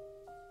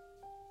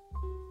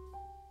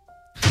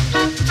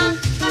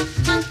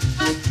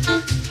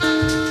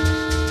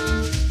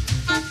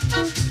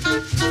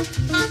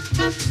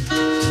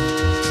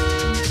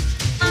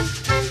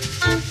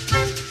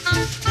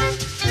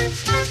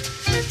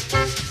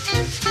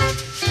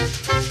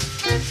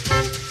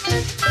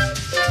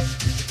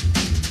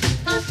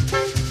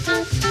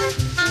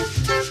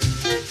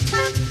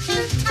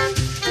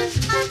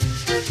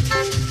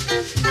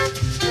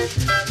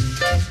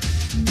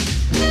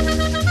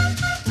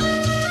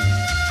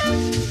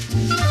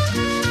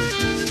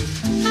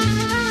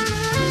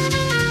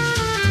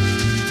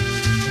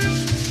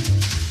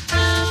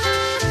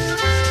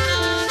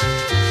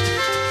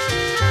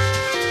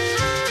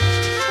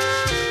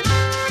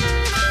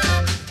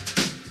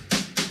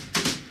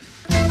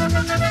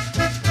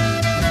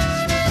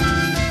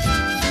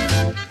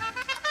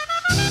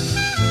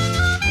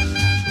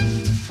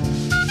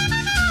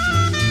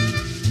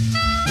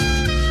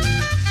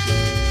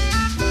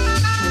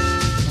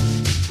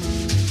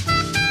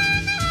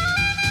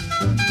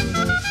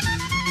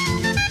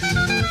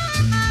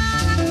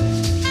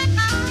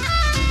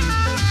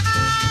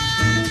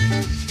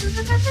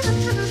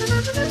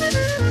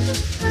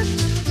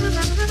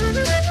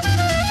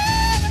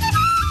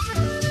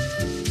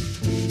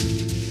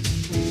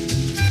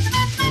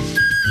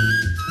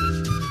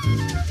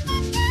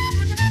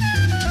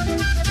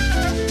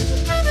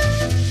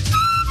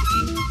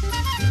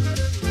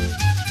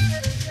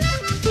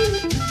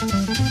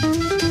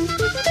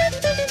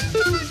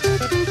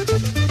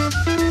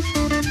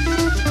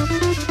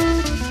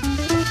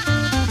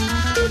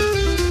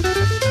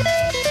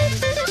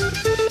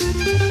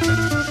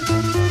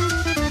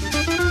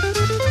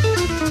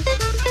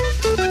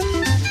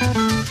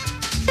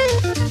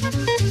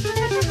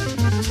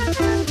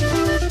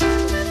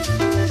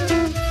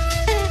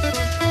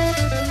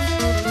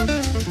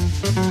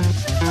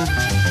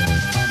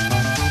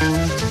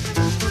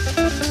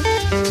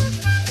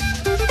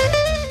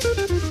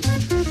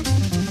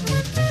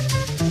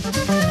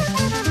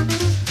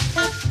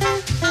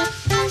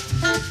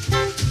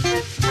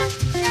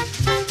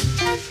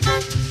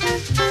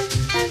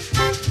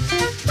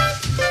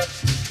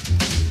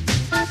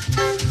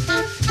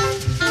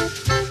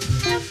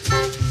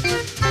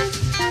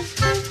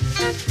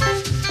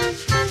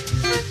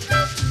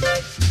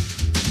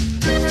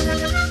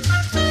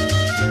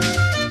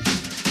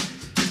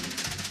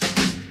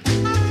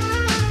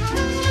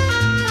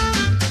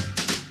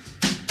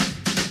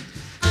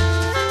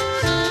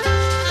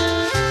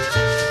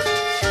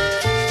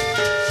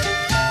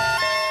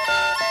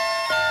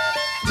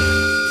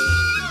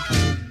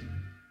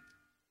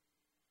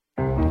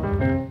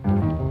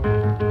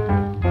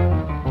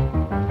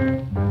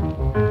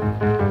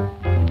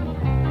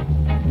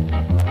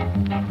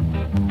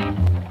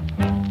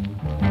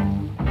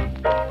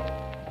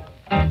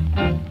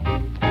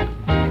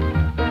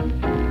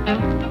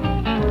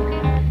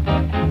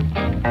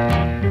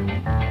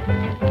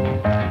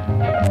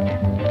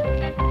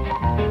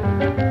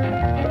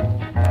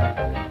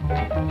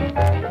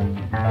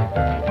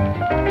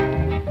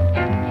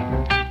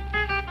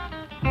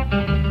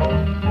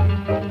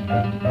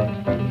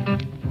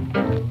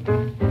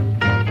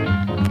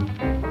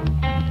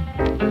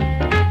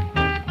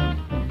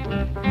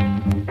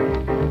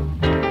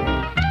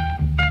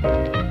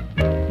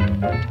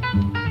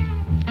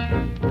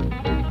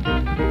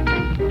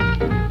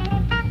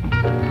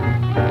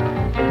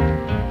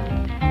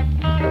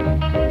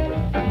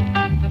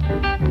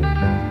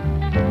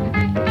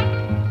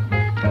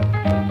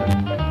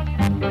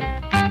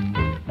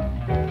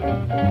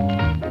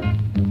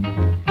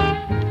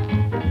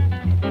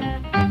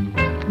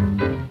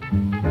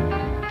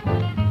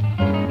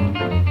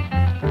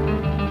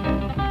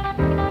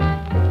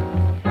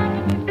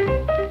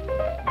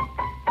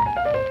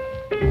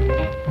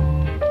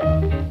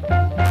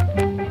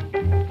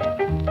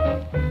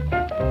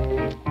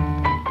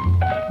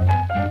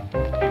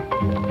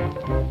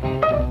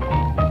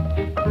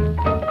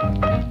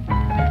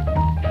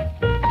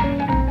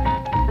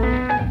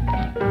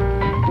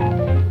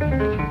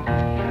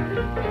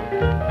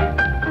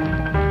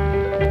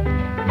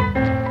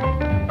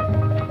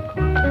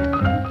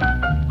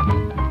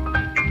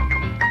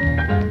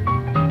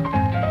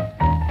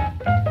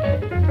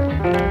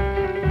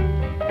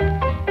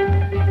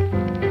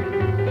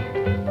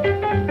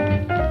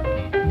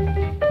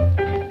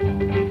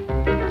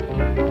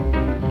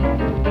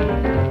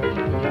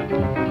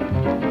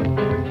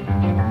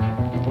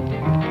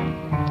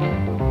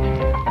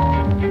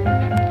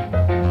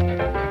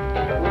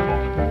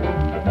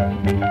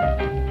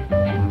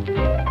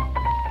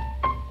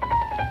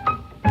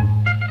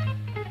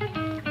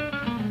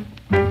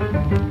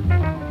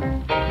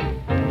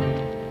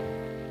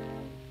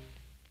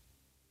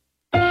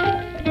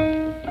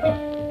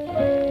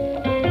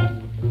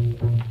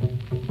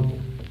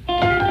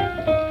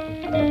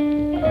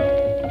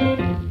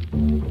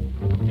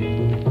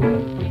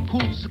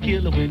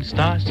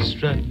 starts to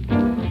strut.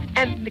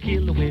 And the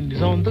killer when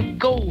he's on the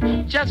go,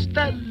 just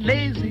a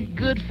lazy,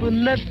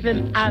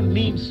 good-for-nothing, I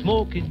mean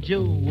Smokey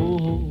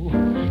Joe.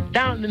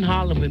 Down in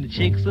Harlem when the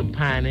chicks are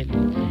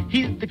pining,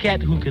 he's the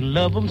cat who can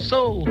love 'em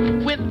so.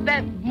 When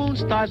that moon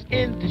starts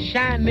into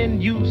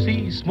shining, you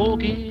see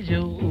Smokey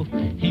Joe.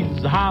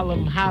 He's a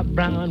Harlem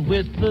highbrow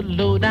with the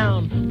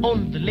lowdown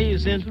on the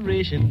latest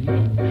inspiration.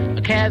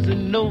 A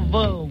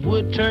Casanova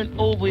would turn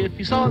over if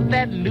he saw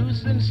that new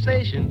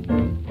sensation.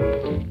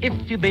 If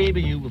your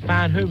baby you will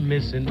find her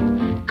missing,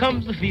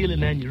 comes the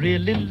feeling and you're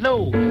really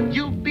low,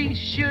 you'll be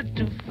sure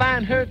to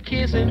find her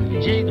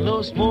kissing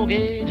Gigolo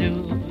Smokey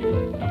Joe.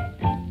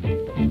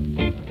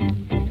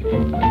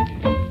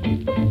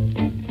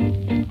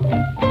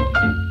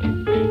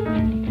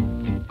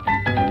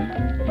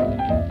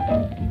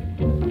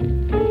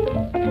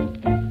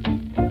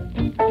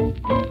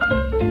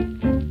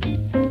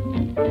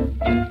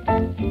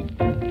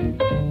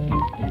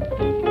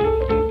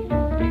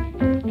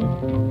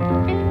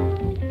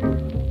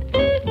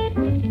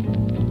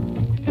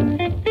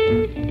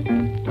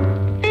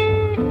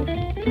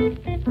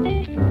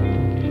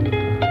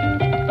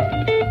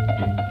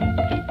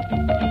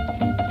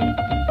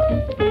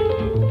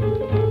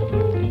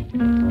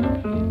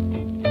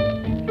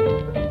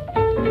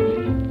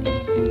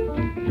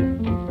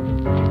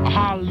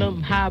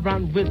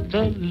 With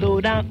the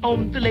lowdown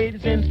on the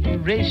latest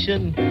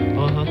inspiration,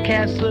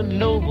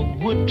 Casanova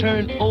would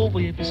turn over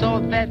if he saw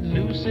that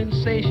new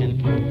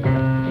sensation.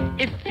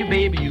 If your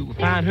baby you will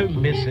find her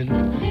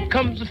missing,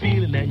 comes a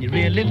feeling and you're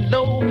really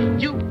low,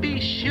 you'll be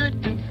sure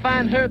to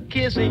find her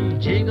kissing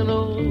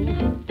Gigolo,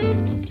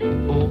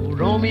 oh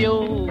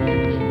Romeo,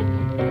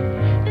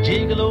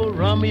 Gigolo,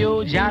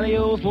 Romeo, jolly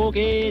old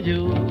Smokey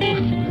Joe.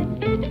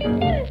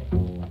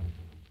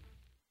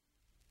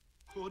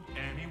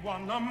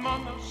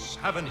 Among us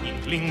have an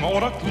inkling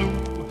or a clue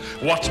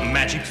what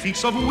magic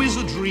feats of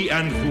wizardry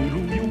and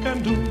voodoo you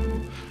can do,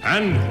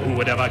 and who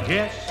would ever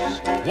guess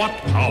what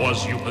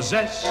powers you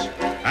possess,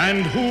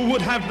 and who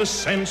would have the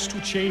sense to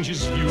change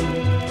his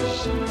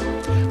views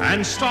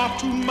and start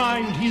to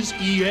mind his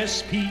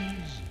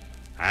ESPs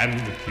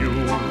and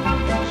cues.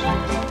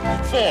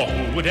 For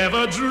who would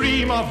ever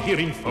dream of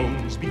hearing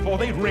phones before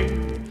they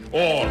ring,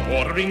 or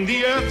ordering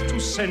the earth to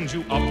send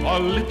you up a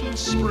little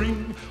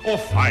spring, or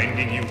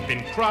finding you've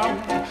been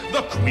crowned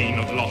the queen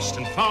of lost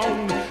and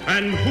found,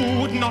 and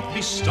who would not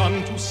be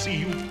stunned to see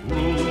you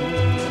through?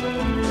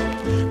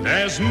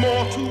 There's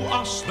more to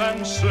us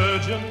than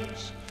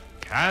surgeons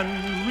can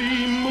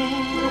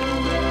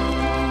remove,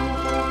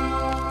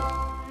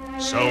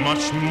 so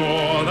much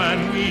more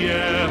than we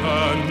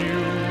ever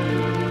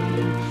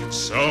knew,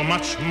 so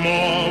much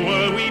more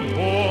were we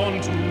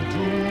born to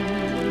do.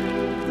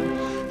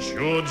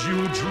 Should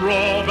you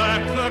draw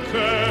back the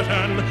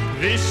curtain,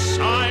 this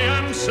I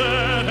am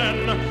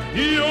certain,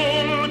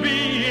 you'll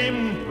be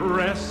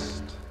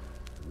impressed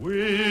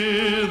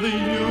with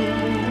you.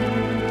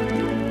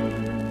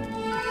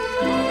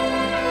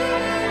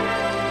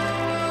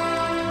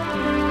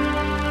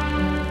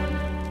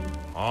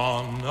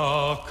 On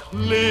a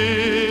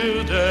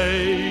clear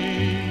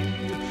day,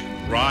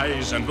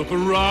 rise and look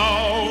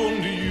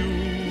around you,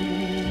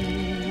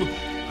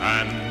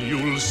 and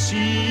you'll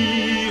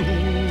see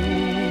who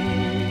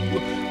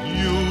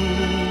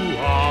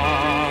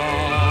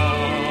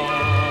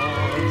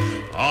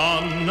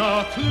on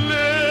a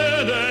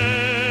clear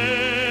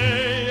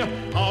day,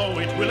 how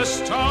it will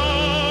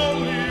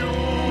astound you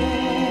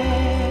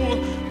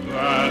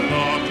that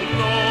the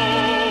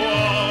glow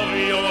of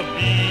your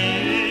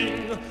being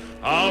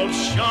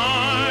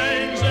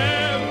outshines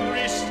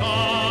every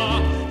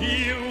star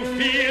you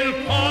feel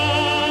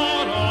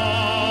part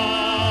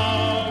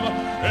of,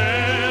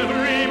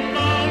 every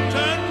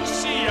mountain,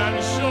 sea and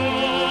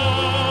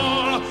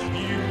shore.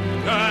 You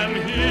can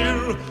hear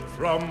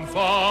from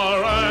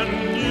far and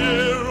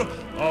near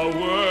a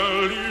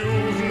world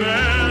you've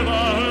never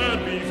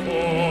heard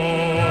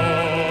before.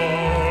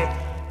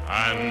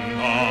 And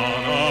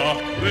on a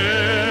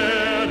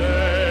clear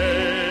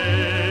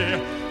day,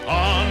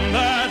 on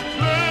that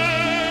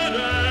clear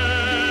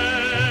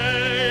day,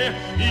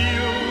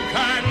 you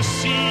can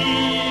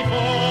see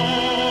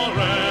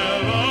forever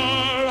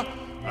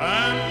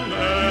and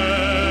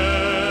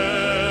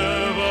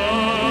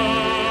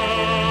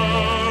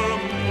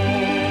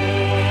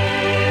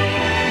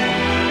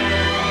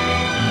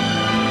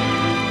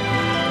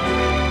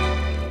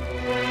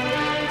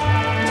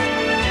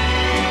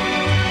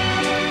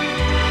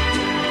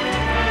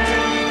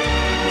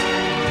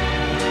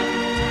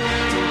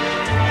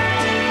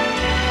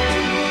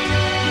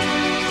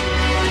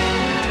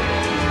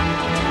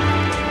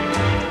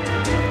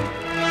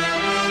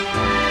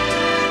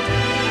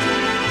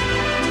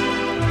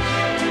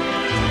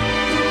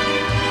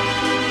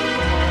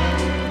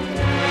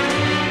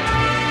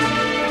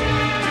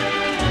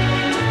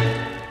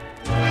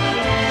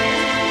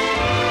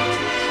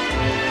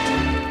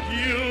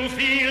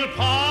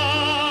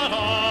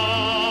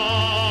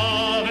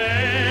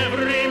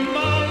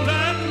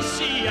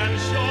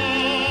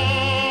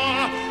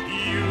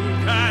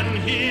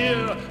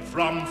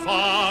from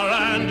far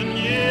and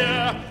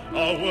near,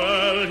 a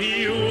world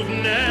you've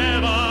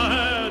never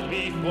heard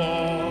before.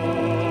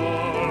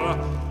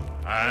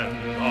 And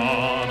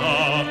on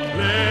a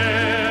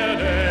clear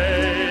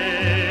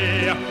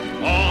day,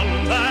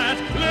 on that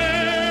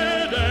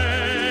clear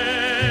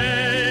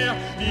day,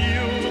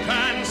 you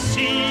can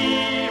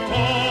see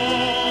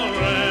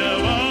forever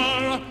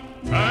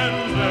and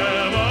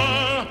ever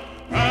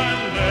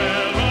and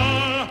ever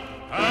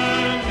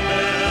and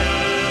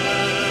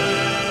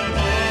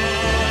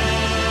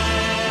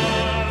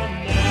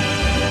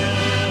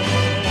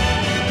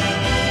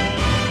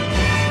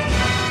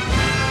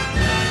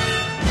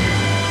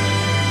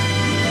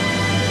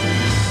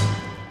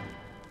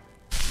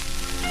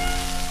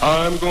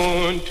I'm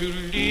going to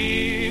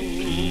live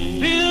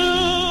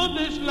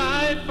this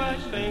life I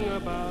sing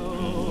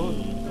about,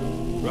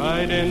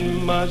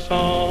 writing my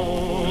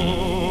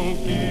song.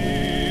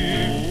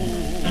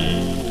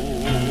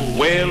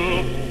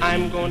 Well,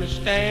 I'm going to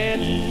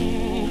stand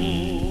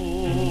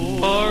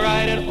for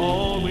right and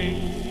always,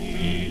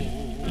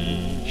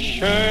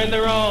 shun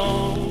the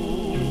wrong.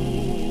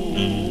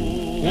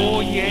 Oh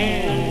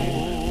yeah.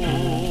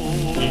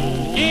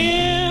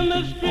 In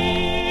the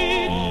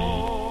street,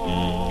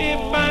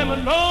 if I'm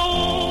alone,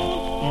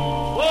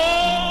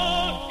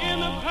 oh, in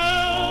the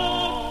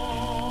crowd,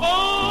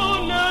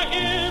 oh, now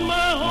in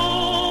my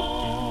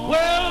home,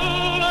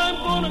 well, I'm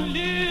gonna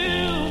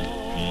live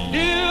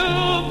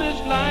this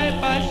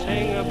life I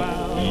sing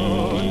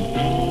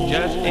about,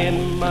 just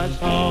in my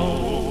song,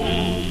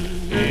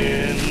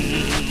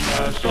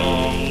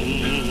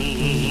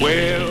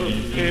 well,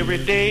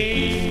 every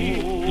day,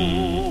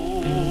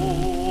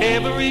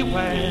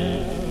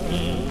 everywhere,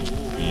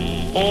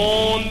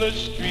 on the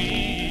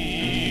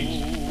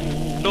streets,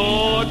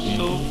 Lord,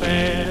 so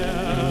fair.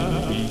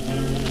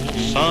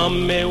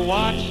 Some may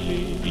watch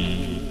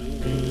me,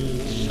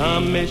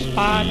 some may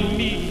spot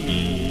me,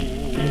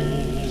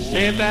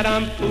 say that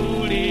I'm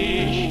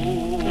foolish,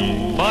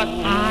 but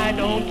I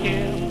don't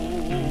care.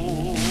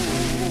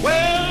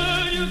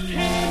 Well, you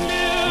can't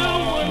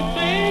live one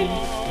thing,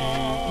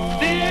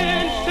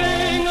 then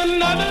sing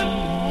another.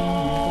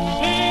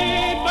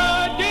 Say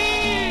by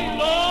day,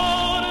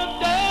 Lord, the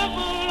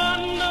devil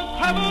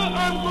undercover,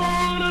 I'm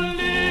gonna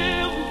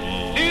live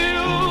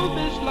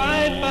this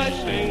life I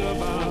sing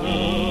about,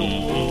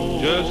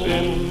 just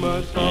in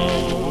my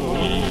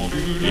song,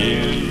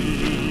 in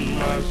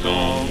my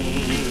song.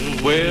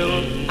 Well,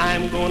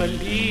 I'm gonna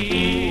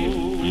live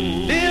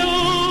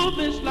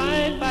this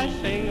life I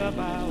sing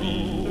about,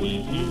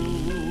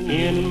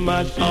 in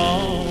my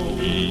song.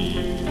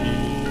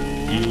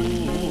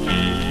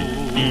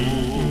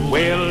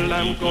 Well,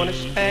 I'm gonna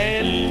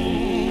stand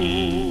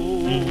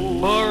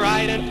for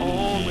right and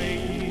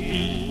always,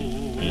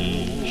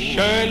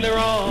 shun the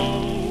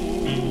wrong.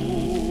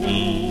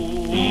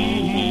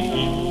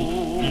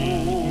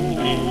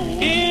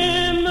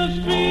 In the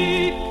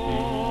street,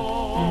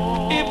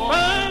 if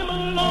I'm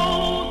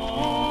alone,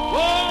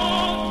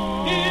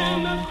 oh,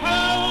 in the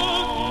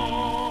crowd,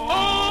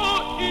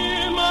 oh,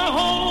 in my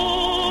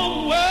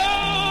home,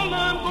 well,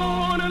 I'm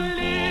gonna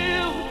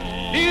live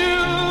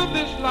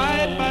this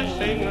life I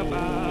sing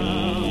about,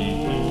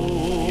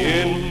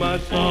 in my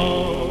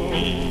song,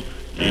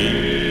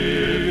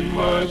 in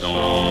my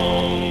song.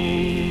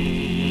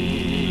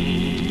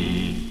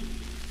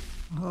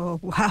 Oh,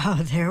 wow,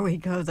 there we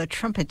go. The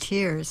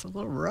Trumpeteers, a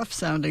little rough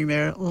sounding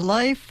there.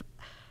 Live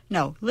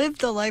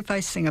the life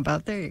I sing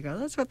about. There you go.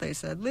 That's what they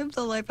said. Live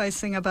the life I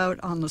sing about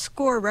on the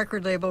Score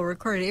record label,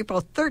 recorded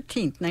April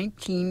 13th,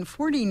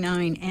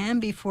 1949. And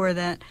before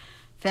that,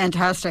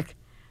 fantastic,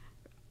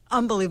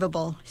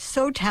 unbelievable,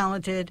 so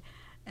talented.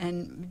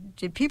 And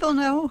did people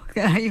know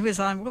he was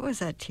on, what was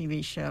that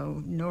TV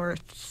show?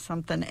 North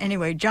something.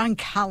 Anyway, John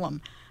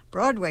Callum,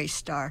 Broadway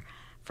star.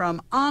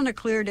 From On a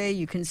Clear Day,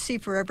 You Can See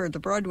Forever, the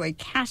Broadway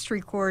cast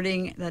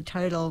recording, that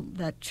title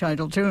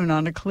tune,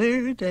 On a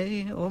Clear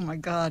Day. Oh, my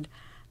God.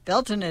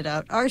 Belting it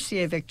out.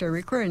 RCA Victor,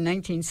 recorded in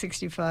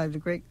 1965, the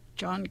great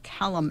John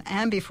Callum.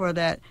 And before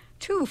that,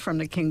 two from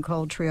the King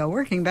Cole Trio,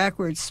 working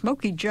backwards,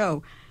 Smokey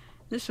Joe.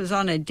 This was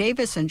on a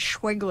Davis and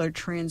Schwegler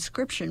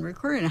transcription,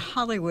 recorded in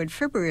Hollywood,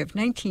 February of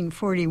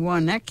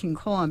 1941. Nat King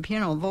Cole on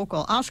piano and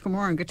vocal, Oscar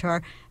Moore on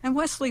guitar, and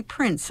Wesley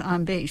Prince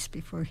on bass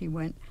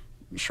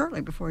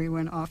shortly before he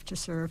went off to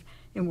serve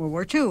in World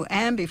War II.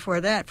 And before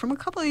that, from a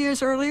couple of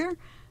years earlier,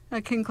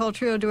 a King Cole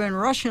Trio doing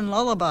Russian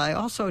Lullaby,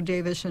 also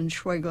Davis and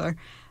Schwegler,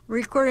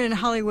 recorded in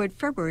Hollywood,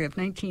 February of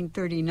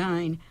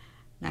 1939.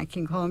 Nat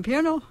King Cole on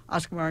piano,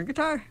 Oscar Moore on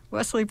guitar,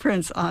 Wesley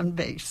Prince on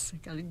bass.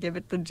 Got to give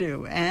it the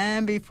due.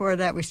 And before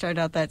that, we started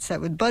out that set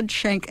with Bud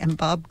Shank and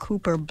Bob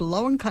Cooper,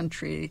 Blowin'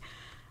 Country.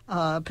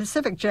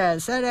 Pacific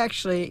Jazz,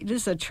 this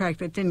is a track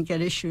that didn't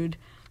get issued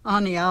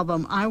on the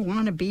album I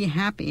Want to Be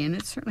Happy, and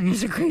it certainly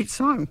is a great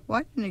song.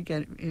 Why didn't it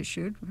get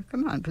issued?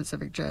 Come on,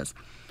 Pacific Jazz.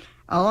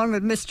 Along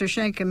with Mr.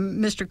 Shank and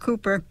Mr.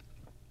 Cooper,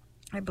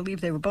 I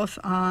believe they were both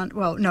on,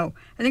 I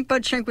think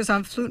Bud Shank was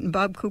on flute and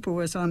Bob Cooper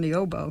was on the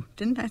oboe.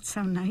 Didn't that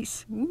sound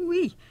nice?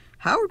 Ooh-wee.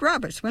 Howard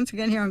Roberts, once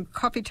again here on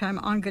Coffee Time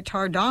on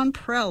guitar, Don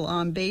Prell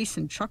on bass,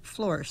 and Chuck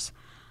Flores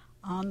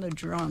on the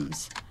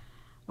drums.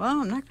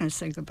 Well, I'm not going to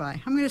say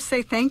goodbye. I'm going to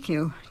say thank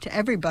you to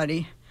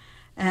everybody.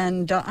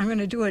 And I'm going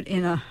to do it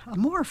in a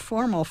more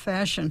formal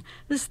fashion.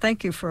 This is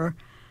thank you for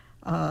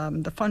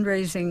the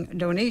fundraising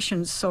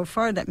donations so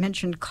far that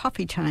mentioned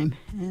Coffee Time.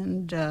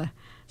 And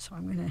so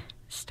I'm going to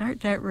start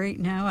that right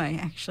now. I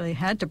actually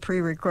had to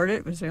pre-record it.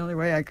 It was the only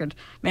way I could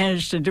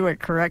manage to do it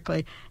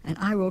correctly. And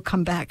I will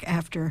come back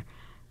after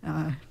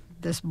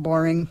this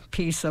boring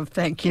piece of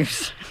thank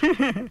yous.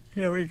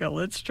 Here we go.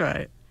 Let's try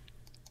it.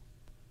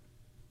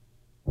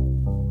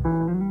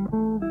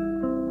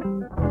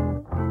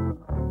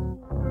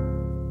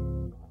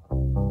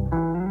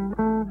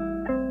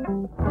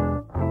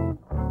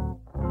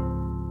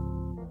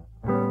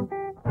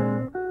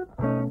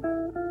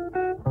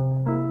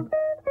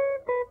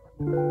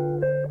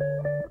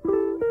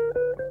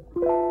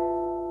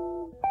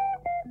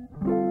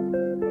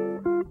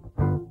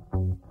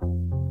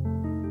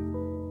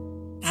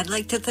 I'd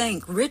like to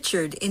thank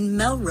Richard in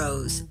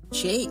Melrose,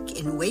 Jake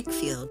in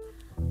Wakefield,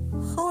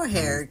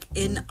 Jorge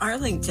in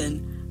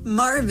Arlington,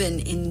 Marvin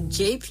in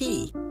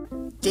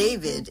JP,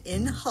 David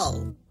in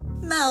Hull,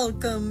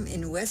 Malcolm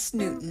in West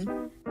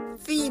Newton,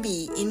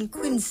 Phoebe in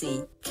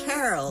Quincy,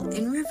 Carol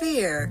in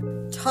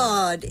Revere,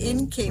 Todd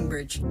in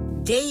Cambridge,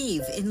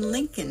 Dave in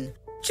Lincoln,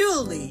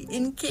 Julie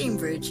in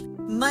Cambridge,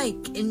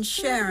 Mike in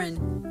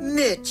Sharon,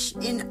 Mitch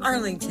in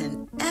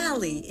Arlington,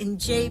 Allie in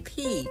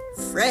JP,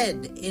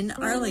 Fred in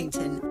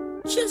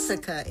Arlington,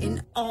 Jessica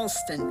in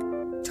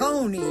Alston,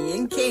 Tony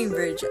in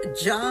Cambridge,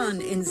 John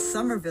in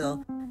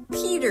Somerville,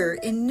 Peter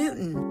in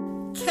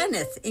Newton,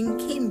 Kenneth in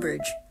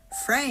Cambridge,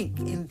 Frank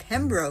in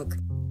Pembroke,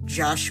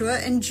 Joshua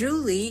and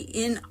Julie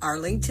in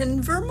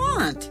Arlington,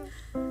 Vermont,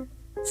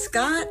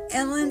 Scott,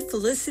 Ellen,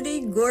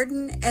 Felicity,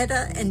 Gordon,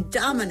 Etta, and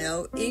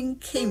Domino in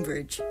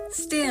Cambridge,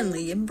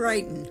 Stanley in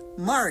Brighton,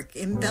 Mark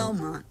in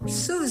Belmont,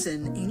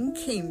 Susan in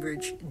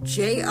Cambridge,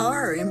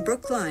 JR in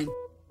Brookline,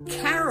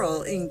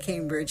 Carol in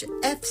Cambridge,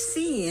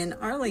 FC in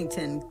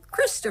Arlington,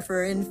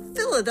 Christopher in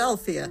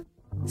Philadelphia,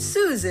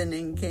 Susan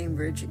in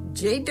Cambridge,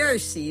 J.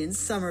 Darcy in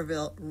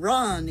Somerville,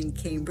 Ron in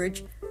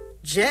Cambridge,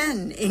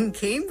 Jen in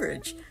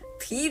Cambridge,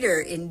 Peter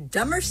in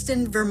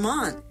Dummerston,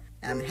 Vermont.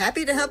 I'm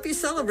happy to help you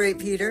celebrate,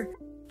 Peter.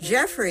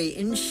 Jeffrey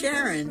in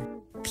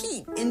Sharon,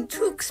 Pete in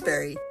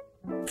Tewksbury,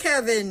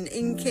 Kevin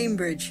in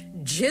Cambridge,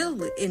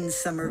 Jill in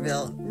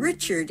Somerville,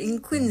 Richard in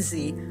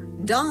Quincy,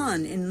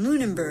 Don in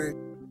Lunenburg,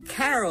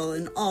 Carol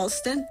in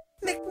Alston,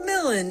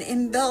 Macmillan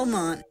in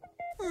Belmont,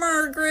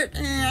 Margaret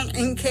Ann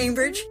in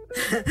Cambridge,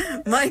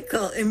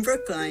 Michael in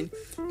Brookline,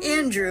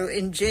 Andrew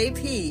in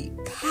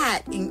JP,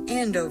 Pat in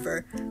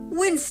Andover,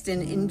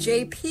 Winston in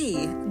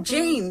JP,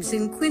 James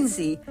in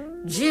Quincy,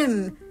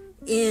 Jim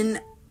in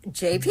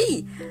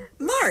JP,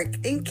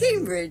 Mark in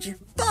Cambridge,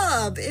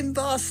 Bob in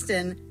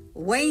Boston,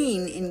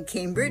 Wayne in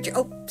Cambridge,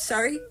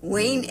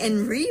 Wayne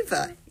and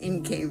Reva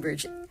in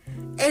Cambridge,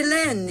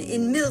 Ellen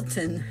in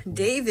Milton,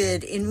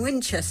 David in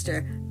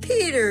Winchester,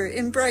 Peter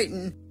in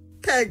Brighton,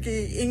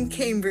 Peggy in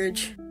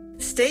Cambridge,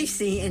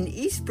 Stacy in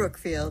East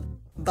Brookfield,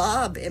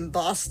 Bob in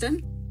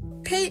Boston,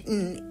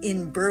 Peyton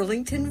in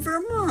Burlington,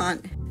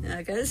 Vermont.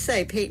 I gotta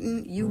say,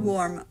 Peyton, you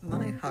warm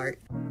my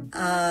heart.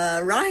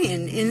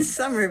 Ryan in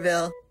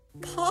Somerville,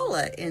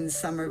 Paula in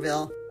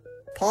Somerville,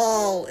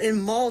 Paul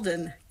in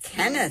Malden,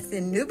 Kenneth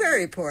in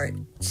Newburyport,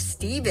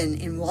 Stephen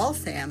in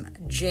Waltham,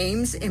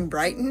 James in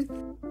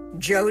Brighton,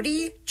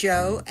 Jody,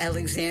 Joe,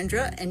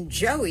 Alexandra, and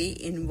Joey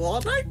in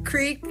Walnut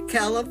Creek,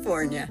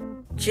 California,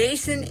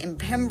 Jason in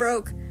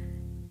Pembroke,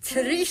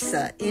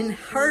 Teresa in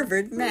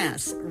Harvard,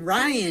 Mass,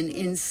 Ryan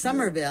in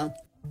Somerville,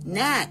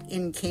 Nat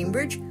in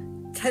Cambridge,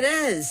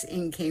 Therese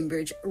in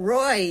Cambridge,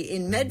 Roy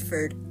in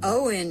Medford,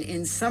 Owen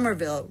in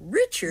Somerville,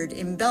 Richard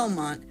in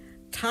Belmont,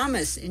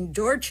 Thomas in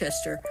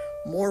Dorchester,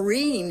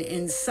 Maureen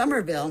in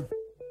Somerville,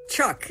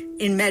 Chuck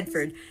in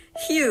Medford,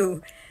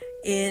 Hugh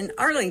in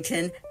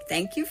Arlington.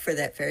 Thank you for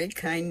that very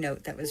kind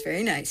note. That was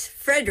very nice.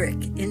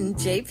 Frederick in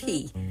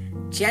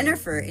JP,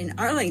 Jennifer in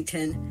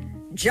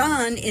Arlington,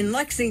 John in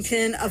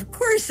Lexington. Of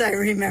course I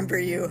remember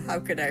you. How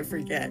could I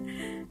forget?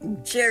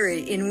 Jerry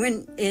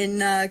in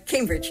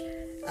Cambridge.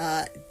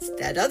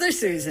 That other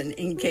Susan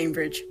in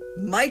Cambridge.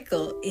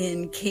 Michael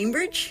in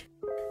Cambridge.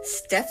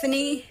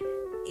 Stephanie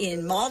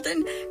in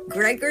Malden,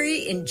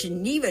 Gregory in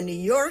Geneva, New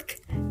York,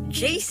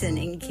 Jason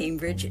in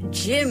Cambridge,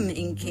 Jim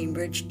in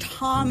Cambridge,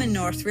 Tom in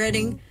North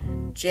Reading,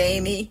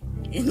 Jamie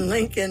in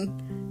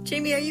Lincoln.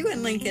 Jamie, are you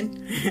in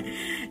Lincoln?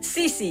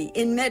 Cece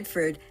in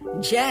Medford,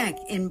 Jack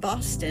in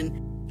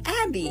Boston,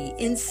 Abby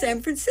in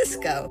San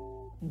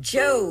Francisco,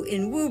 Joe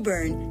in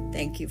Woburn.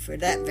 Thank you for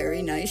that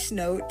very nice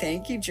note.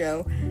 Thank you,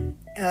 Joe.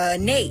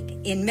 Nate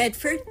in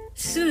Medford,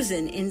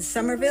 Susan in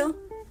Somerville,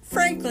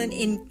 Franklin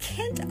in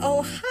Kent,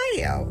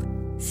 Ohio,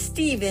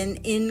 Stephen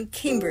in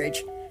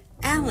Cambridge,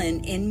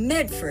 Alan in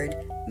Medford,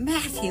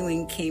 Matthew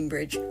in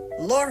Cambridge,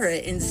 Laura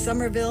in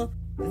Somerville,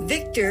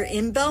 Victor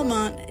in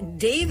Belmont,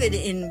 David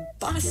in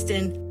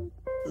Boston,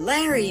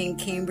 Larry in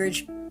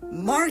Cambridge,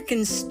 Mark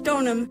in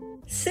Stoneham,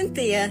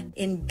 Cynthia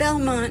in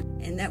Belmont,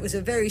 and that was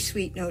a very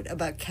sweet note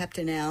about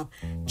Captain Al,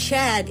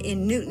 Chad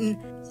in Newton,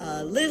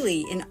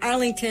 Lily in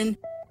Arlington,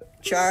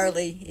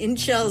 Charlie in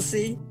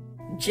Chelsea,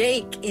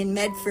 Jake in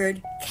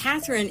Medford,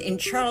 Catherine in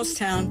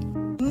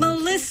Charlestown,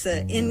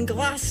 Melissa in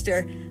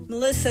Gloucester.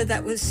 Melissa,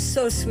 that was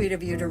so sweet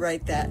of you to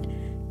write that.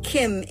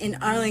 Kim in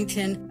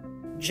Arlington,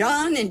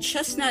 John in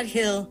Chestnut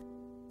Hill,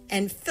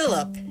 and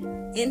Philip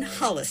in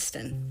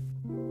Holliston.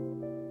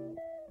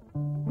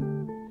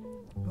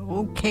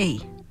 Okay,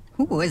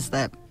 who was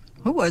that?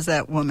 Who was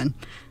that woman?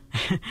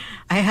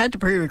 I had to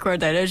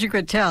pre-record that. As you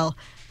could tell,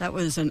 that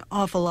was an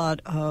awful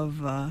lot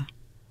of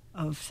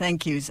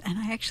thank yous, and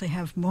I actually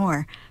have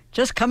more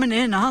just coming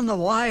in on the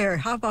wire.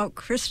 How about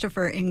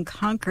Christopher in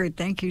Concord?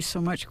 Thank you so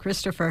much,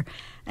 Christopher.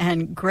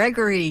 And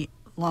Gregory,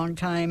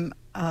 longtime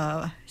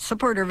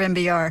supporter of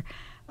MBR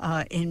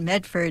in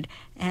Medford,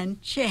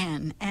 and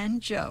Jan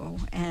and Joe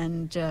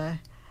and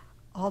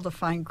all the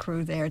fine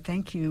crew there.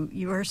 Thank you.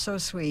 You are so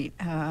sweet.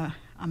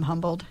 I'm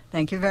humbled.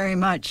 Thank you very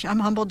much. I'm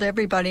humbled to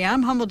everybody.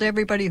 I'm humbled to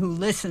everybody who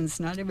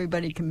listens. Not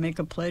everybody can make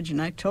a pledge, and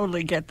I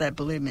totally get that.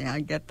 Believe me, I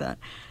get that.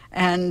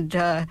 And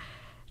to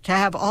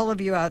have all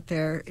of you out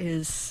there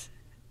it's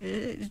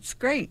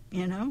great,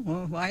 you know.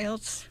 Well, why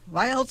else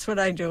would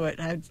I do it?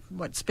 I'd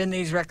spin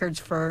these records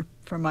for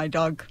my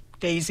dog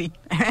Daisy,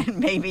 and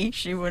maybe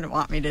she wouldn't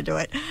want me to do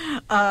it.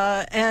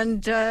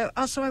 And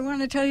also, I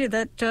want to tell you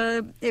that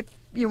if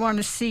you want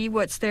to see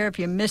what's there, if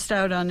you missed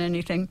out on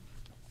anything,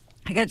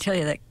 I got to tell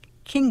you that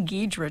King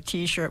Ghidra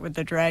T-shirt with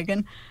the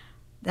dragon,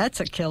 that's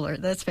a killer.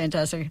 That's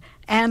fantastic.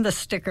 And the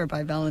sticker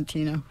by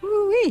Valentino.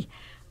 Woo-wee.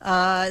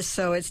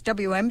 So it's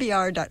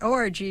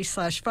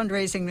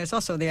WMBR.org/fundraising. There's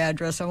also the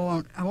address. I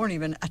won't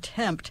even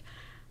attempt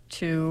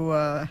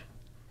to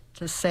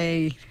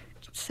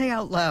say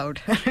out loud,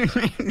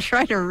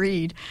 try to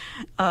read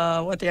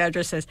what the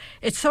address is.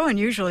 It's so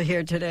unusual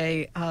here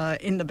today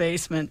in the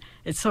basement.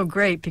 It's so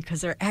great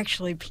because there are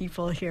actually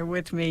people here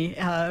with me,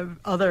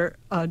 other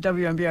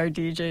WMBR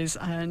DJs,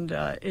 and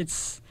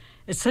it's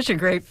such a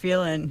great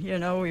feeling. You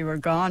know, we were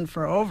gone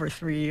for over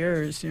 3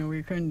 years. You know,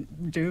 we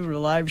couldn't do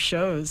live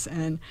shows,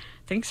 and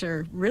things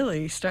are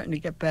really starting to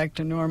get back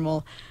to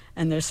normal,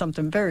 and there's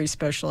something very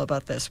special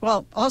about this.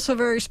 Well, also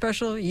very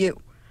special, you.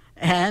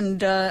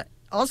 And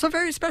also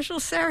very special,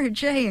 Sarah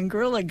J. and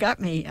Gorilla Got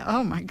Me.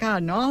 Oh, my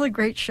God, and all the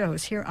great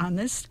shows here on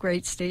this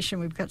great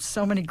station. We've got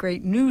so many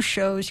great new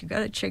shows. You got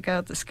to check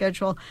out the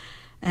schedule.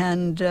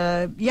 And,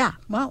 yeah,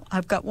 well,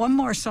 I've got one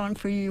more song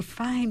for you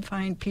fine,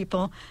 fine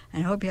people,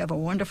 and I hope you have a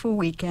wonderful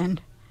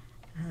weekend.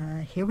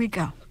 Here we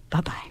go.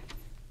 Bye-bye.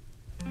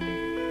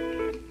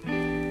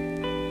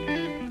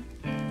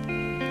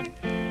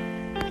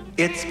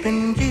 It's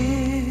been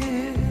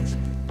years,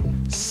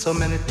 so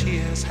many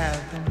tears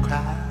have been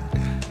cried.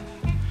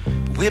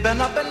 We've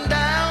been up and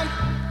down,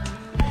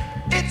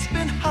 it's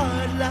been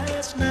hard,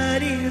 life's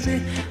not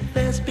easy,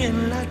 there's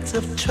been lots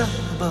of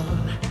trouble.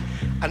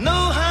 I know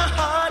how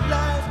hard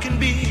life can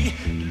be,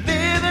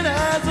 living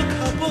as a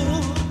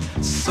couple.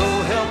 So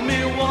help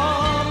me,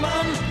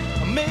 woman,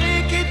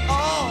 make it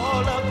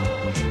all up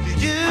to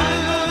you.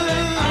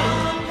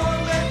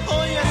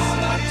 Oh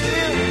yes, I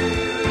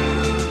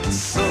do.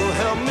 So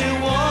help me,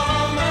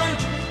 woman,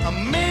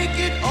 make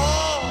it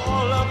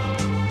all up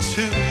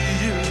to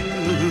you.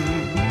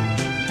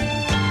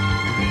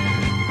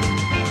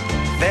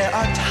 There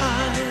are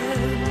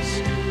times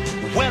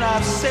when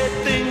I've said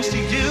things to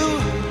you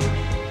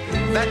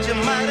that you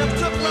might have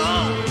took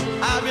wrong.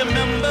 I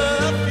remember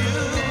a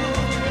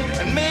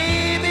few, and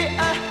maybe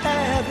I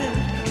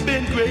haven't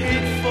been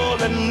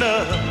grateful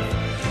enough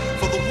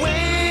for the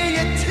way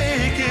you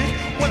take it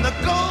when the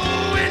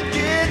going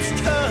gets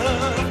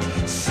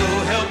tough. So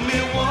help me,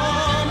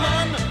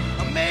 woman,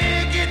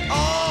 make it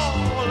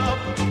all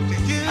up to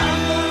you.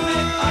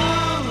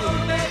 I'm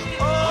gonna make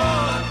it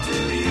all up to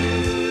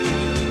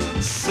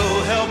you. So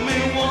help me,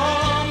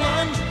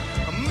 woman,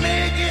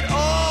 make it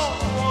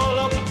all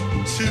up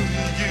to you.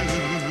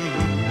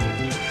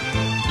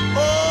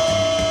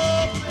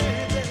 Oh,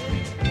 baby.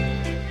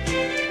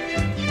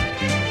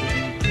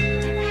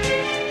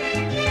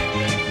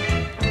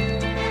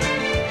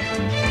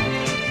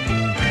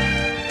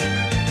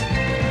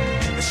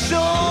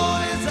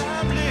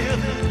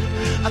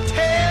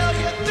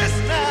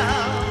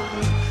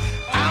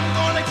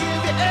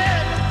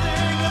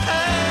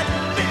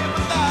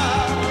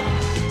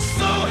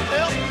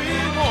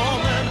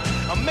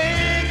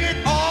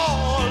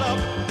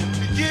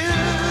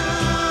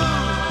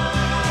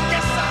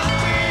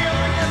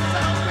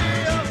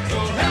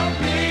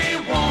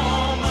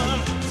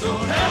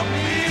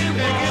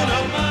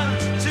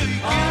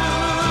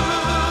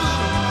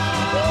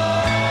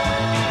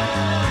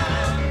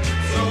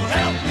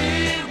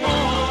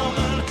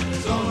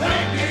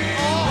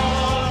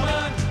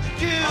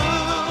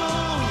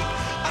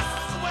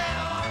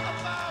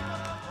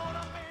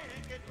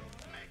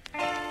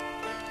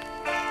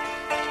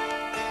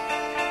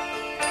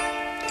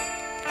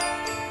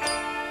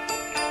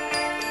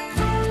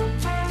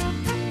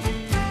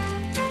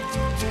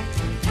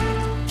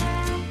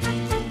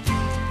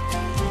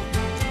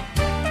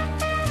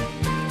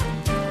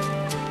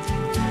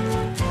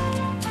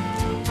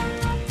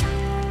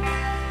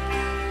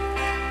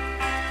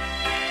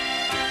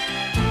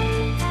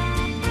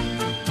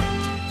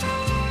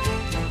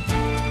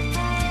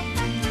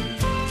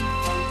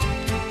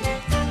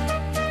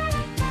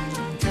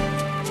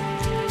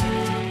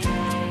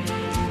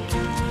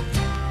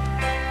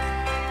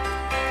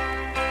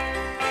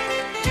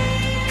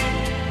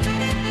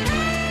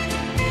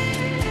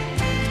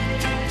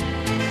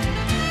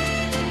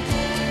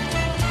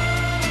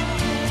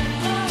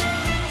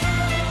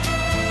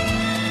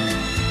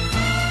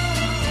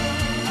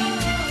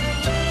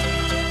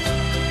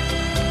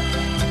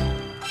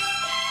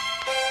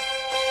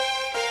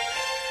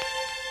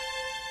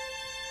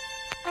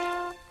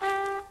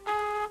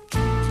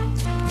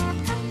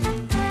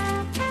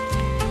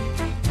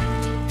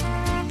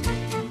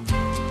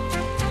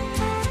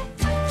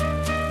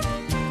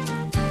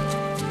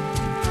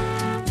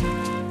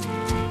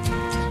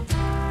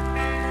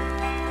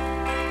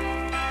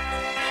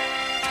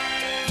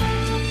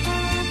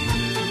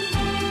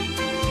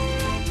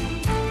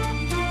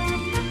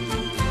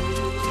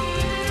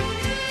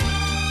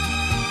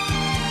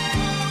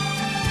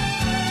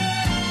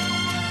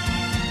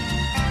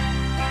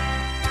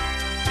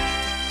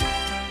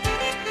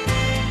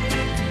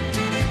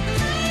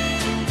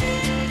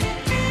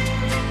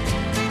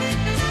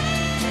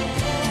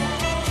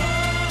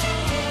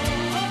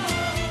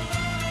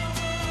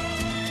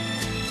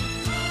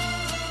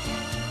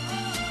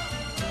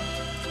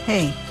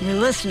 Hey, you're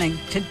listening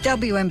to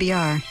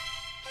WMBR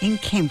in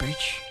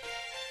Cambridge.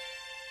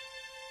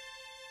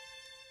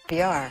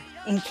 WMBR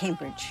in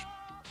Cambridge.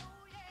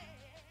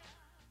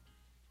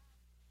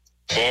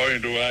 Boy,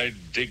 do I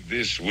dig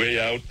this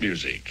way out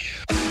music.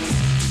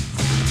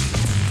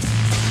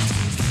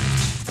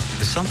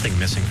 Is something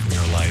missing from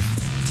your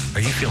life?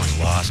 Are you feeling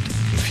lost,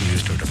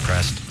 confused, or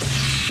depressed?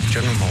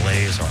 General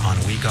malaise or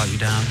ennui got you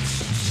down?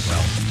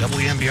 Well,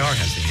 WMBR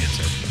has the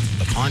answer.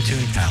 The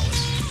Pontoon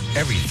Palace.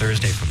 Every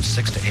Thursday from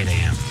 6 to 8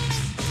 a.m.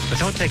 But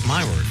don't take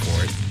my word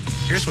for it.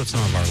 Here's what some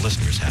of our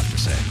listeners have to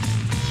say.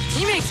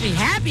 He makes me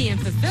happy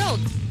and fulfilled.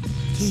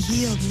 He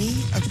healed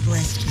me of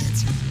breast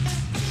cancer.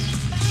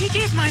 He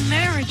gave my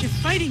marriage a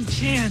fighting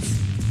chance.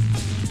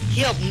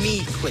 He helped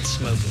me quit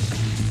smoking.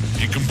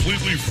 He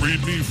completely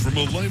freed me from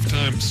a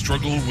lifetime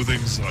struggle with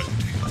anxiety.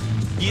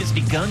 He has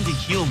begun to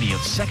heal me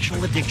of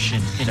sexual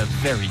addiction in a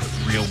very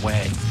real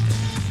way.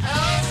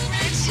 Oh,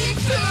 Richie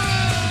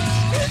Poo!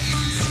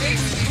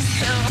 Makes me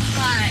so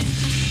hot.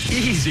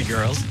 Easy,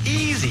 girls,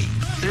 easy.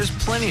 There's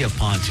plenty of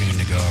Pontoon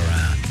to go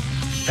around.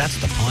 That's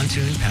the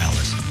Pontoon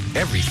Palace,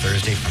 every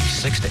Thursday from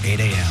 6 to 8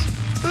 a.m.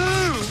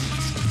 Ooh,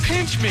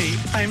 pinch me,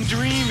 I'm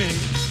dreaming.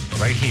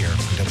 Right here on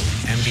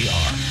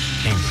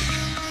WMBR, Cambridge.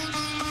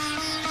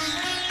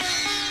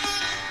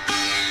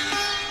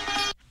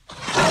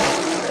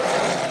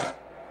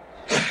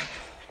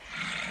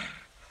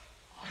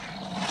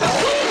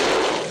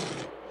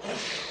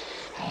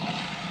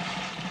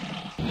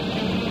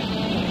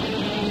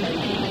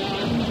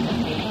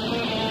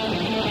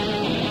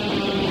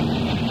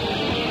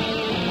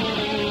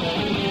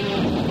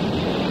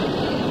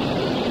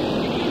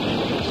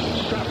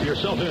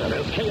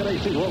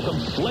 KNAC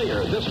welcomes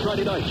Slayer this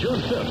Friday night,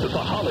 June 5th at the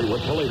Hollywood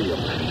Palladium.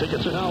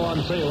 Tickets are now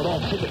on sale at all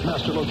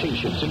Ticketmaster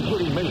locations,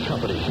 including May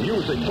Company,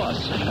 Music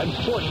Plus, and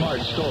Fort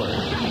Mart stores.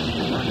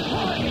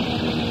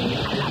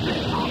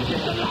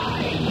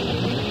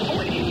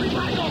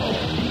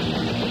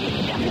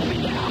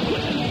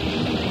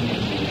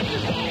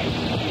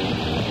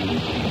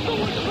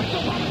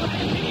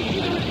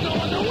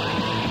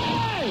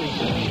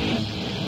 The